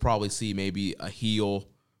sure we'll probably see maybe a heel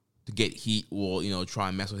to get heat will, try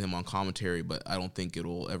and mess with him on commentary, but I don't think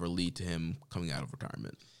it'll ever lead to him coming out of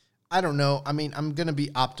retirement. I don't know. I mean, I'm going to be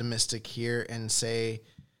optimistic here and say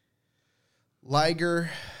Liger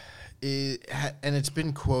is, and it's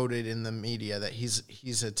been quoted in the media that he's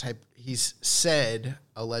said,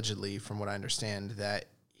 allegedly, from what I understand, that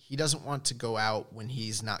he doesn't want to go out when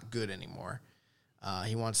he's not good anymore.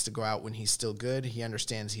 He wants to go out when he's still good. He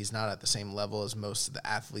understands he's not at the same level as most of the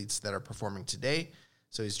athletes that are performing today,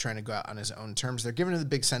 so he's trying to go out on his own terms. They're giving him the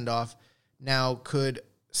big send-off. Now, could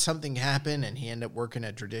something happen and he end up working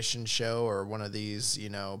a tradition show or one of these,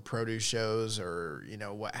 produce shows or,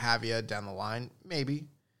 what have you down the line? Maybe.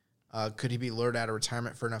 Could he be lured out of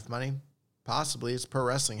retirement for enough money? Possibly. It's pro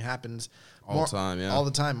wrestling. It happens all the time, yeah. All the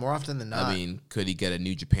time, more often than not. I mean, could he get a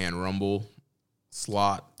New Japan Rumble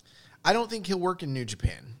slot? I don't think he'll work in New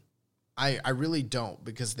Japan. I really don't,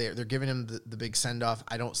 because they're giving him the big send-off.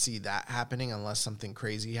 I don't see that happening unless something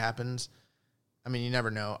crazy happens. I mean, you never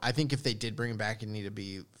know. I think if they did bring him back, it'd need to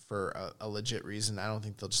be for a legit reason. I don't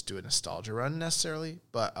think they'll just do a nostalgia run necessarily,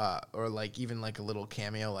 but or even a little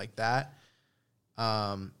cameo like that.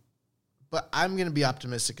 But I'm going to be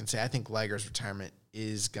optimistic and say I think Liger's retirement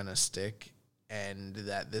is going to stick and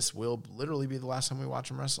that this will literally be the last time we watch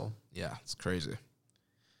him wrestle. Yeah, it's crazy.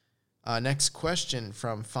 Next question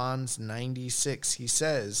from Fonz96. He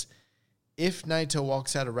says, if Naito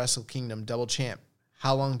walks out of Wrestle Kingdom double champ,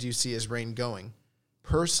 how long do you see his reign going?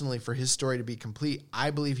 Personally, for his story to be complete, I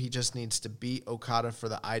believe he just needs to beat Okada for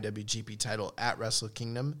the IWGP title at Wrestle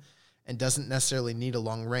Kingdom and doesn't necessarily need a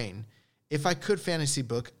long reign. If I could fantasy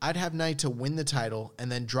book, I'd have Naito win the title and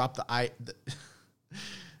then drop the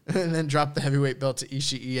heavyweight belt to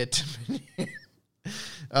Ishii at Dominion.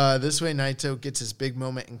 This way, Naito gets his big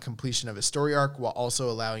moment and completion of his story arc while also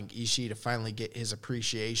allowing Ishii to finally get his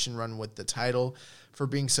appreciation run with the title for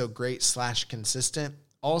being so great / consistent.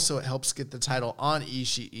 Also, it helps get the title on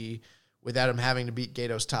Ishii without him having to beat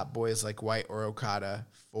Gato's top boys like White or Okada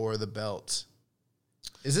for the belt.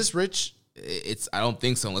 Is this Rich? I don't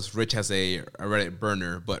think so, unless Rich has a Reddit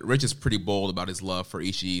burner. But Rich is pretty bold about his love for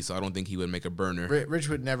Ishii, so I don't think he would make a burner. Rich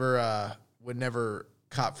would never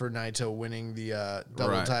cop for Naito winning the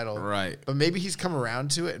double title. Right. But maybe he's come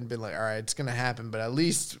around to it and been like, all right, it's going to happen, but at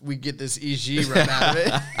least we get this Ishii run out of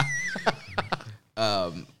it.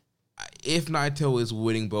 If Naito is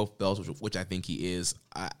winning both belts, which I think he is,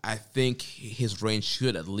 I think his reign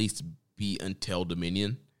should at least be until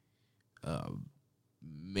Dominion.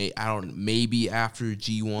 Maybe after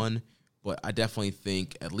G1, But I definitely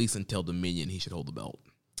think, at least until Dominion, he should hold the belt.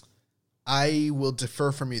 I will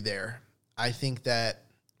defer from you there. I think that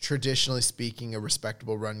traditionally speaking, a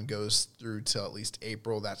respectable run goes through till at least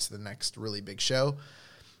April. That's the next really big show.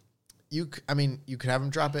 You could have him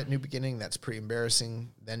drop at New Beginning. That's pretty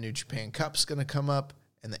embarrassing. Then New Japan Cup's going to come up,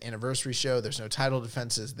 and the anniversary show. There's no title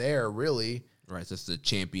defenses there, really. Right, so it's the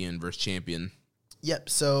champion versus champion. Yep.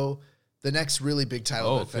 So the next really big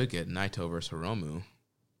title. Oh, could get Naito versus Hiromu.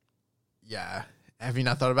 Yeah. Have you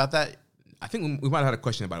not thought about that? I think we might have had a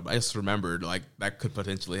question about it, but I just remembered like that could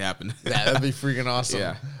potentially happen. Yeah, that'd be freaking awesome.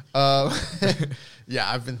 Yeah. Yeah,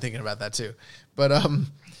 I've been thinking about that too. But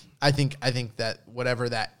I think that whatever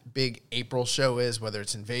that big April show is, whether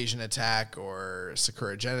it's Invasion Attack or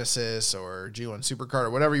Sakura Genesis or G1 Supercard or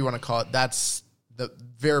whatever you want to call it, that's the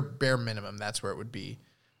very bare minimum. That's where it would be.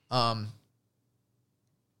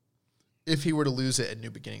 If he were to lose it at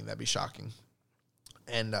New Beginning, that'd be shocking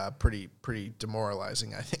and pretty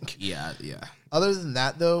demoralizing, I think. Yeah. Other than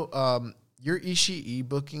that, though, your Ishii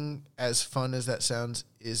booking, as fun as that sounds,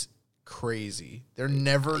 is crazy. They're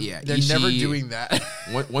never doing that.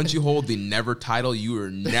 Once you hold the never title, you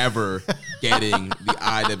are never getting the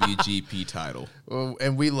IWGP title. Well,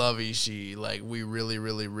 and we love Ishii. Like, we really,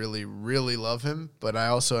 really, really, really love him. But I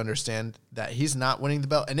also understand that he's not winning the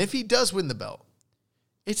belt. And if he does win the belt,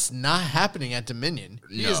 it's not happening at Dominion.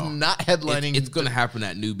 He is not headlining. It's going to happen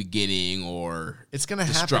at New Beginning or it's going to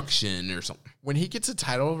Destruction or something. When he gets a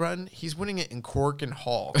title run, he's winning it in Cork and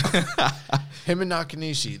Hall. Him and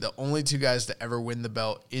Nakanishi, the only two guys to ever win the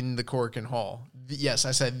belt in the Cork and Hall. Yes,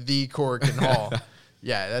 I said the Cork and Hall.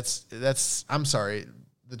 Yeah, that's. I'm sorry.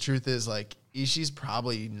 The truth is, like, Ishii's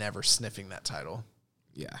probably never sniffing that title.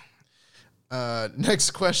 Yeah.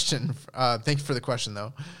 Next question. Thank you for the question,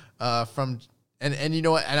 though. And you know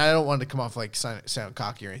what? And I don't want to come off like sound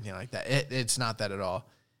cocky or anything like that. It's not that at all.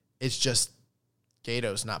 It's just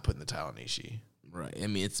Gato's not putting the title on Ishii. Right. I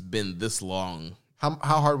mean, it's been this long. How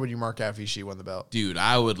hard would you mark out if Ishii won the belt? Dude,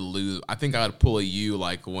 I would lose. I think I would pull a U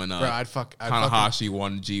like when Tanahashi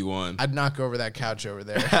won G1. I'd knock over that couch over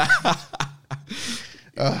there.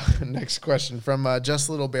 Next question from Just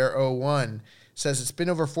Little Bear 01 says, it's been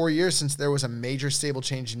over 4 years since there was a major stable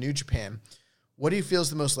change in New Japan. What do you feel is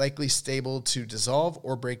the most likely stable to dissolve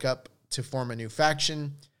or break up to form a new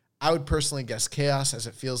faction? I would personally guess Chaos, as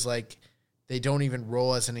it feels like they don't even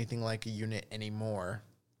roll as anything like a unit anymore.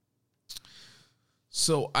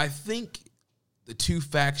 So I think the two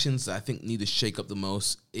factions that I think need to shake up the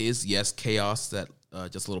most is, yes, Chaos that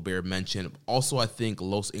Just a Little Bear mentioned. Also, I think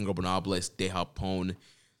Los Ingobernables de Japón,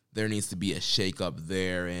 there needs to be a shake up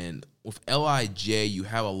there. And with LIJ, you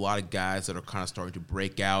have a lot of guys that are kind of starting to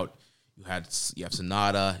break out. You have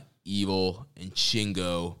Sonata, Evil, and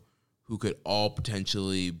Shingo, who could all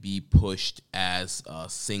potentially be pushed as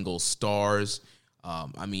single stars.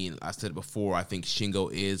 I mean, I said it before, I think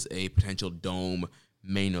Shingo is a potential Dome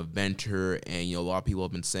main eventer, and, a lot of people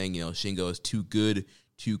have been saying, Shingo is too good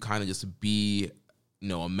to kind of just be,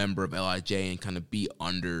 a member of LIJ and kind of be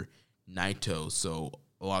under Naito. So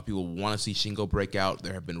a lot of people want to see Shingo break out.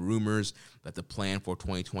 There have been rumors that the plan for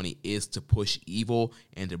 2020 is to push Evil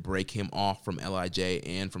and to break him off from LIJ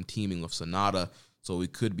and from teaming with Sonata. So we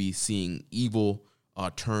could be seeing Evil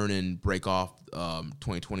turn and break off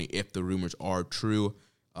 2020 if the rumors are true.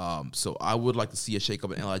 So I would like to see a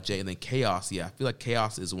shakeup in LIJ. And then Chaos, I feel like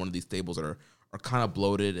Chaos is one of these stables that are kind of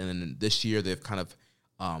bloated. And then this year they've kind of,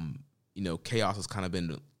 Chaos has kind of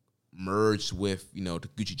been merged with,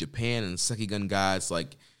 Taguchi Japan and Sekigun guys.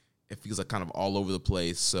 Like, it feels like kind of all over the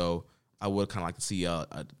place. So I would kind of like to see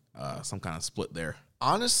some kind of split there.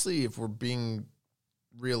 Honestly, if we're being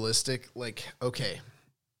realistic, like, okay,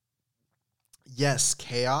 yes,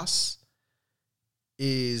 Chaos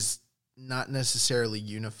is not necessarily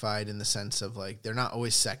unified in the sense of, like, they're not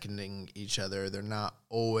always seconding each other. They're not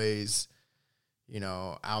always,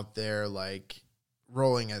 out there, like,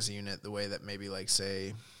 rolling as a unit the way that maybe, like,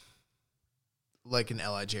 say, like an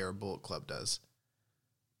LIJ or Bullet Club does.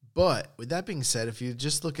 But with that being said, if you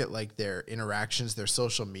just look at, like, their interactions, their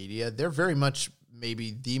social media, they're very much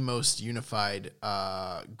maybe the most unified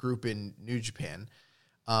group in New Japan.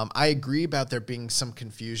 I agree about there being some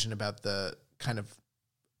confusion about the kind of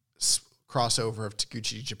crossover of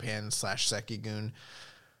Taguchi Japan / Sekigun.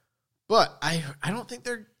 But I don't think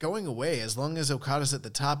they're going away as long as Okada's at the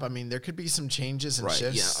top. I mean, there could be some changes and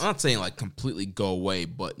shifts. Yeah, I'm not saying like completely go away,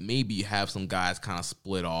 but maybe you have some guys kind of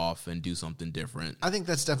split off and do something different. I think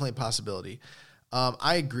that's definitely a possibility.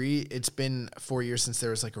 I agree. It's been 4 years since there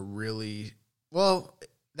was like a really... Well,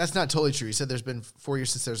 that's not totally true. He said there's been 4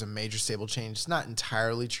 years since there's a major stable change. It's not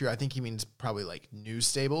entirely true. I think he means probably like new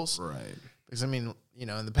stables. Right. Because, I mean, you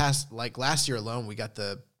know, in the past, like last year alone, we got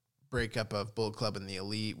the breakup of Bullet Club and the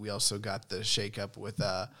Elite. We also got the shakeup with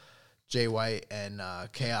Jay White and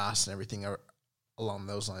Chaos and everything along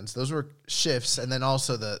those lines. Those were shifts. And then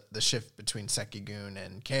also the shift between Sekigun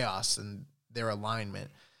and Chaos and their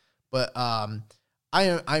alignment. But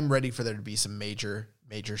I'm ready for there to be some major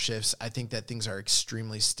shifts. I think that things are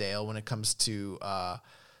extremely stale when it comes to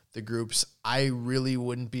the groups. I really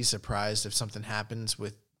wouldn't be surprised if something happens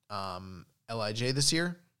with LIJ this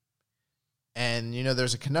year. And, you know,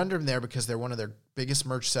 there's a conundrum there because they're one of their biggest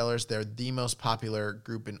merch sellers. They're the most popular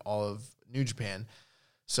group in all of New Japan.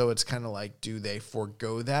 So it's kind of like, do they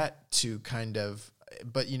forego that to kind of,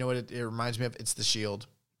 but you know what it reminds me of? It's the Shield.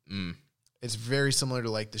 It's very similar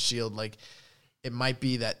to like the Shield. Like, it might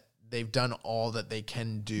be that they've done all that they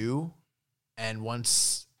can do. And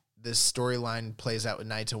once this storyline plays out with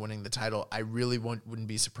Naito winning the title, I really wouldn't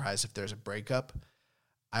be surprised if there's a breakup.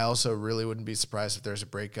 I also really wouldn't be surprised if there's a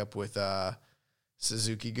breakup with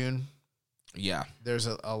Suzuki-gun. Yeah. There's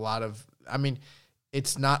a lot of, I mean,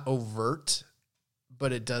 it's not overt,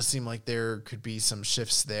 but it does seem like there could be some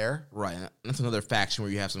shifts there. Right. That's another faction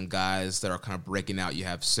where you have some guys that are kind of breaking out. You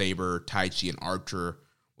have Sabre, Taichi, and Archer,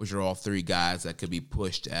 which are all three guys that could be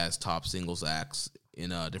pushed as top singles acts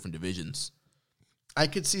in different divisions. I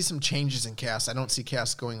could see some changes in Chaos. I don't see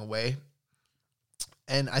Chaos going away.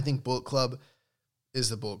 And I think Bullet Club is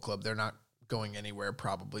the Bullet Club. They're not going anywhere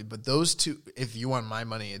probably. But those two, if you want my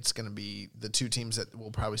money, it's going to be the two teams that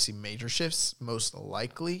will probably see major shifts, most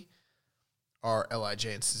likely, are LIJ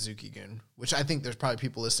and Suzuki-gun, which I think there's probably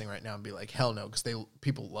people listening right now and be like, hell no, because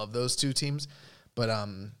people love those two teams. But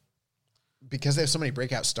because they have so many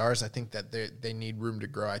breakout stars, I think that they need room to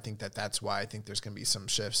grow. I think that's why I think there's going to be some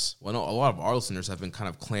shifts. Well, no, a lot of our listeners have been kind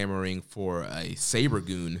of clamoring for a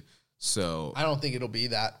Sabre-gun, so I don't think it'll be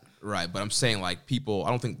that. Right, but I'm saying like I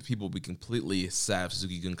don't think people will be completely sad if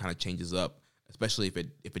Suzuki-gun kind of changes up, especially if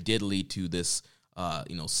it did lead to this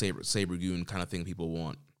Sabre-gun kind of thing people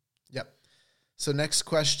want. Yep. So next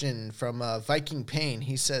question from Viking Payne.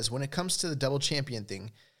 He says, when it comes to the double champion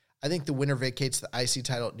thing, I think the winner vacates the IC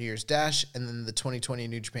title at New Year's Dash, and then the 2020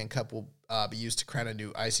 New Japan Cup will be used to crown a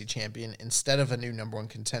new IC champion instead of a new number one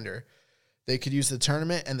contender. They could use the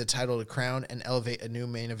tournament and the title to crown and elevate a new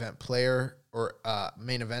main event player or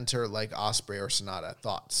main eventer like Ospreay or Sonata.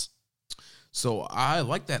 Thoughts? So I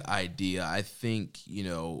like that idea. I think, you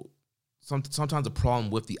know, sometimes the problem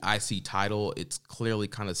with the IC title, it's clearly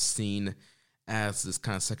kind of seen as this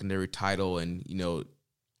kind of secondary title, and, you know,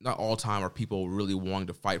 not all time are people really wanting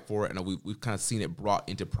to fight for it. And we've kind of seen it brought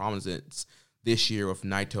into prominence this year with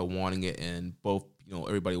Naito wanting it and both, you know,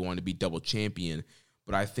 everybody wanting to be double champion.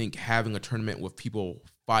 But I think having a tournament with people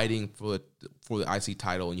fighting for the IC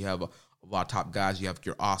title, and you have a lot of top guys, you have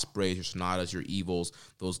your Ospreys, your Sonatas, your Evils,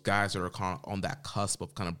 those guys that are kind of on that cusp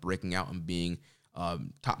of kind of breaking out and being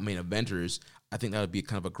top main eventers. I think that would be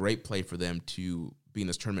kind of a great play for them to be in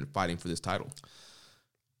this tournament fighting for this title.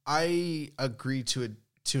 I agree to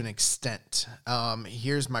an extent.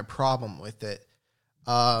 Here's my problem with it.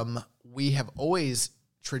 We have always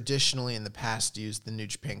traditionally in the past used the New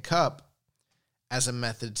Japan Cup as a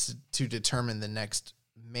method to determine the next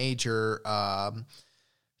major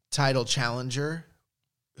title challenger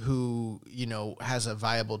who, you know, has a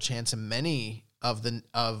viable chance. And many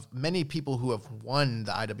people who have won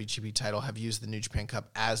the IWGP title have used the New Japan Cup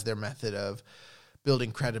as their method of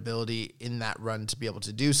building credibility in that run to be able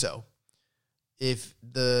to do so. If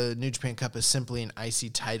the New Japan Cup is simply an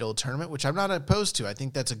IC title tournament, which I'm not opposed to, I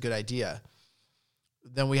think that's a good idea,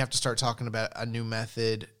 then we have to start talking about a new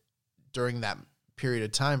method during that period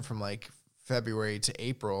of time from like February to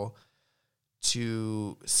April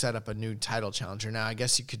to set up a new title challenger. Now, I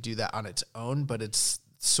guess you could do that on its own, but it's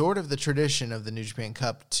sort of the tradition of the New Japan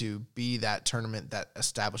Cup to be that tournament that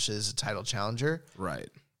establishes a title challenger. Right.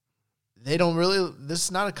 This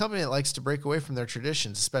is not a company that likes to break away from their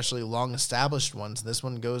traditions, especially long-established ones. This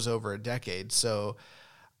one goes over a decade. So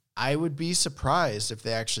I would be surprised if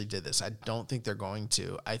they actually did this. I don't think they're going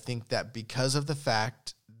to. I think that because of the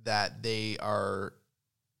fact that they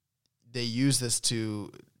use this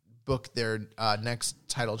to book their next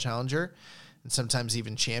title challenger and sometimes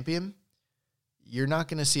even champion, you're not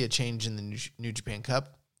going to see a change in the New Japan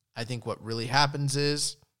Cup. I think what really happens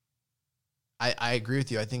is, I agree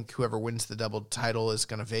with you. I think whoever wins the double title is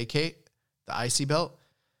going to vacate the IC belt.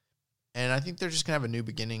 And I think they're just going to have a new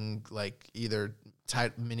beginning, like either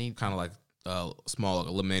mini. Kind of like a small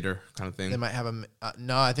eliminator kind of thing. They might have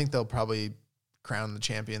no, I think they'll probably crown the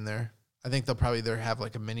champion there. I think they'll probably either have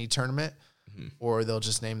like a mini tournament or they'll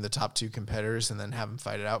just name the top two competitors and then have them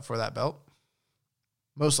fight it out for that belt.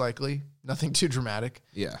 most likely. Nothing too dramatic.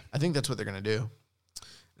 Yeah. I think that's what they're going to do.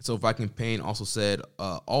 So Viking Pain also said,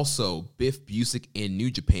 also Biff Busick in New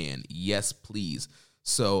Japan. Yes, please.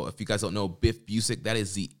 So if you guys don't know, Biff Busick, that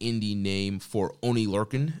is the indie name for Oney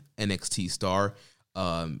Lorcan, NXT star.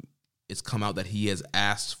 It's come out that he has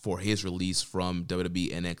asked for his release from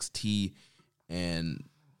WWE NXT. And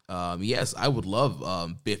yes, I would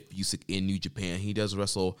love Biff Busick in New Japan. He does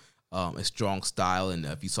wrestle a strong style, and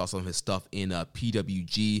if you saw some of his stuff in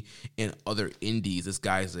PWG and other indies, this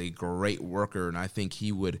guy is a great worker, and I think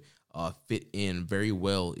he would fit in very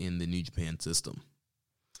well in the New Japan system.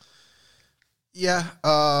 Yeah,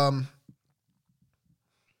 I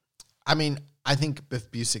mean, I think Biff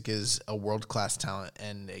Busick is a world-class talent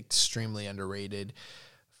and extremely underrated.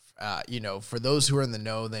 For those who are in the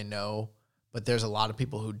know, they know, but there's a lot of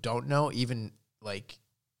people who don't know, even,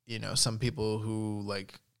 some people who,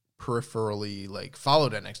 peripherally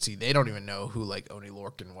followed NXT, they don't even know who Oney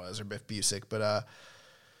Lorcan was or Biff Busick, but the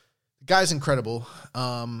guy's incredible.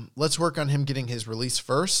 Let's work on him getting his release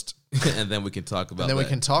first, and then we can talk about. We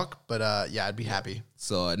can talk. But I'd be happy.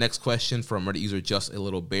 So next question from Reddit user Just a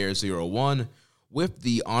Little Bear 01: with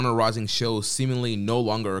the Honor Rising show seemingly no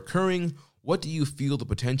longer occurring, what do you feel the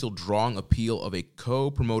potential drawing appeal of a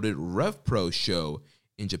co-promoted Rev Pro show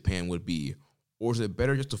in Japan would be? Or is it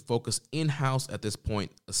better just to focus in-house at this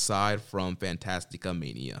point, aside from Fantastica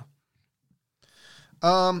Mania?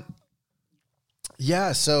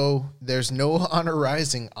 Yeah, so there's no Honor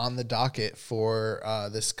Rising on the docket for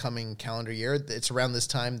this coming calendar year. It's around this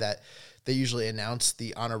time that they usually announce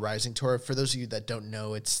the Honor Rising tour. For those of you that don't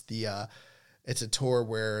know, it's a tour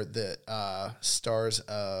where the stars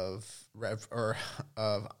of Ring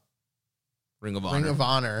of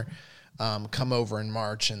Honor come over in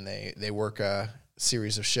March, and they work a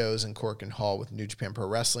series of shows in Cork and Hall with New Japan Pro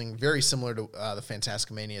Wrestling, very similar to the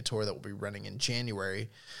Fantastica Mania tour that will be running in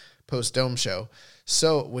January, post-Dome show,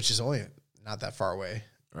 so which is only not that far away.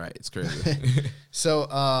 Right, it's crazy. So,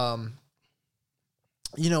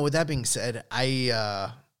 with that being said,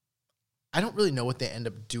 I don't really know what they end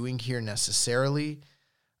up doing here necessarily.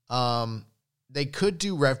 They could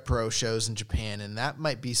do Rev Pro shows in Japan, and that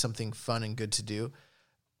might be something fun and good to do.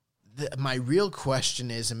 My real question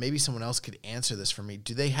is, and maybe someone else could answer this for me,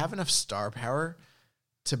 do they have enough star power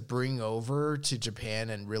to bring over to Japan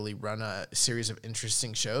and really run a series of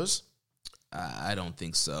interesting shows? I don't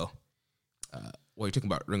think so. What are you talking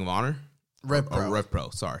about, Ring of Honor? Rev Pro. Rev Pro,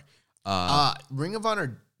 sorry. Ring of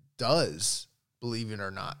Honor does, believe it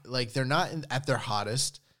or not. They're not at their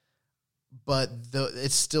hottest, but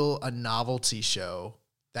it's still a novelty show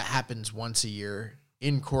that happens once a year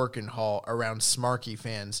in Cork and Hall around Smarky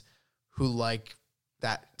fans who like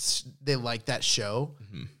that. They like that show.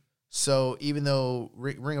 Mm-hmm. So even though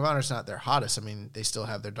Ring of Honor is not their hottest, I mean, they still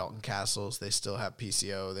have their Dalton Castles, they still have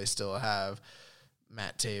PCO, they still have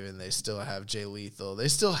Matt Taven, they still have Jay Lethal, they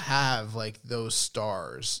still have those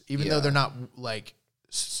stars, even though they're not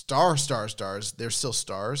stars, they're still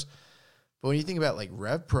stars. But when you think about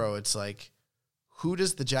Rev Pro, it's who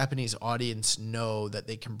does the Japanese audience know that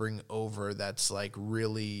they can bring over that's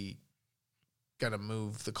really gonna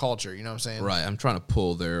move the culture? You know what I'm saying? Right. I'm trying to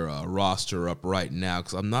pull their roster up right now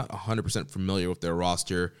because I'm not 100% familiar with their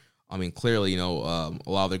roster. I mean, clearly, a lot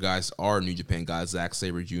of their guys are New Japan guys. Zack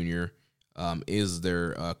Sabre Jr. Is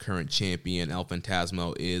their current champion. El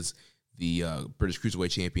Phantasmo is the British Cruiserweight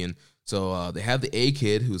champion. So they have the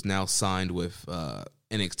A-Kid, who's now signed with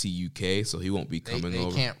NXT UK, so he won't be coming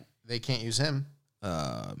over. They can't use him.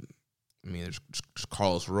 I mean, there's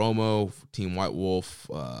Carlos Romo, Team White Wolf.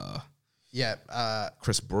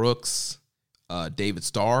 Chris Brooks, David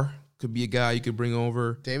Starr could be a guy you could bring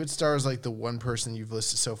over. David Starr is the one person you've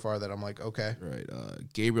listed so far that I'm okay. Right.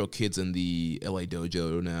 Gabriel Kidd's in the LA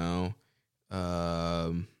Dojo now.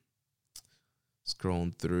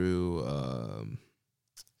 Scrolling through,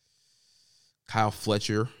 Kyle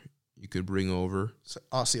Fletcher you could bring over. So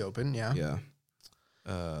Aussie Open, yeah. Yeah.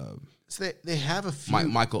 So they have a few.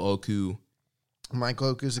 Michael Oku. Michael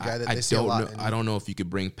Oku's a guy that they see a lot. I don't know if you could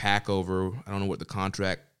bring Pac over. I don't know what the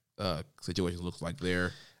contract situation looks like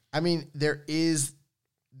there. I mean, they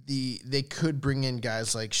could bring in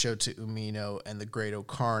guys like Shota Umino and the Great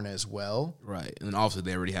O'Karn as well. Right. And then also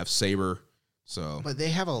they already have Sabre. But they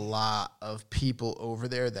have a lot of people over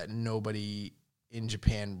there that nobody in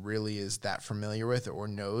Japan really is that familiar with or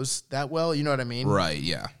knows that well. You know what I mean? Right,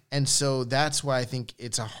 yeah. And so that's why I think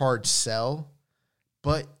it's a hard sell.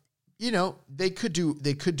 But, they could do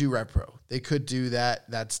Rev Pro. They could do that.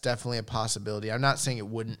 That's definitely a possibility. I'm not saying it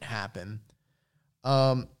wouldn't happen.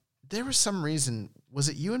 There was some reason, was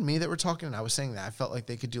it you and me that were talking and I was saying that? I felt like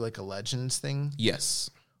they could do a Legends thing. Yes.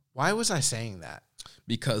 Why was I saying that?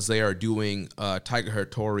 Because they are doing Tiger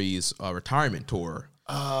Hattori's retirement tour.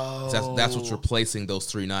 Oh. That's what's replacing those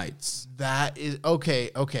 3 nights. That is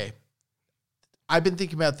okay. I've been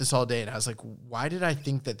thinking about this all day, and I was like, why did I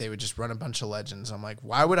think that they would just run a bunch of legends? I'm like,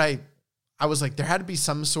 why would I was like, there had to be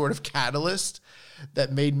some sort of catalyst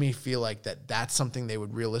that made me feel like that's something they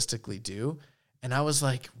would realistically do. And I was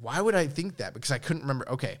like, why would I think that? Because I couldn't remember.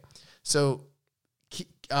 Okay, so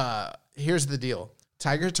here's the deal.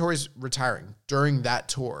 Tiger Hattori's retiring during that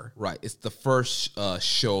tour. Right. It's the first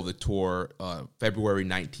show of the tour, February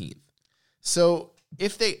 19th. So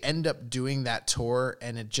if they end up doing that tour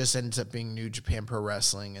and it just ends up being New Japan Pro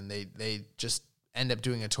Wrestling and they just end up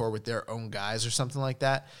doing a tour with their own guys or something like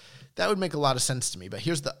that, that would make a lot of sense to me. But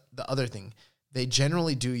here's the other thing. They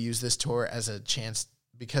generally do use this tour as a chance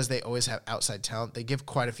because they always have outside talent. They give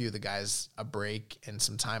quite a few of the guys a break and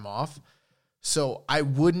some time off. So I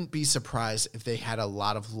wouldn't be surprised if they had a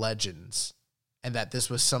lot of legends and that this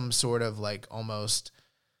was some sort of like almost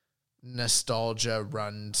nostalgia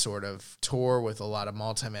run sort of tour with a lot of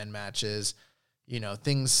multi-man matches,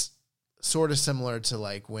 things sort of similar to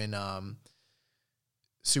like when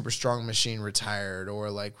Super Strong Machine retired,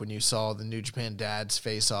 or like when you saw the New Japan dads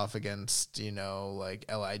face off against, like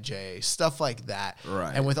LIJ, stuff like that.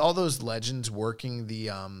 Right. And with all those legends working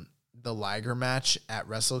the Liger match at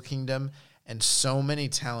Wrestle Kingdom, and so many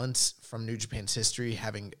talents from New Japan's history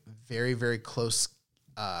having very, very close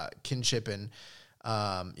kinship and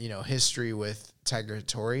history with Tiger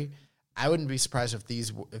Hattori, I wouldn't be surprised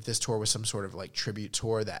if this tour was some sort of like tribute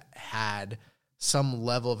tour that had some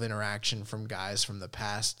level of interaction from guys from the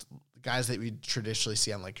past, guys that we traditionally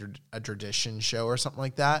see on like a tradition show or something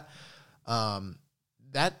like that.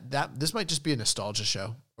 This might just be a nostalgia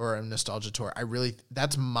show or a nostalgia tour.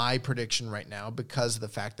 That's my prediction right now because of the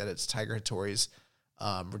fact that it's Tiger Hattori's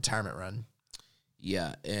retirement run.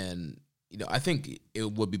 Yeah, and I think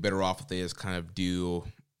it would be better off if they just kind of do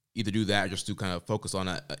that or just do kind of focus on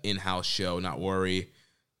an in-house show, not worry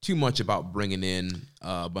too much about bringing in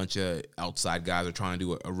a bunch of outside guys or trying to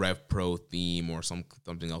do a Rev Pro theme or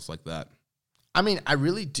something else like that. I mean, I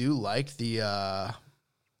really do like the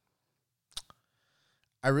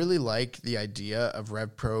idea of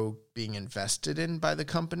Rev Pro being invested in by the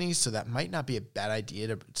company, so that might not be a bad idea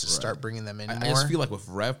to start bringing them in more. I just feel like with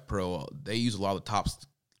Rev Pro, they use a lot of the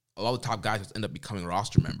top guys that end up becoming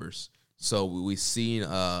roster members. So we've seen,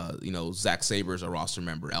 Zack Saber's a roster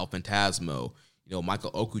member, El Phantasmo.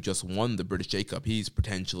 Michael Oku just won the British J-Cup. He's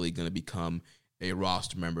potentially going to become a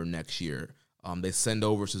roster member next year. They send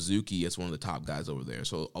over Suzuki as one of the top guys over there.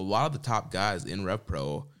 So a lot of the top guys in Rev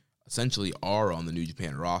Pro essentially are on the New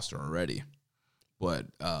Japan roster already. But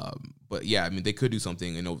yeah, I mean, they could do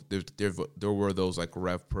something. There were those like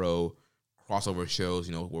Rev Pro crossover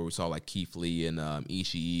shows, where we saw like Keith Lee and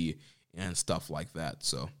Ishii and stuff like that.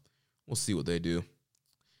 So we'll see what they do.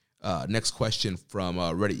 Next question from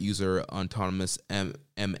Reddit user Autonomous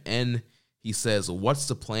MN. He says, what's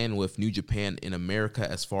the plan with New Japan in America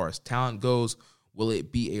as far as talent goes? Will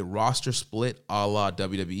it be a roster split a la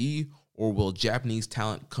WWE, or will Japanese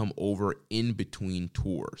talent come over in between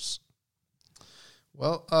tours?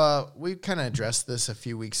 Well, we kind of addressed this a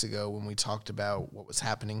few weeks ago when we talked about what was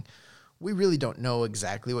happening. We really don't know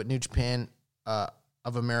exactly what New Japan of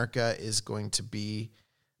America is going to be.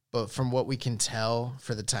 But from what we can tell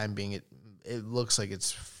for the time being, it looks like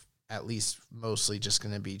it's at least mostly just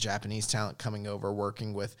going to be Japanese talent coming over,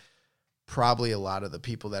 working with probably a lot of the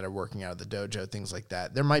people that are working out of the dojo, things like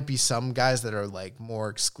that. There might be some guys that are like more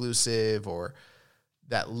exclusive or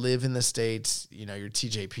that live in the States, your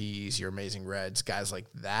TJPs, your Amazing Reds, guys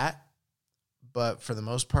like that. But for the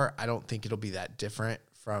most part, I don't think it'll be that different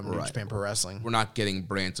from New Japan Pro Wrestling. We're not getting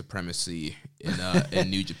brand supremacy in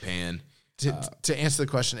New Japan. To answer the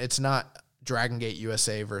question, it's not Dragon Gate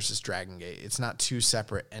USA versus Dragon Gate. It's not two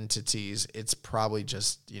separate entities. It's probably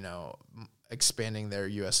just, expanding their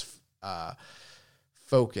U.S.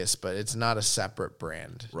 Focus, but it's not a separate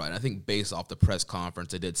brand. Right. I think based off the press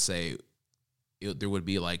conference, they did say there would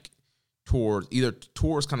be like tours, either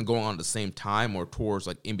tours kind of going on at the same time or tours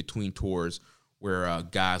like in between tours where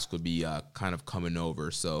guys could be kind of coming over.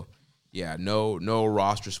 So, yeah, no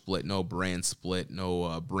roster split, no brand split,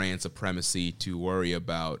 no brand supremacy to worry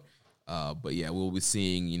about. But, yeah, we'll be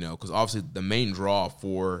seeing, because obviously the main draw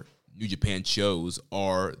for New Japan shows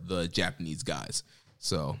are the Japanese guys.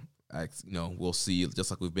 So, we'll see, just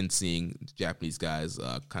like we've been seeing Japanese guys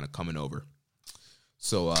kind of coming over.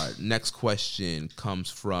 So, next question comes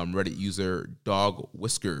from Reddit user Dog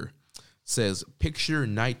Whisker. Says, picture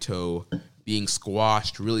Naito being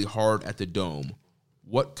squashed really hard at the Dome.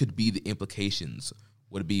 What could be the implications?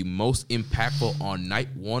 Would it be most impactful on night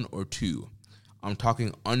 1 or 2? I'm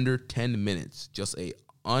talking under 10 minutes. Just a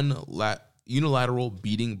unilateral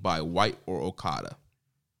beating by White or Okada.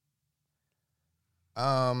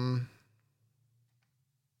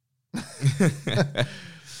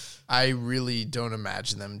 I really don't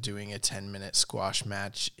imagine them doing a 10-minute squash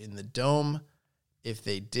match in the Dome. If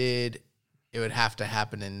they did, it would have to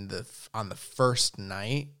happen on the first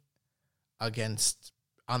night on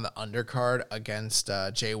the undercard against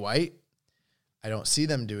Jay White. I don't see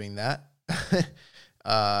them doing that.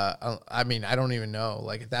 I mean, I don't even know.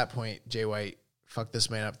 Like, at that point, Jay White fucked this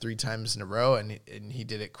man up 3 times in a row, and he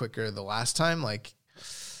did it quicker the last time. Like,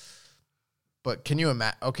 but can you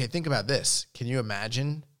imagine? Okay, think about this. Can you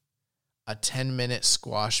imagine a 10-minute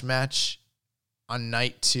squash match on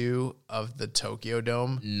night 2 of the Tokyo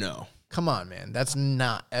Dome? No. Come on, man. That's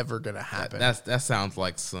not ever going to happen. That sounds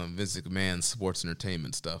like some Vince McMahon sports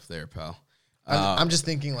entertainment stuff there, pal. I'm just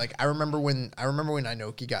thinking, like, I remember when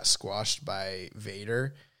Inoki got squashed by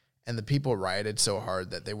Vader, and the people rioted so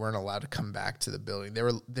hard that they weren't allowed to come back to the building.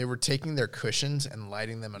 They were taking their cushions and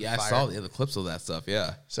lighting them on fire. Yeah, I saw the clips of that stuff,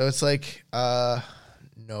 yeah. So it's like,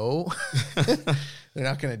 no. They're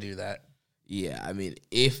not going to do that. Yeah, I mean,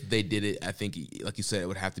 if they did it, I think, like you said, it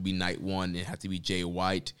would have to be night 1. It'd have to be Jay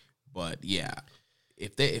White. But, yeah,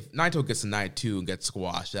 if Naito gets to night 2 and gets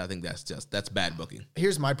squashed, I think that's bad booking.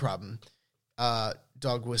 Here's my problem.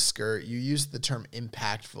 Dog Whisker, you used the term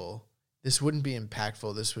impactful. This wouldn't be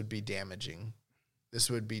impactful. This would be damaging. This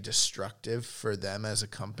would be destructive for them as a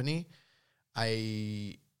company.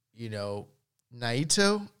 Naito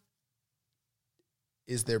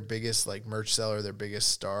is their biggest, like, merch seller, their biggest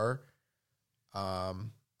star.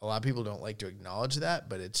 A lot of people don't like to acknowledge that,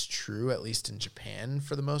 but it's true, at least in Japan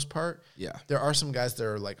for the most part. Yeah. There are some guys that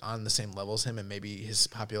are, like, on the same level as him, and maybe his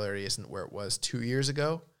popularity isn't where it was 2 years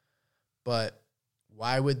ago. But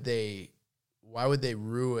why would they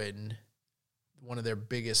ruin one of their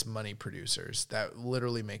biggest money producers? That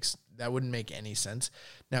wouldn't make any sense.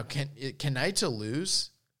 Now, can Naito lose?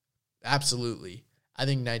 Absolutely. I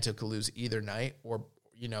think Naito could lose either night or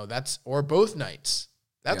both nights.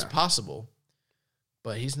 That's possible.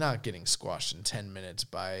 But he's not getting squashed in 10 minutes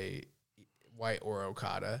by White or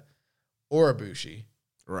Okada or Ibushi.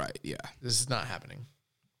 Right, yeah. This is not happening.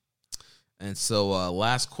 And so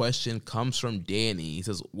last question comes from Danny. He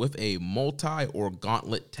says, with a multi or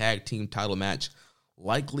gauntlet tag team title match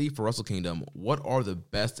likely for Wrestle Kingdom, what are the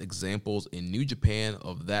best examples in New Japan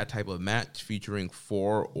of that type of match featuring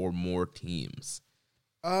 4 or more teams?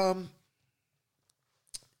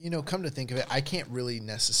 Come to think of it, I can't really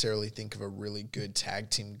necessarily think of a really good tag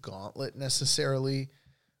team gauntlet necessarily.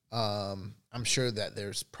 I'm sure that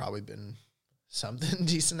there's probably been something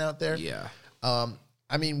decent out there. Yeah.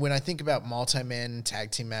 I mean, when I think about multi-man tag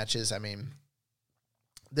team matches, I mean,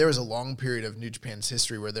 there was a long period of New Japan's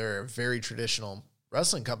history where they're a very traditional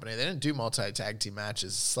wrestling company. They didn't do multi-tag team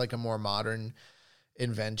matches. It's like a more modern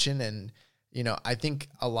invention. And, I think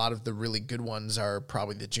a lot of the really good ones are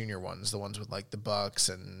probably the junior ones, the ones with, like, the Bucks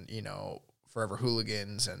and, Forever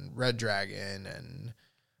Hooligans and Red Dragon and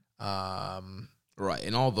right,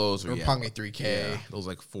 and all those are Roppongi 3K. Yeah, those,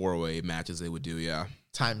 like, 4-way matches they would do, yeah.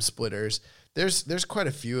 Time splitters. There's quite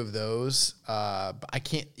a few of those, but I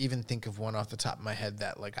can't even think of one off the top of my head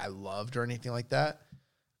that, like, I loved or anything like that.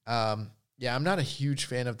 Yeah, I'm not a huge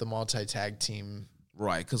fan of the multi-tag team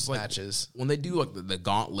because, like, matches. When they do, like, the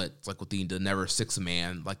gauntlet, like, with the Never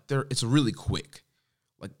 6-man, like, it's really quick.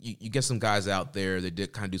 Like, you get some guys out there, they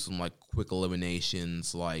did kind of do some, like, quick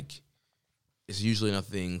eliminations. Like, it's usually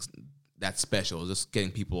nothing that special. It's just getting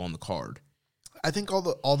people on the card. I think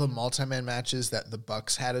all the multi-man matches that the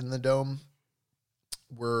Bucks had in the Dome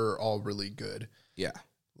were all really good. Yeah.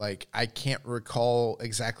 Like, I can't recall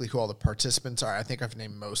exactly who all the participants are. I think I've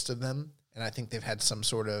named most of them, and I think they've had some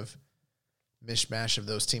sort of mishmash of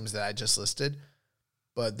those teams that I just listed,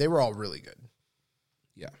 but they were all really good.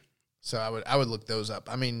 Yeah. So I would look those up.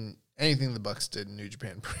 I mean, anything the Bucks did in New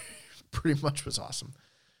Japan pretty much was awesome.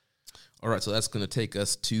 All right, so that's going to take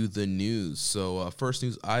us to the news. So first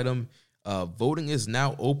news item, voting is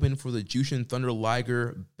now open for the Jushin Thunder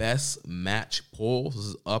Liger Best Match poll. This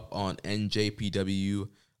is up on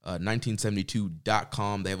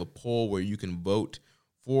NJPW1972.com. They have a poll where you can vote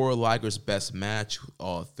for Liger's best match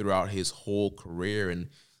throughout his whole career. And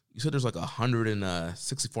you said there's like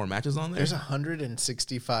 164 matches on there? There's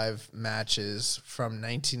 165 matches from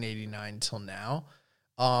 1989 till now,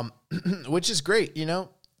 which is great.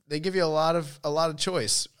 They give you a lot of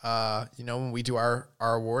choice. When we do our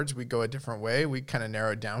awards, we go a different way. We kind of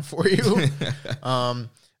narrow it down for you.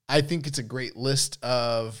 I think it's a great list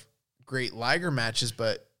of great Liger matches,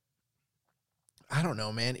 but I don't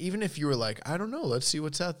know, man. Even if you were like, I don't know, let's see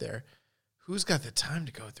what's out there. who's got the time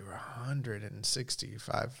to go through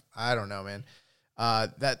 165? I don't know, man.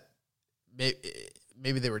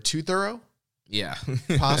 Maybe they were too thorough. Yeah,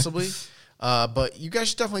 possibly. But you guys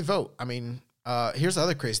should definitely vote. I mean, here's the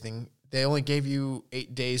other crazy thing. They only gave you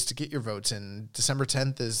 8 days to get your votes in. December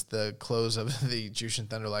 10th is the close of the Jushin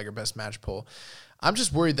Thunder Liger Best Match poll. I'm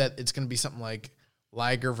just worried that it's going to be something like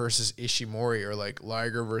Liger versus Ishimori or like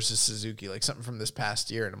Liger versus Suzuki, like something from this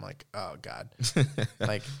past year. And I'm like, oh, God.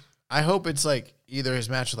 Like, I hope it's like either his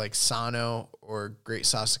match with like Sano or Great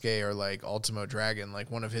Sasuke or like Ultimo Dragon,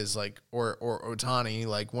 like one of his like, or Otani,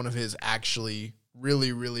 like one of his actually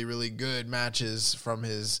really, really, really good matches from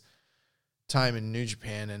his time in New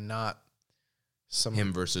Japan and not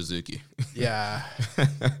him versus Suzuki. Yeah.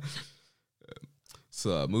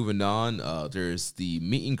 So moving on, there's the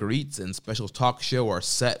meet and greets and special talk show are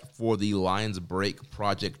set for the Lions Break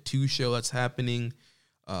Project 2 show that's happening.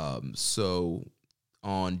 So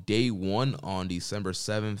on day 1, on December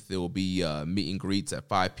 7th, there will be meet and greets at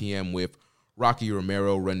 5 p.m. with Rocky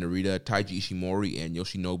Romero, Ren Narita, Taiji Ishimori, and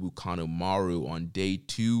Yoshinobu Kanemaru. On day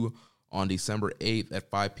 2, on December 8th at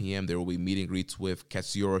 5 p.m., there will be meet and greets with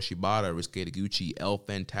Katsuyori Shibata, Ryusuke Taguchi, El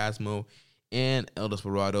Phantasmo, and El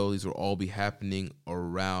Desperado. These will all be happening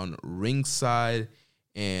around ringside,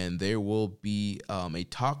 and there will be a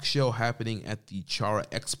talk show happening at the Chara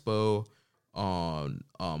Expo on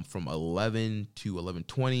from 11 to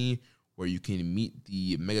 11:20, where you can meet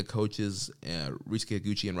the mega coaches, Ryusuke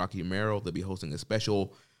Taguchi and Rocky Romero. They'll be hosting a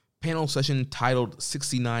special panel session titled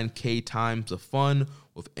 69K Times of Fun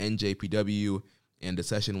with NJPW, and the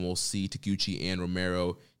session will see Taguchi and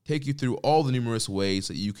Romero take you through all the numerous ways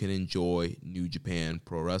that you can enjoy New Japan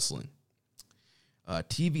Pro Wrestling.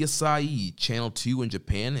 TV Asahi Channel 2 in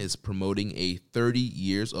Japan is promoting a 30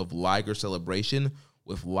 years of Liger celebration,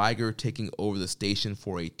 with Liger taking over the station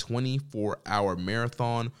for a 24-hour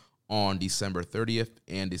marathon on December 30th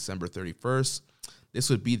and December 31st. This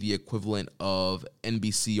would be the equivalent of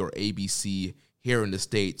NBC or ABC here in the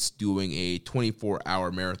States doing a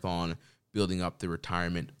 24-hour marathon building up the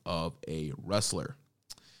retirement of a wrestler.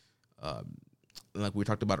 Like we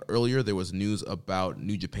talked about earlier, there was news about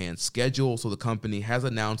New Japan's schedule. So the company has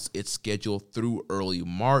announced its schedule through early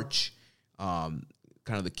March.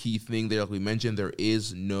 Kind of the key thing there, like we mentioned, there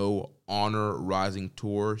is no Honor Rising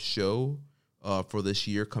Tour show for this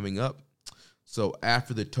year coming up. So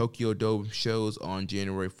after the Tokyo Dome shows on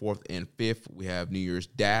January 4th and 5th, we have New Year's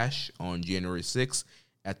Dash on January 6th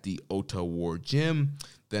at the Ota War Gym.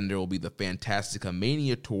 Then there will be the Fantastica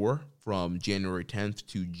Mania Tour from January 10th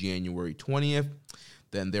to January 20th.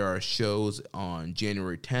 Then there are shows on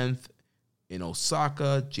January 10th in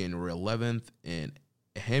Osaka, January 11th in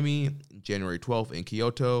Ehime, January 12th in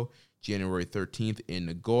Kyoto, January 13th in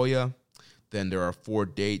Nagoya. Then there are 4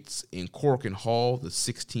 dates in Korakuen Hall, the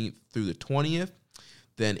 16th through the 20th.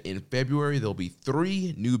 Then in February, there'll be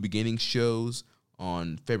 3 New Beginning shows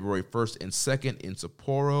on February 1st and 2nd in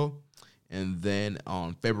Sapporo. And then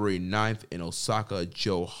on February 9th in Osaka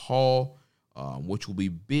Joe Hall, which will be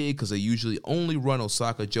big because they usually only run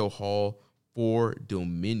Osaka Joe Hall for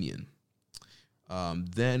Dominion.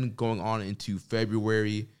 Then going on into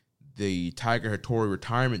February, the Tiger Hattori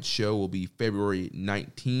Retirement Show will be February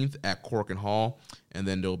 19th at Korakuen Hall, and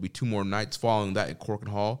then there will be 2 more nights following that at Korakuen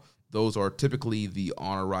Hall. Those are typically the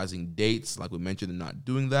Honor Rising dates. Like we mentioned, they're not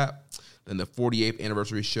doing that. Then the 48th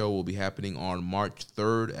anniversary show will be happening on March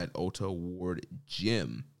 3rd at Ota Ward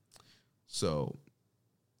Gym. So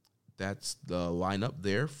that's the lineup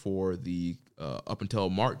there for the up until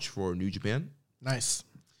March for New Japan. Nice.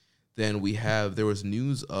 Then there was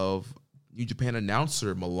news of New Japan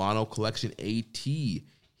announcer Milano Collection AT. He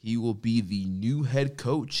will be the new head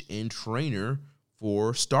coach and trainer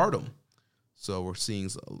for Stardom. So we're seeing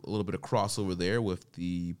a little bit of crossover there with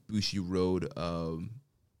the Bushi Road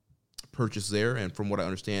purchase there. And from what I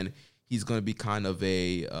understand, he's going to be kind of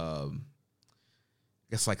a, I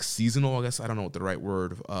guess like seasonal, I don't know what the right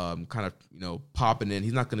word, kind of, popping in.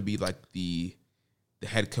 He's not going to be like the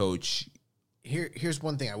head coach. Here's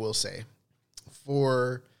one thing I will say.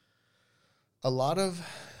 For a lot of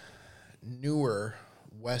newer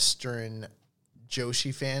Western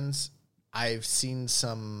Joshi fans, I've seen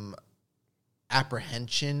some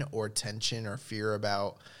apprehension or tension or fear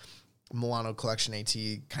about Milano Collection AT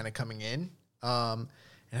kind of coming in. And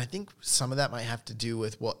I think some of that might have to do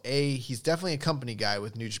with, well, he's definitely a company guy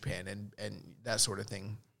with New Japan and that sort of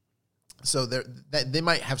thing. So they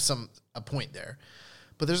might have a point there.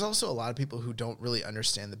 But there's also a lot of people who don't really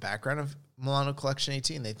understand the background of Milano Collection AT,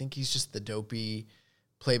 and they think he's just the dopey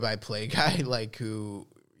play-by-play guy, like who,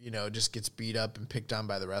 just gets beat up and picked on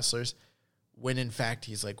by the wrestlers, when in fact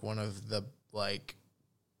he's like one of the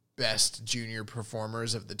best junior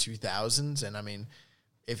performers of the 2000s. And I mean,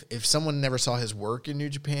 if someone never saw his work in New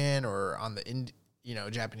Japan or on the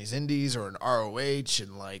Japanese Indies or in ROH,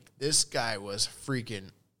 and like this guy was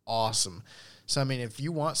freaking awesome. So I mean, if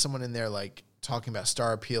you want someone in there like talking about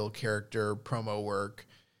star appeal, character, promo work,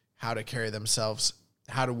 how to carry themselves,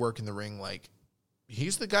 how to work in the ring, like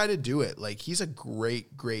he's the guy to do it. Like he's a great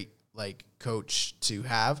like coach to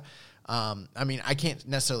have. I mean, I can't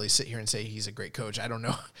necessarily sit here and say he's a great coach. I don't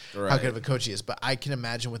know how good of a coach he is, but I can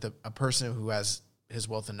imagine with a person who has his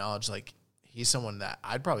wealth of knowledge, like he's someone that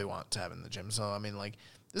I'd probably want to have in the gym. So, I mean, like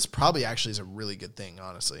this probably actually is a really good thing,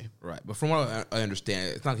 honestly. Right. But from what I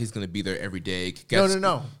understand, it's not like he's going to be there every day.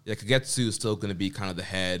 No. Yeah, Kagetsu is still going to be kind of the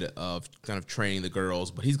head of kind of training the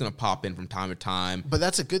girls, but he's going to pop in from time to time. But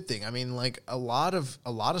that's a good thing. I mean, like a lot of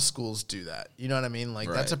schools do that. You know what I mean? Like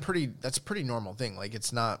that's a pretty normal thing. Like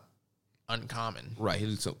it's not uncommon. Right. He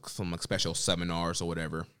does some like special seminars or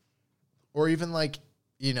whatever. Or even like,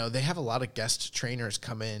 they have a lot of guest trainers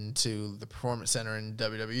come in to the Performance Center in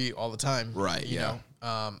WWE all the time. Right, you know?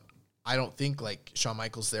 I don't think like Shawn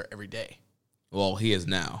Michaels there every day. Well, he is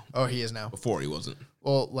now. Oh, he is now. Before he wasn't.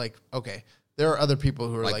 Well, like, okay. There are other people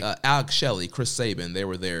who are like Alex Shelley, Chris Sabin, they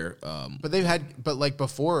were there. But like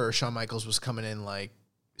before Shawn Michaels was coming in like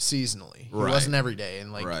seasonally. He wasn't every day.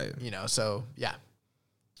 And like, so yeah.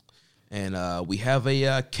 And we have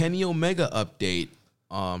a Kenny Omega update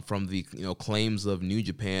from the claims of New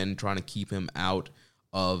Japan trying to keep him out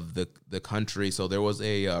of the country. So there was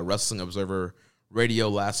a Wrestling Observer Radio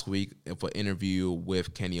last week for an interview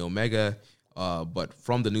with Kenny Omega. But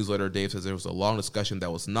from the newsletter, Dave says there was a long discussion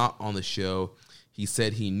that was not on the show. He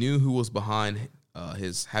said he knew who was behind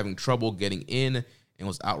his having trouble getting in and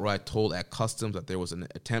was outright told at customs that there was an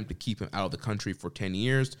attempt to keep him out of the country for 10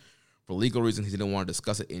 years. For legal reasons, he didn't want to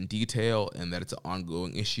discuss it in detail and that it's an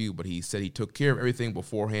ongoing issue, but he said he took care of everything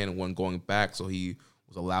beforehand when going back, so he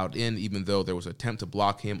was allowed in, even though there was an attempt to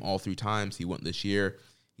block him all 3 times he went this year.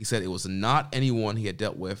 He said it was not anyone he had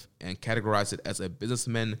dealt with and categorized it as a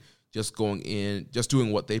businessman just going in, just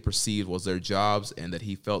doing what they perceived was their jobs, and that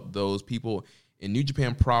he felt those people in New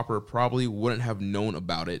Japan proper probably wouldn't have known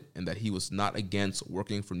about it, and that he was not against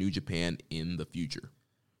working for New Japan in the future.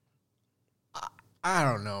 I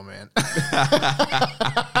don't know, man.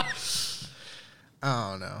 I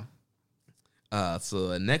don't know.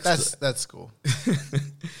 So next, that's cool.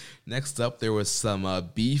 Next up, there was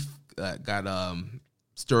some beef that got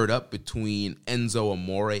stirred up between Enzo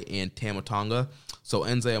Amore and Tama Tonga. So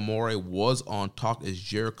Enzo Amore was on Talk Is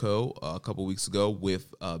Jericho a couple weeks ago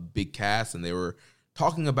with Big Cass, and they were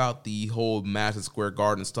talking about the whole Madison Square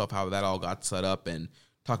Garden stuff, how that all got set up, and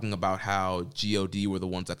talking about how GOD were the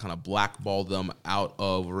ones that kind of blackballed them out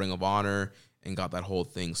of Ring of Honor and got that whole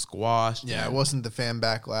thing squashed. Yeah, it wasn't the fan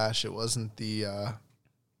backlash. It wasn't it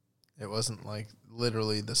wasn't like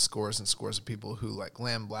literally the scores and scores of people who like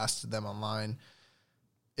blasted them online.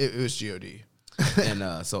 It was GOD.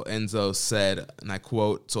 And so Enzo said, and I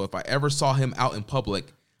quote, "So if I ever saw him out in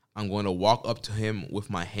public, I'm going to walk up to him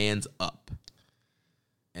with my hands up."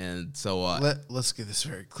 And so let's get this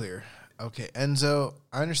very clear. Okay, Enzo,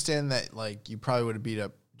 I understand that like you probably would have beat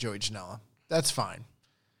up Joey Janela. That's fine.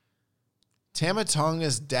 Tama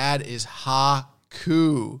Tonga's dad is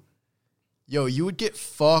Haku. Yo, you would get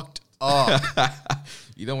fucked up.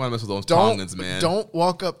 You don't want to mess with those Tongans, man. Don't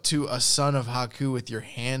walk up to a son of Haku with your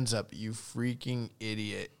hands up, you freaking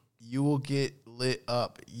idiot. You will get lit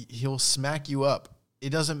up. He'll smack you up.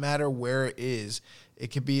 It doesn't matter where it is.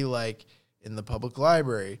 It could be like in the public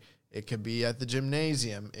library. It could be at the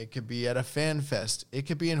gymnasium. It could be at a fan fest. It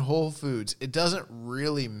could be in Whole Foods. It doesn't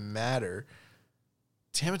really matter.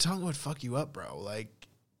 Tama Tonga would fuck you up, bro. Like,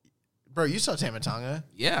 bro, you saw Tama Tonga.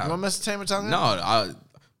 Yeah. You want to mess with Tama Tonga? No,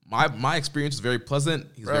 my experience was very pleasant.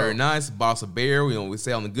 He's very nice. Boss a bear. We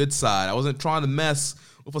say on the good side. I wasn't trying to mess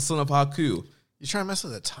with a son of Haku. You trying to mess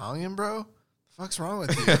with a Tongan, bro? The fuck's wrong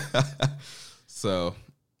with you? So,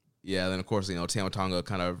 yeah, then, of course, Tama Tonga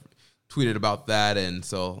kind of tweeted about that, and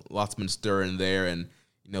so lots been stirring there, and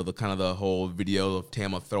the whole video of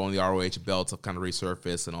Tama throwing the ROH belts have kind of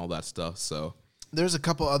resurfaced and all that stuff. So there's a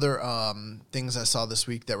couple other things I saw this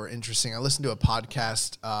week that were interesting. I listened to a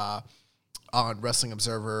podcast on Wrestling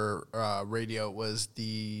Observer Radio. It was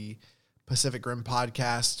the Pacific Rim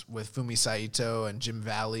podcast with Fumi Saito and Jim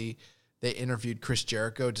Valley. They interviewed Chris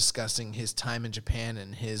Jericho discussing his time in Japan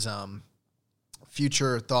and his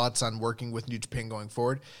future thoughts on working with New Japan going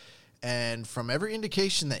forward. And from every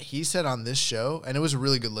indication that he said on this show, and it was a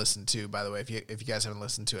really good listen too, by the way, if you guys haven't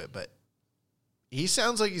listened to it, but he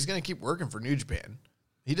sounds like he's going to keep working for New Japan.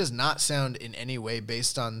 He does not sound in any way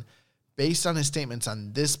based on his statements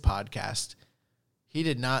on this podcast. he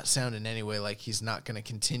did not sound in any way like he's not going to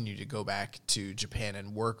continue to go back to Japan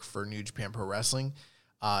and work for New Japan Pro Wrestling.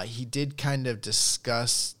 He did kind of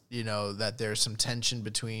discuss, that there's some tension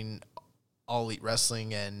between All Elite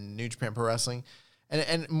Wrestling and New Japan Pro Wrestling,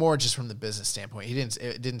 and more just from the business standpoint.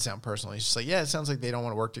 It didn't sound personal. He's just like, yeah, it sounds like they don't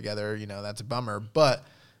want to work together. That's a bummer. But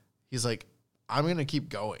he's like, I'm going to keep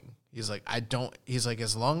going. He's like,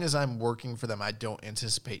 as long as I'm working for them, I don't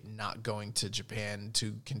anticipate not going to Japan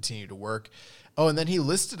to continue to work. Oh, and then he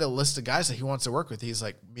listed a list of guys that he wants to work with. He's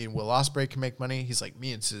like, me and Will Ospreay can make money. He's like,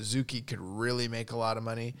 me and Suzuki could really make a lot of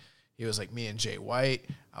money. He was like, me and Jay White.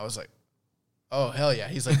 I was like, oh, hell yeah.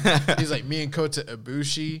 He's like, me and Kota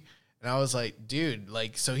Ibushi. And I was like, dude,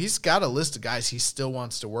 so he's got a list of guys he still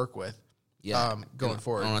wants to work with. Yeah, going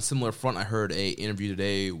forward. On a similar front, I heard a interview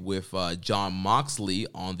today with John Moxley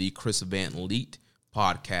on the Chris Van Vliet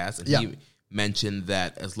podcast, and he mentioned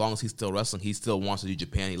that as long as he's still wrestling, he still wants to do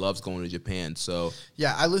Japan. He loves going to Japan. So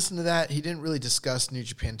yeah, I listened to that. He didn't really discuss New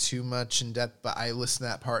Japan too much in depth, but I listened to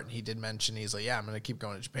that part, and he did mention he's like, yeah, I'm going to keep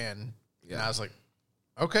going to Japan. Yeah. And I was like,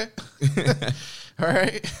 okay. All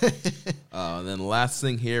right. Then the last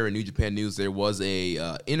thing here in New Japan news, there was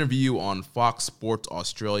a interview on Fox Sports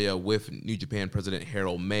Australia with New Japan President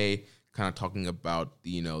Harold May, kind of talking about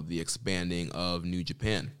the expanding of New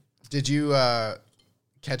Japan. Did you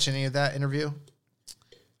catch any of that interview?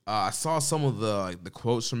 I saw some of the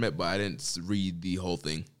quotes from it, but I didn't read the whole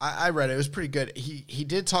thing. I read it. It was pretty good. He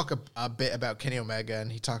did talk a bit about Kenny Omega,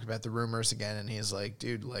 and he talked about the rumors again, and he's like,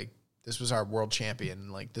 dude, this was our world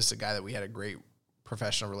champion. This is a guy that we had a great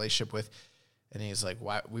professional relationship with. And he's like,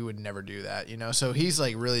 why we would never do that, So he's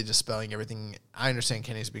really dispelling everything. I understand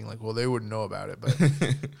Kenny's being like, well, they wouldn't know about it, but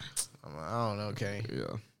I don't know, Kenny.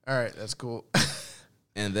 Yeah. All right, that's cool.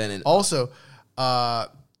 And then also,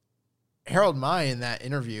 Harold May in that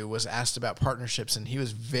interview was asked about partnerships, and he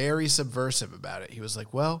was very subversive about it. He was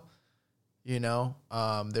like, well,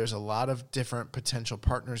 there's a lot of different potential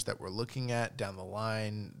partners that we're looking at down the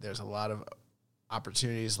line. There's a lot of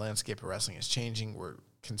opportunities. Landscape of wrestling is changing. We're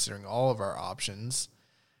considering all of our options.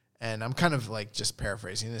 And I'm kind of just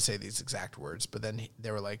paraphrasing. He didn't say these exact words, but then he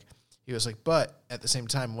was like, but at the same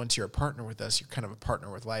time, once you're a partner with us, you're kind of a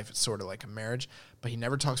partner with life. It's sort of like a marriage. But he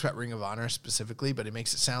never talks about Ring of Honor specifically, but it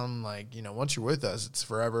makes it sound like, once you're with us, it's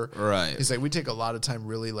forever. Right. He's like, we take a lot of time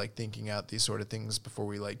really thinking out these sort of things before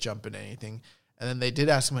we jump into anything. And then they did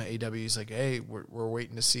ask him about AEW. He's like, hey, we're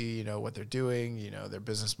waiting to see, what they're doing, their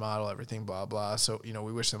business model, everything, blah, blah. So,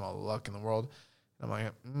 we wish them all the luck in the world. And I'm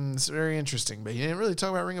like, it's very interesting. But he didn't really talk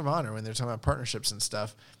about Ring of Honor when they're talking about partnerships and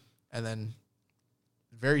stuff. And then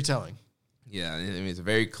very telling. Yeah, it's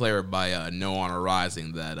very clear by No Honor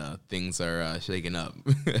Rising that things are shaking up.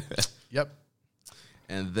 Yep.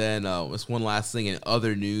 And then just one last thing in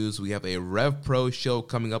other news, we have a Rev Pro show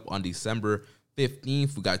coming up on December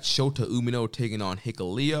 15th. We got Shota Umino taking on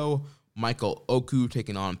Hikuleo, Michael Oku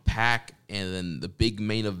taking on Pac, and then the big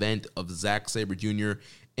main event of Zack Sabre Jr.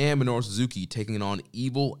 and Minoru Suzuki taking on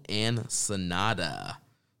Evil and Sanada.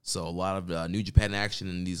 So a lot of New Japan action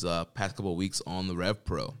in these past couple of weeks on the Rev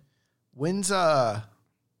Pro. When's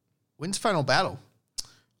Final Battle?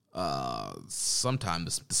 Sometime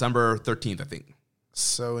December 13th, I think.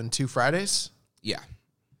 So in 2 Fridays? Yeah.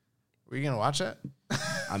 Were you going to watch that?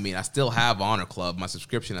 I mean, I still have Honor Club. My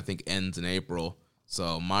subscription, I think, ends in April.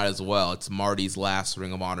 So might as well. It's Marty's last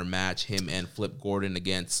Ring of Honor match. Him and Flip Gordon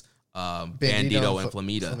against Bandito and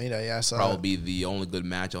Flamita. Flamita, yeah. Probably be the only good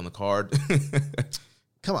match on the card.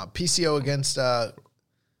 Come on, PCO against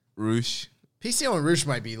Roosh. PCO and Roosh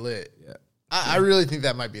might be lit. Yeah. I really think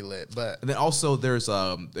that might be lit. But and then also there's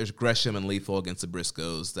Gresham and Lethal against the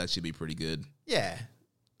Briscoes. That should be pretty good. Yeah.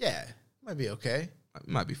 Might be okay. It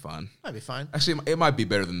might be fun. Might be fine. Actually, it might be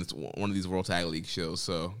better than one of these World Tag League shows.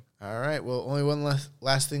 So all right. Well, only one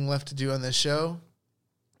last thing left to do on this show.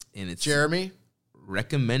 And it's Jeremy.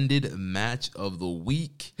 Recommended match of the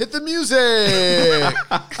week. Hit the music.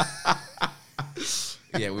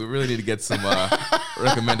 Yeah, we really need to get some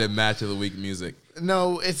recommended match of the week music.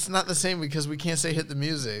 No, it's not the same because we can't say hit the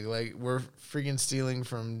music. We're freaking stealing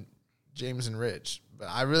from James and Rich. But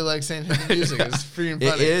I really like saying hit the music. It's freaking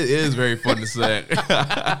funny. It is very fun to say.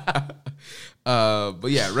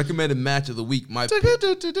 But yeah, recommended match of the week. My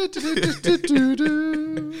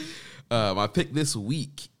pick this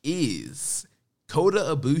week is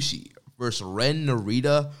Kota Ibushi versus Ren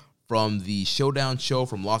Narita from the Showdown show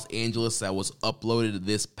from Los Angeles that was uploaded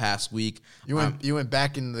this past week. You went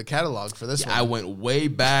back in the catalog for this one. I went way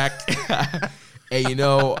back. And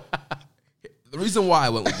the reason why I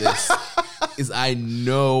went with this is I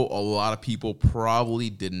know a lot of people probably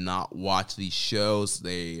did not watch these shows.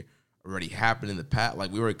 They already happened in the past.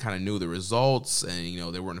 Like, we already kind of knew the results, and, you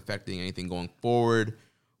know, they weren't affecting anything going forward.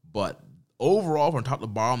 But overall, from top to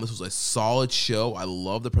bottom, this was a solid show. I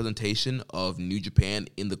love the presentation of New Japan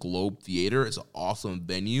in the Globe Theater. It's an awesome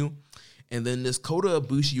venue. And then this Kota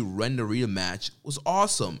Ibushi Ren Narita match was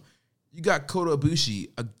awesome. You got Kota Ibushi,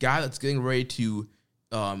 a guy that's getting ready to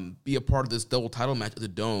be a part of this double title match at the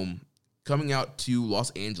Dome, coming out to Los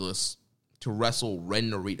Angeles to wrestle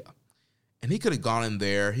Ren Narita. And he could have gone in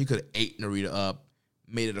there. He could have ate Narita up,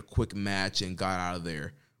 made it a quick match, and got out of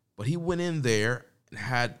there. But he went in there and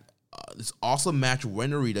had this awesome match with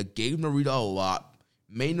Ren Narita, gave Narita a lot,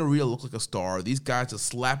 made Narita look like a star. These guys just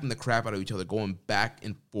slapping the crap out of each other, going back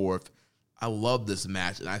and forth. I love this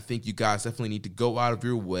match, and I think you guys definitely need to go out of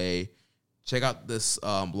your way, check out this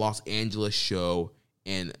Los Angeles show,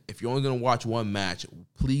 and if you're only going to watch one match,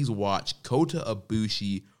 please watch Kota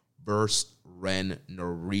Ibushi versus Ren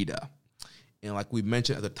Narita. And like we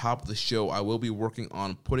mentioned at the top of the show, I will be working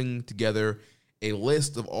on putting together a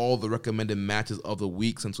list of all the recommended matches of the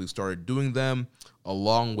week since we started doing them,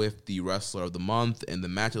 along with the Wrestler of the Month and the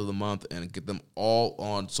Match of the Month, and get them all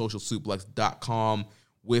on socialsuplex.com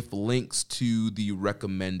with links to the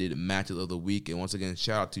recommended matches of the week. And once again,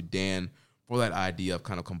 shout out to Dan for that idea of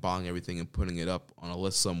kind of compiling everything and putting it up on a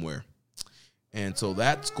list somewhere. And so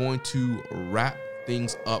that's going to wrap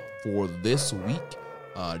things up for this week.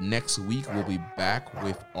 Next week, we'll be back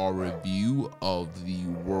with our review of the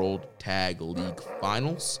World Tag League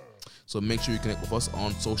Finals. So make sure you connect with us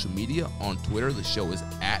on social media. On Twitter, the show is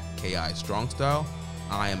at KI Strongstyle.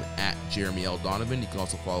 I am at Jeremy L. Donovan. You can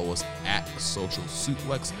also follow us at Social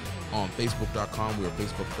Suplex on Facebook.com. We are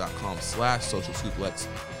Facebook.com/Social Suplex.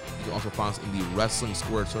 You can also find us in the Wrestling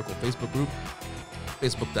Squared Circle Facebook group,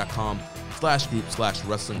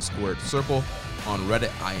 Facebook.com/group/Wrestling Squared Circle. On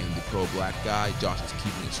Reddit, I am the Pro Black Guy. Josh is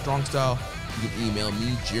keeping it strong style. You can email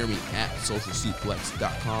me, Jeremy at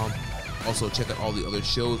socialsuplex.com. Also, check out all the other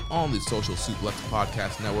shows on the Social Suplex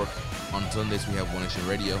Podcast Network. On Sundays, we have One Nation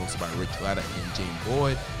Radio, hosted by Rich Latta and James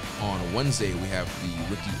Boyd. On Wednesday, we have the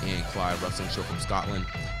Ricky and Clyde Wrestling Show from Scotland.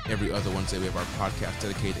 Every other Wednesday, we have our podcast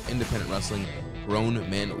dedicated to independent wrestling, Grown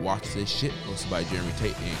Men Watch This Shit, hosted by Jeremy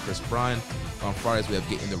Tate and Chris Bryan. On Fridays, we have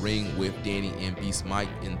Get in the Ring with Danny and Beast Mike.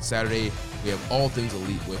 And Saturday, we have All Things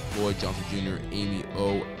Elite with Floyd Johnson Jr., Amy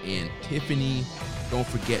O, and Tiffany. Don't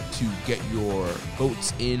forget to get your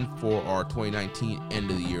votes in for our 2019 End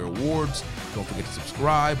of the Year Awards. Don't forget to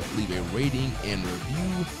subscribe, leave a rating and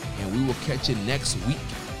review, and we will catch you next week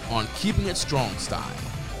on Keeping It Strong Style,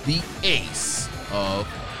 the ace of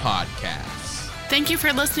podcasts. Thank you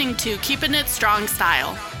for listening to Keeping It Strong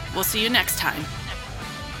Style. We'll see you next time.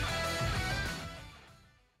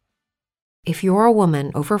 If you're a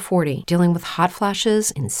woman over 40 dealing with hot flashes,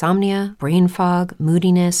 insomnia, brain fog,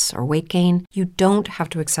 moodiness, or weight gain, you don't have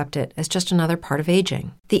to accept it as just another part of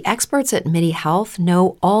aging. The experts at MIDI Health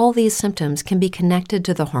know all these symptoms can be connected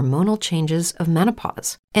to the hormonal changes of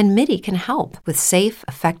menopause. And MIDI can help with safe,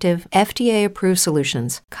 effective, FDA-approved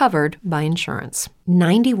solutions covered by insurance.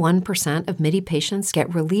 91% of MIDI patients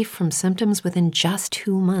get relief from symptoms within just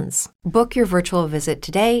 2 months. Book your virtual visit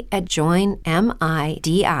today at joinmidi.com.